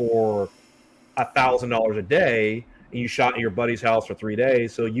house for $1,000 a day, and you shot at your buddy's house for 3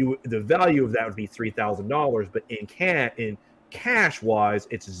 days, so the value of that would be $3,000. But in cash wise,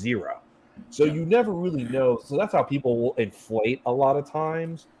 it's zero. So you never really know. So that's how people will inflate a lot of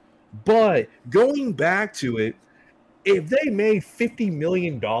times. But going back to it, if they made $50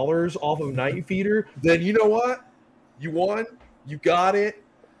 million off of Night Feeder, then you know what? You won. You got it.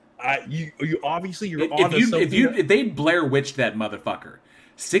 You obviously you're on to something. If they Blair Witched that motherfucker,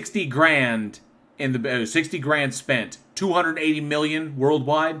 $60,000 in the $60,000 spent, 280 million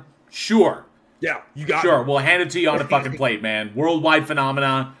worldwide. Sure. Yeah, you got sure. it. We'll hand it to you on a fucking plate, man. Worldwide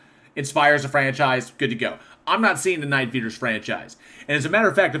phenomena, inspires a franchise. Good to go. I'm not seeing the Night Feeders franchise. And as a matter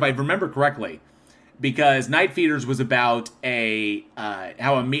of fact, if I remember correctly, because Night Feeders was about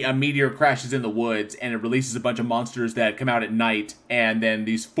how a meteor crashes in the woods and it releases a bunch of monsters that come out at night, and then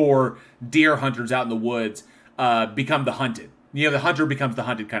these 4 deer hunters out in the woods become the hunted. You know, the hunter becomes the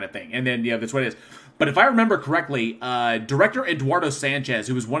hunted kind of thing. And then, that's what it is. But if I remember correctly, director Eduardo Sanchez,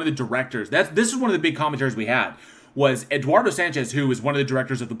 who was one of the directors, this is one of the big commentaries we had, was Eduardo Sanchez, who was one of the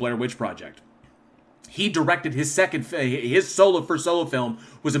directors of the Blair Witch Project. He directed his first solo film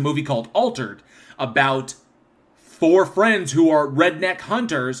was a movie called Altered, about 4 friends who are redneck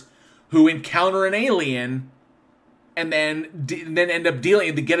hunters who encounter an alien and then end up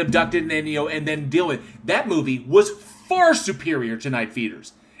dealing to get abducted and then deal with. That movie was far superior to Night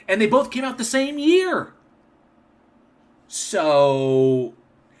Feeders, and they both came out the same year. So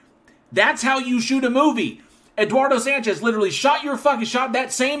that's how you shoot a movie. Eduardo Sanchez literally shot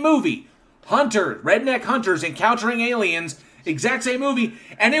that same movie, redneck hunters encountering aliens, exact same movie,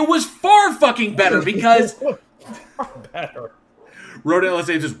 and it was far fucking better because far better. Rodin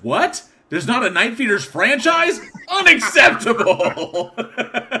LSA says, "What? There's not a Night Feeders franchise? Unacceptable."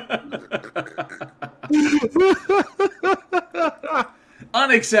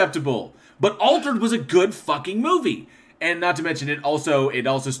 Unacceptable. But Altered was a good fucking movie. And not to mention, it also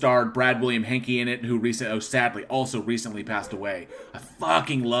starred Brad William Henke in it, who sadly also recently passed away. I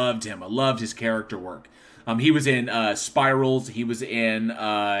fucking loved him. I loved his character work. He was in Spirals. He was in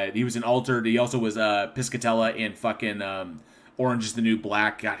Altered. He also was Piscatella in fucking Orange Is the New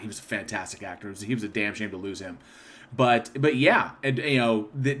Black. God, he was a fantastic actor. He was a damn shame to lose him. But yeah, and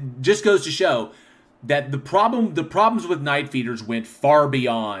that just goes to show that the problems with Night Feeders went far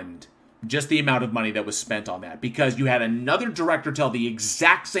beyond just the amount of money that was spent on that, because you had another director tell the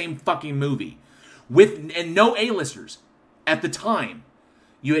exact same fucking movie and no A-listers at the time.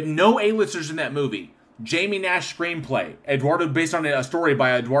 You had no A-listers in that movie. Jamie Nash screenplay, based on a story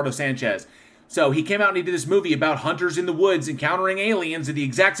by Eduardo Sanchez. So he came out and he did this movie about hunters in the woods encountering aliens in the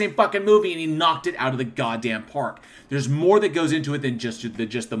exact same fucking movie, and he knocked it out of the goddamn park. There's more that goes into it than just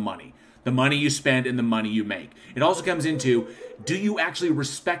the money. The money you spend and the money you make. It also comes into, do you actually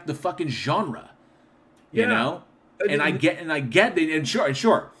respect the fucking genre? You know? And I get it, and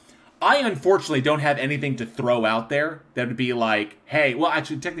sure. I unfortunately don't have anything to throw out there that would be like, hey, well,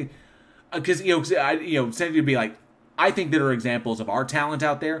 actually, technically, because Sandy would be like, I think there are examples of our talent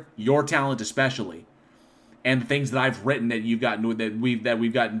out there, your talent especially, and the things that I've written that we've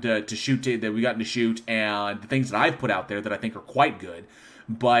gotten to shoot, and the things that I've put out there that I think are quite good.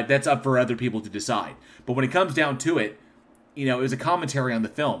 But that's up for other people to decide. But when it comes down to it, it was a commentary on the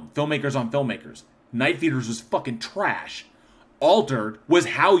film, filmmakers on filmmakers. Night Feeders was fucking trash. Altered was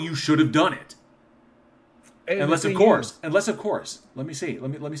how you should have done it. Unless of course, let me see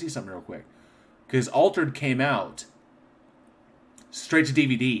something real quick, because Altered came out straight to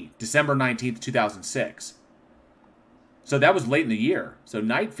DVD December 19th, 2006. So that was late in the year. So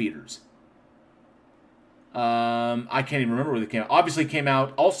Night Feeders, I can't even remember when it came out. Obviously, it came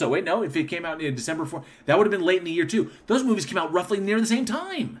out also. Wait, no, if it came out in December 4th, that would have been late in the year too. Those movies came out roughly near the same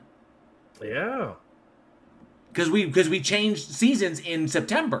time. Yeah, because we changed seasons in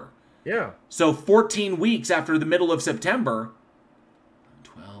September. Yeah. So 14 weeks after the middle of September,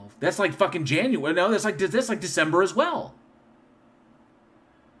 12. That's like fucking January. No, that's like December as well.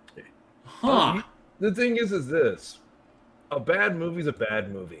 Huh. The thing is this: a bad movie's a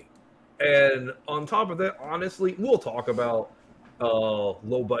bad movie. And on top of that, honestly, we'll talk about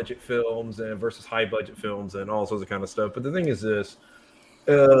low budget films and versus high budget films and all sorts of kind of stuff. But the thing is this: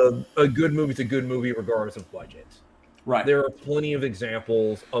 a good movie is a good movie regardless of budget. Right. There are plenty of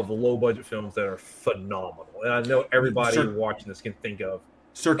examples of low budget films that are phenomenal, and I know everybody watching this can think of.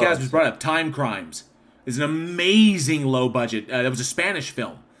 Sarcasm brought up Time Crimes. Is an amazing low budget. That was a Spanish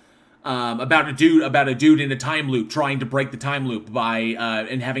film about a dude in a time loop trying to break the time loop by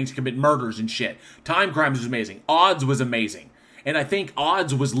and having to commit murders and shit. Time Crimes was amazing. Odds was amazing, and I think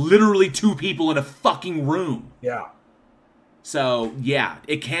Odds was literally 2 people in a fucking room. Yeah. So yeah,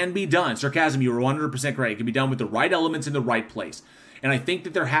 it can be done. Sarcasm, you were 100% correct. It can be done with the right elements in the right place, and I think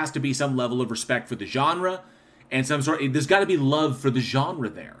that there has to be some level of respect for the genre, and there's got to be love for the genre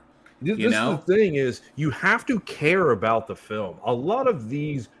there. This is the thing is you have to care about the film. A lot of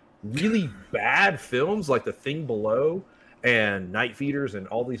these really bad films like The Thing Below and Night Feeders and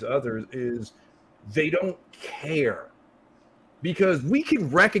all these others is they don't care. Because we can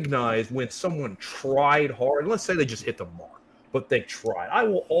recognize when someone tried hard, and let's say they just hit the mark, but they tried. I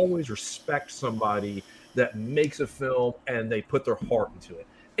will always respect somebody that makes a film and they put their heart into it.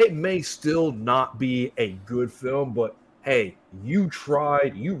 It may still not be a good film, but hey, you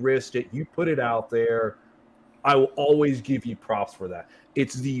tried, you risked it, you put it out there. I will always give you props for that.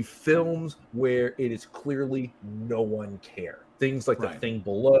 It's the films where it is clearly no one cared. Things like The Thing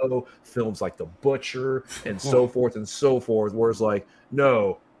Below, films like The Butcher, and so forth and so forth, where it's like,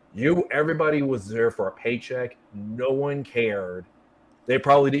 no, everybody was there for a paycheck. No one cared. They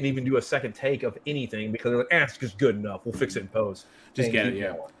probably didn't even do a second take of anything because they're like, it's just good enough. We'll fix it in post. Just get it,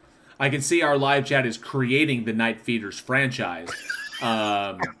 yeah. I can see our live chat is creating the Night Feeders franchise.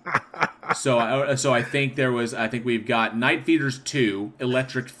 So I think we've got Night Feeders 2,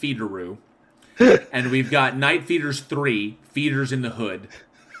 Electric Feederoo, and we've got Night Feeders 3, Feeders in the Hood,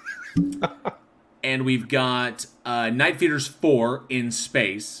 and we've got Night Feeders 4, In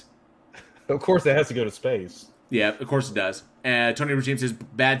Space. Of course, it has to go to space. Yeah, of course it does. Tony Regime says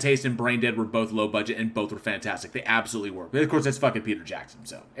Bad Taste and Brain Dead were both low budget and both were fantastic. They absolutely were. But of course, that's fucking Peter Jackson,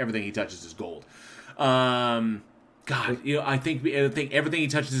 so everything he touches is gold. God, I think everything he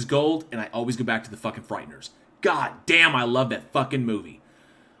touches is gold, and I always go back to the fucking Frighteners. God damn, I love that fucking movie.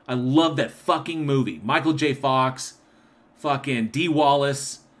 I love that fucking movie. Michael J. Fox, fucking Dee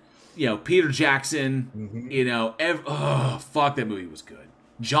Wallace, Peter Jackson, fuck, that movie was good.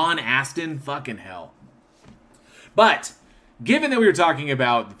 John Astin, fucking hell. But given that we were talking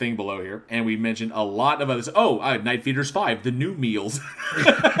about The Thing Below here, and we mentioned a lot of others. Night Feeders 5, The New Meals.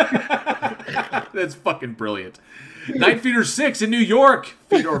 That's fucking brilliant. Night Feeders 6 in New York.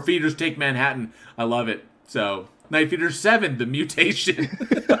 Feeders Take Manhattan. I love it. So, Night Feeders 7, The Mutation.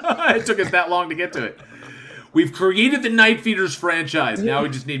 It took us that long to get to it. We've created the Night Feeders franchise. Now we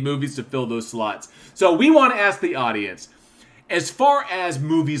just need movies to fill those slots. So we want to ask the audience, as far as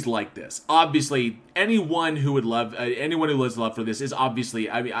movies like this, obviously anyone who has love for this is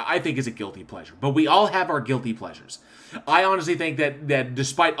obviously, I think is a guilty pleasure. But we all have our guilty pleasures. I honestly think that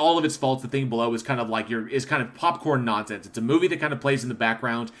despite all of its faults, The Thing Below is kind of popcorn nonsense. It's a movie that kind of plays in the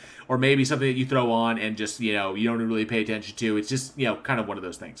background, or maybe something that you throw on and just you don't really pay attention to. It's just kind of one of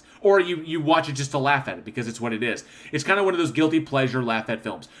those things. Or you watch it just to laugh at it because it's what it is. It's kind of one of those guilty pleasure laugh at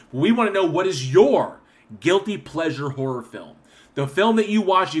films. We want to know, what is your guilty pleasure horror film? The film that you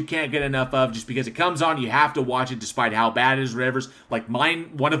watch you can't get enough of just because it comes on, you have to watch it despite how bad it is or whatever. Like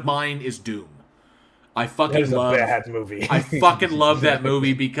one of mine is Doom. I fucking love that movie. I fucking love that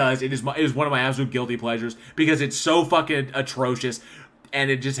movie because it is one of my absolute guilty pleasures because it's so fucking atrocious and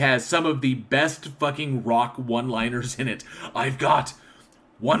it just has some of the best fucking rock one-liners in it. I've got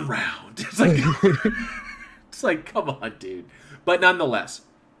one round. It's like come on, dude. But nonetheless,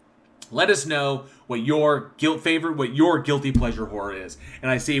 let us know what your guilty pleasure horror is. And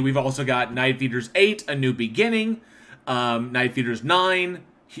I see we've also got Night Feeders 8, A New Beginning, Night Feeders 9,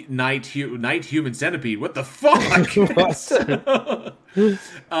 Night Human Centipede. What the fuck?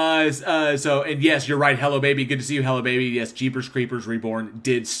 And yes, you're right. Hello Baby. Good to see you, Hello Baby. Yes, Jeepers Creepers Reborn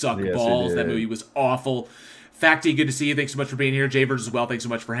did suck balls. That movie was awful. Facty, good to see you. Thanks so much for being here. Javers as well. Thanks so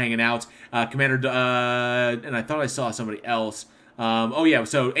much for hanging out. Commander, and I thought I saw somebody else.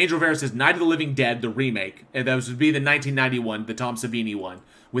 So Angel Rivera says Night of the Living Dead, the remake. And that would be the 1991, the Tom Savini one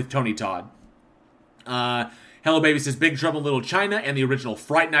with Tony Todd. Hello Baby says Big Trouble in Little China and the original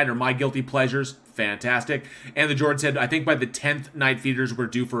Fright Night are my guilty pleasures. Fantastic. And the Jordan said, I think by the 10th Night Feeders we're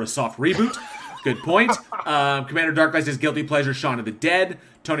due for a soft reboot. Good point. Commander Darklight says guilty pleasure, Shaun of the Dead.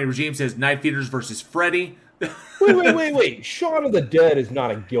 Tony Regime says Night Feeders versus Freddy. Wait. Shaun of the Dead is not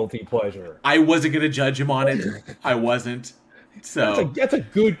a guilty pleasure. I wasn't going to judge him on it. I wasn't. So that's a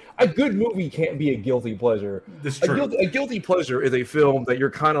good movie can't be a guilty pleasure. That's true. A guilty pleasure is a film that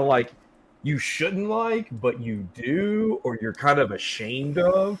you're kind of like you shouldn't like, but you do, or you're kind of ashamed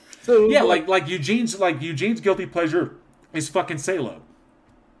of. So yeah, like Eugene's guilty pleasure is fucking Salo.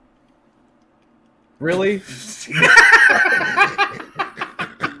 Really?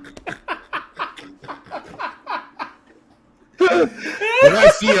 When I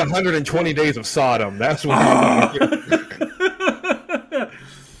see 120 Days of Sodom, that's what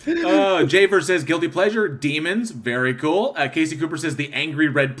Javer says guilty pleasure, Demons, very cool. Casey Cooper says The Angry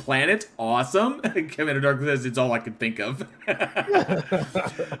Red Planet, awesome. Kevin Dark says it's all I could think of.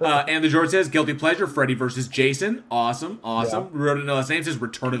 And the George says guilty pleasure, Freddy vs. Jason, awesome. Yeah. Wrote in the last name says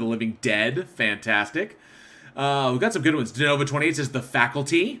Return of the Living Dead, fantastic. We've got some good ones. Denova 28 says The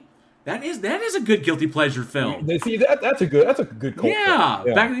Faculty. That is a good guilty pleasure film. See that's a good cult Yeah,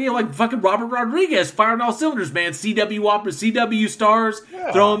 film. back like fucking Robert Rodriguez firing all cylinders, man. CW opera, CW stars,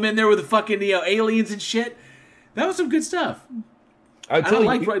 throw him in there with the fucking aliens and shit. That was some good stuff.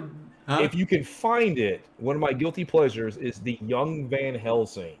 If you can find it, one of my guilty pleasures is The Young Van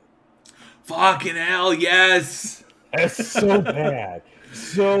Helsing. Fucking hell, yes. That's so bad,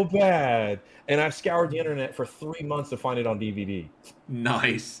 so bad. And I've scoured the internet for 3 months to find it on DVD.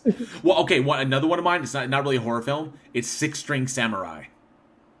 Nice. Well, okay, another one of mine, it's not really a horror film. It's Six String Samurai.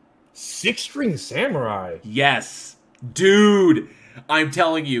 Six String Samurai? Yes. Dude, I'm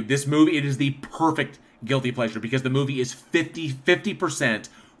telling you, this movie, it is the perfect guilty pleasure because the movie is 50%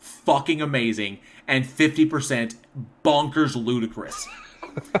 fucking amazing and 50% bonkers ludicrous.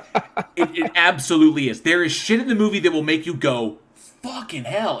 It absolutely is. There is shit in the movie that will make you go, fucking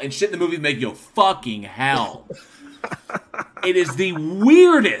hell, and shit in the movie that make you go, fucking hell. It is the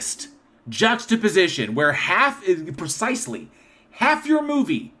weirdest juxtaposition where half your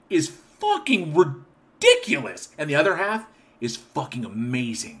movie is fucking ridiculous and the other half is fucking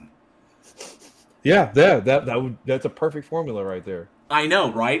amazing. Yeah, that's a perfect formula right there. I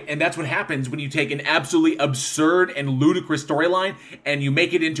know, right? And that's what happens when you take an absolutely absurd and ludicrous storyline and you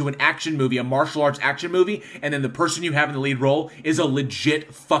make it into an action movie, a martial arts action movie, and then the person you have in the lead role is a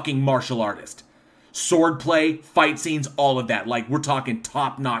legit fucking martial artist. Swordplay, fight scenes, all of that. Like, we're talking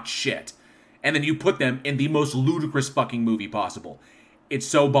top-notch shit. And then you put them in the most ludicrous fucking movie possible. It's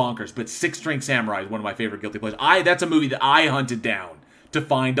so bonkers. But Six String Samurai is one of my favorite guilty pleasures. That's a movie that I hunted down to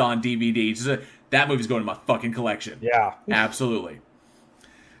find on DVD. That movie's going to my fucking collection. Yeah. Absolutely.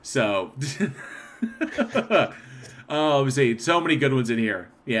 So, let me see. So many good ones in here.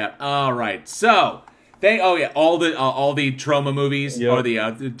 Yeah. All right. So, all the Trauma movies, yep. or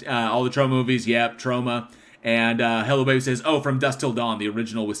all the Trauma movies. Yep, Trauma. And Hello Baby says, From Dusk Till Dawn, the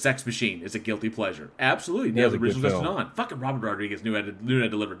original with Sex Machine is a guilty pleasure. Absolutely. Yeah, the original Dusk Till Dawn. Fucking Robert Rodriguez knew how to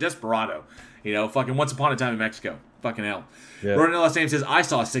deliver. Desperado. Fucking Once Upon a Time in Mexico. Fucking hell. Yep. Ronan L. Sam says, I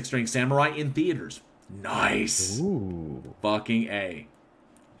saw Six String Samurai in theaters. Nice. Ooh. Fucking A.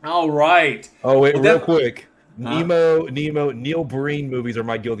 All right. Oh, wait, real quick. Nemo, Neil Breen movies are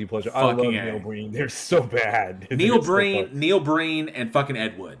my guilty pleasure. I love Neil Breen. They're so bad. Neil Breen, and fucking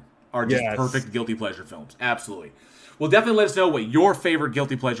Ed Wood are just perfect guilty pleasure films. Absolutely. Well, definitely let us know what your favorite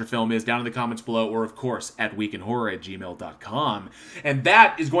guilty pleasure film is down in the comments below, or, of course, at weekinhorror@gmail.com. And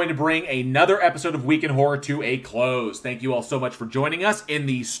that is going to bring another episode of Week in Horror to a close. Thank you all so much for joining us in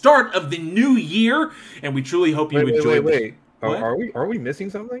the start of the new year, and we truly hope you enjoyed Wait. Are we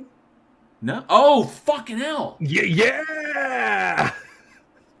missing something? No. Oh, fucking hell. Yeah.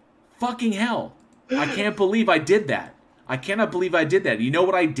 Fucking hell. I can't believe I did that. I cannot believe I did that. You know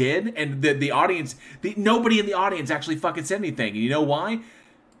what I did? And the audience, nobody in the audience actually fucking said anything. And you know why?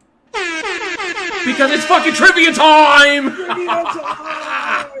 Because it's fucking trivia time!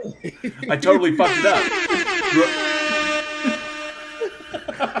 I totally fucked it up.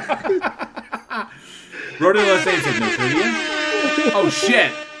 Rodin L.S.A. said no trivia. Oh,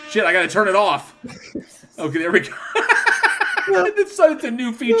 shit. Shit, I gotta turn it off. Okay, there we go. It's a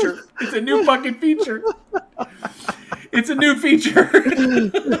new feature. It's a new fucking feature. It's a new feature.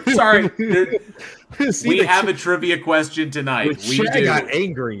 Sorry. We have a trivia question tonight. The chat got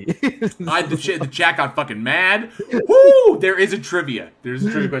angry. The chat got fucking mad. Woo! There is a trivia. There's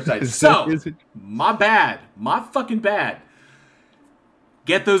a trivia question tonight. So, my bad. My fucking bad.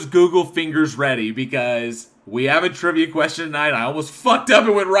 Get those Google fingers ready because we have a trivia question tonight. I almost fucked up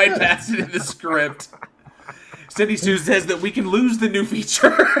and went right past it in the script. Cindy Sue says that we can lose the new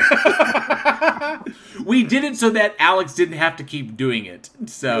feature. We did it so that Alex didn't have to keep doing it.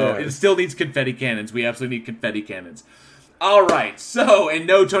 So It still needs confetti cannons. We absolutely need confetti cannons. All right. So, and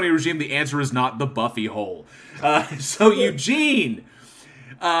no, Tony Regime, the answer is not the Buffy hole. So Eugene,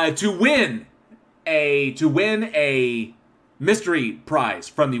 to win a mystery prize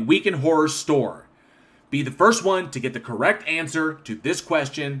from the Week in Horror store. Be the first one to get the correct answer to this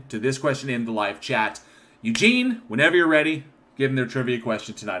question in the live chat. Eugene, whenever you're ready, give them their trivia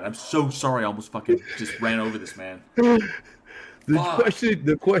question tonight. I'm so sorry I almost fucking just ran over this, man.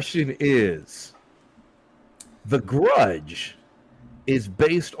 The question is, The Grudge is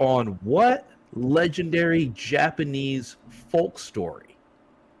based on what legendary Japanese folk story?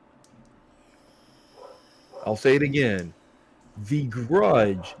 I'll say it again. The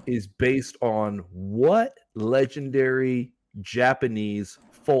Grudge is based on what legendary Japanese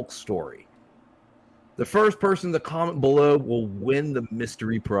folk story? The first person to comment below will win the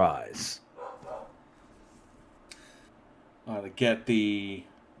mystery prize. I had to get the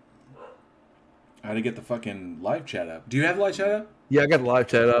fucking live chat up. Do you have the live chat up? Yeah, I got the live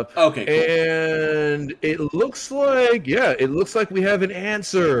chat up. Okay, cool. And it looks like we have an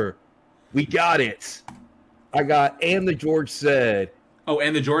answer. We got it. I got and the George said. Oh,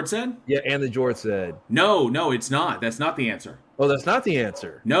 and the George said? Yeah, and the George said. No, it's not. That's not the answer. Oh, that's not the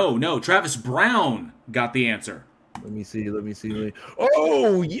answer. No. Travis Brown got the answer. Let me see.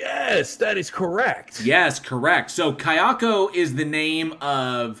 Oh, yes, that is correct. Yes, correct. So Kayako is the name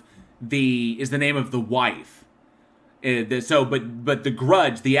of the wife. But the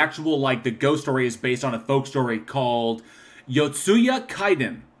Grudge, the actual the ghost story, is based on a folk story called Yotsuya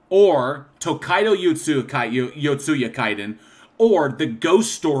Kaiden, or Tokaido Yotsuya Kaiden, or the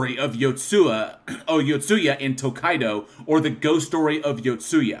ghost story of Yotsuya in Tokaido, or the ghost story of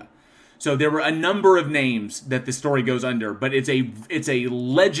Yotsuya. So there were a number of names that the story goes under, but it's a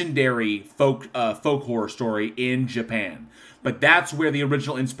legendary folk horror story in Japan. But that's where the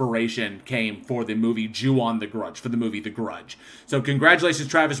original inspiration came for the movie The Grudge. So congratulations,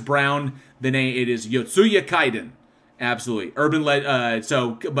 Travis Brown. It is Yotsuya Kaiden. Absolutely.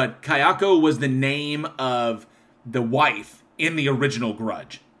 But Kayako was the name of the wife in the original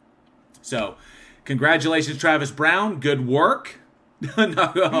Grudge. So congratulations, Travis Brown. Good work.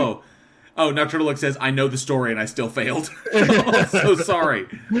 Now Turtlelook says, I know the story and I still failed. So sorry.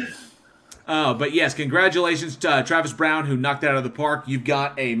 But yes, congratulations to Travis Brown, who knocked it out of the park. You've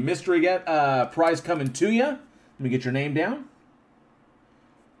got a mystery prize coming to you. Let me get your name down.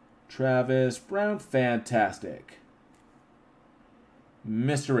 Travis Brown, fantastic.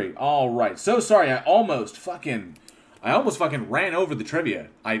 Mystery. All right. So sorry, I almost fucking ran over the trivia.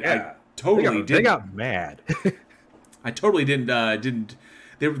 I totally did. They got mad. I totally didn't.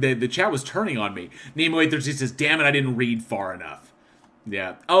 The chat was turning on me. Nemo813 says, "Damn it, I didn't read far enough."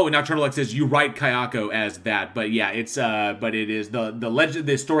 Yeah. Oh, and now Turtlex says you write Kayako as that, but yeah, it is the legend.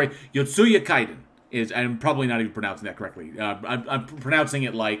 The story Yotsuya Kaiden is. I'm probably not even pronouncing that correctly. I'm pronouncing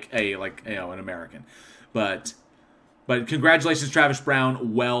it like an American, but congratulations, Travis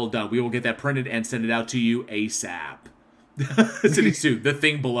Brown. Well done. We will get that printed and send it out to you ASAP. City Suit, the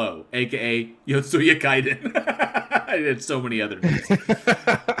thing below, aka Yotsuya Kaiden. And so many other names.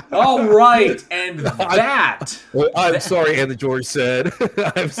 All right, and that. I'm sorry, and the George said.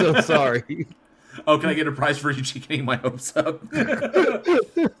 I'm so sorry. Oh, can I get a prize for you getting my hopes up?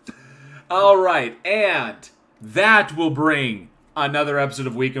 All right, and that will bring another episode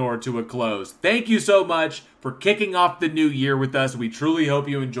of Week in Horror to a close. Thank you so much for kicking off the new year with us. We truly hope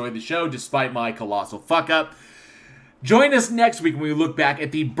you enjoyed the show, despite my colossal fuck-up. Join us next week when we look back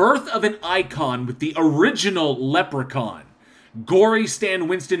at the birth of an icon with the original Leprechaun, gory Stan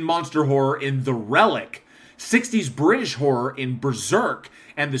Winston monster horror in The Relic, 60s British horror in Berserk,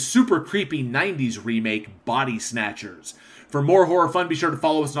 and the super creepy 90s remake Body Snatchers. For more horror fun, be sure to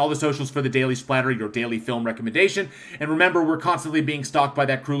follow us on all the socials for the Daily Splatter, your daily film recommendation. And remember, we're constantly being stalked by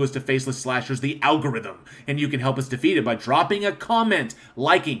that cruelest of faceless slashers, the algorithm. And you can help us defeat it by dropping a comment,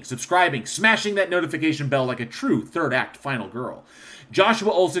 liking, subscribing, smashing that notification bell like a true third act final girl.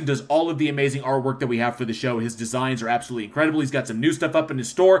 Joshua Olsen does all of the amazing artwork that we have for the show. His designs are absolutely incredible. He's got some new stuff up in his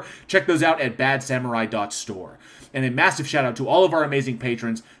store. Check those out at badsamurai.store. And a massive shout out to all of our amazing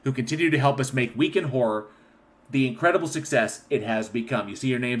patrons who continue to help us make Week in Horror the incredible success it has become. You see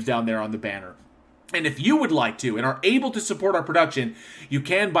your names down there on the banner. And if you would like to and are able to support our production, you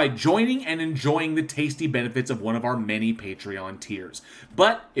can by joining and enjoying the tasty benefits of one of our many Patreon tiers.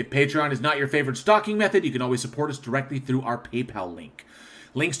 But if Patreon is not your favorite stocking method, you can always support us directly through our PayPal link.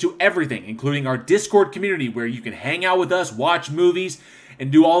 Links to everything, including our Discord community where you can hang out with us, watch movies, and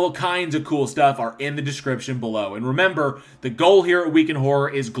do all kinds of cool stuff, are in the description below. And remember, the goal here at Week in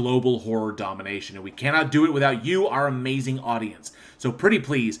Horror is global horror domination, and we cannot do it without you, our amazing audience. So pretty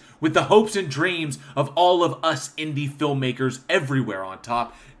please, with the hopes and dreams of all of us indie filmmakers everywhere on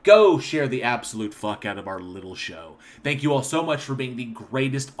top, Go share the absolute fuck out of our little show. Thank you all so much for being the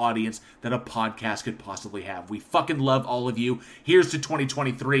greatest audience that a podcast could possibly have. We fucking love all of you. Here's to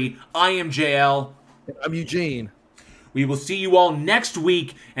 2023. I am JL. I'm Eugene. We will see you all next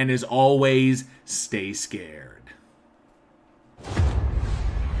week, and as always, stay scared.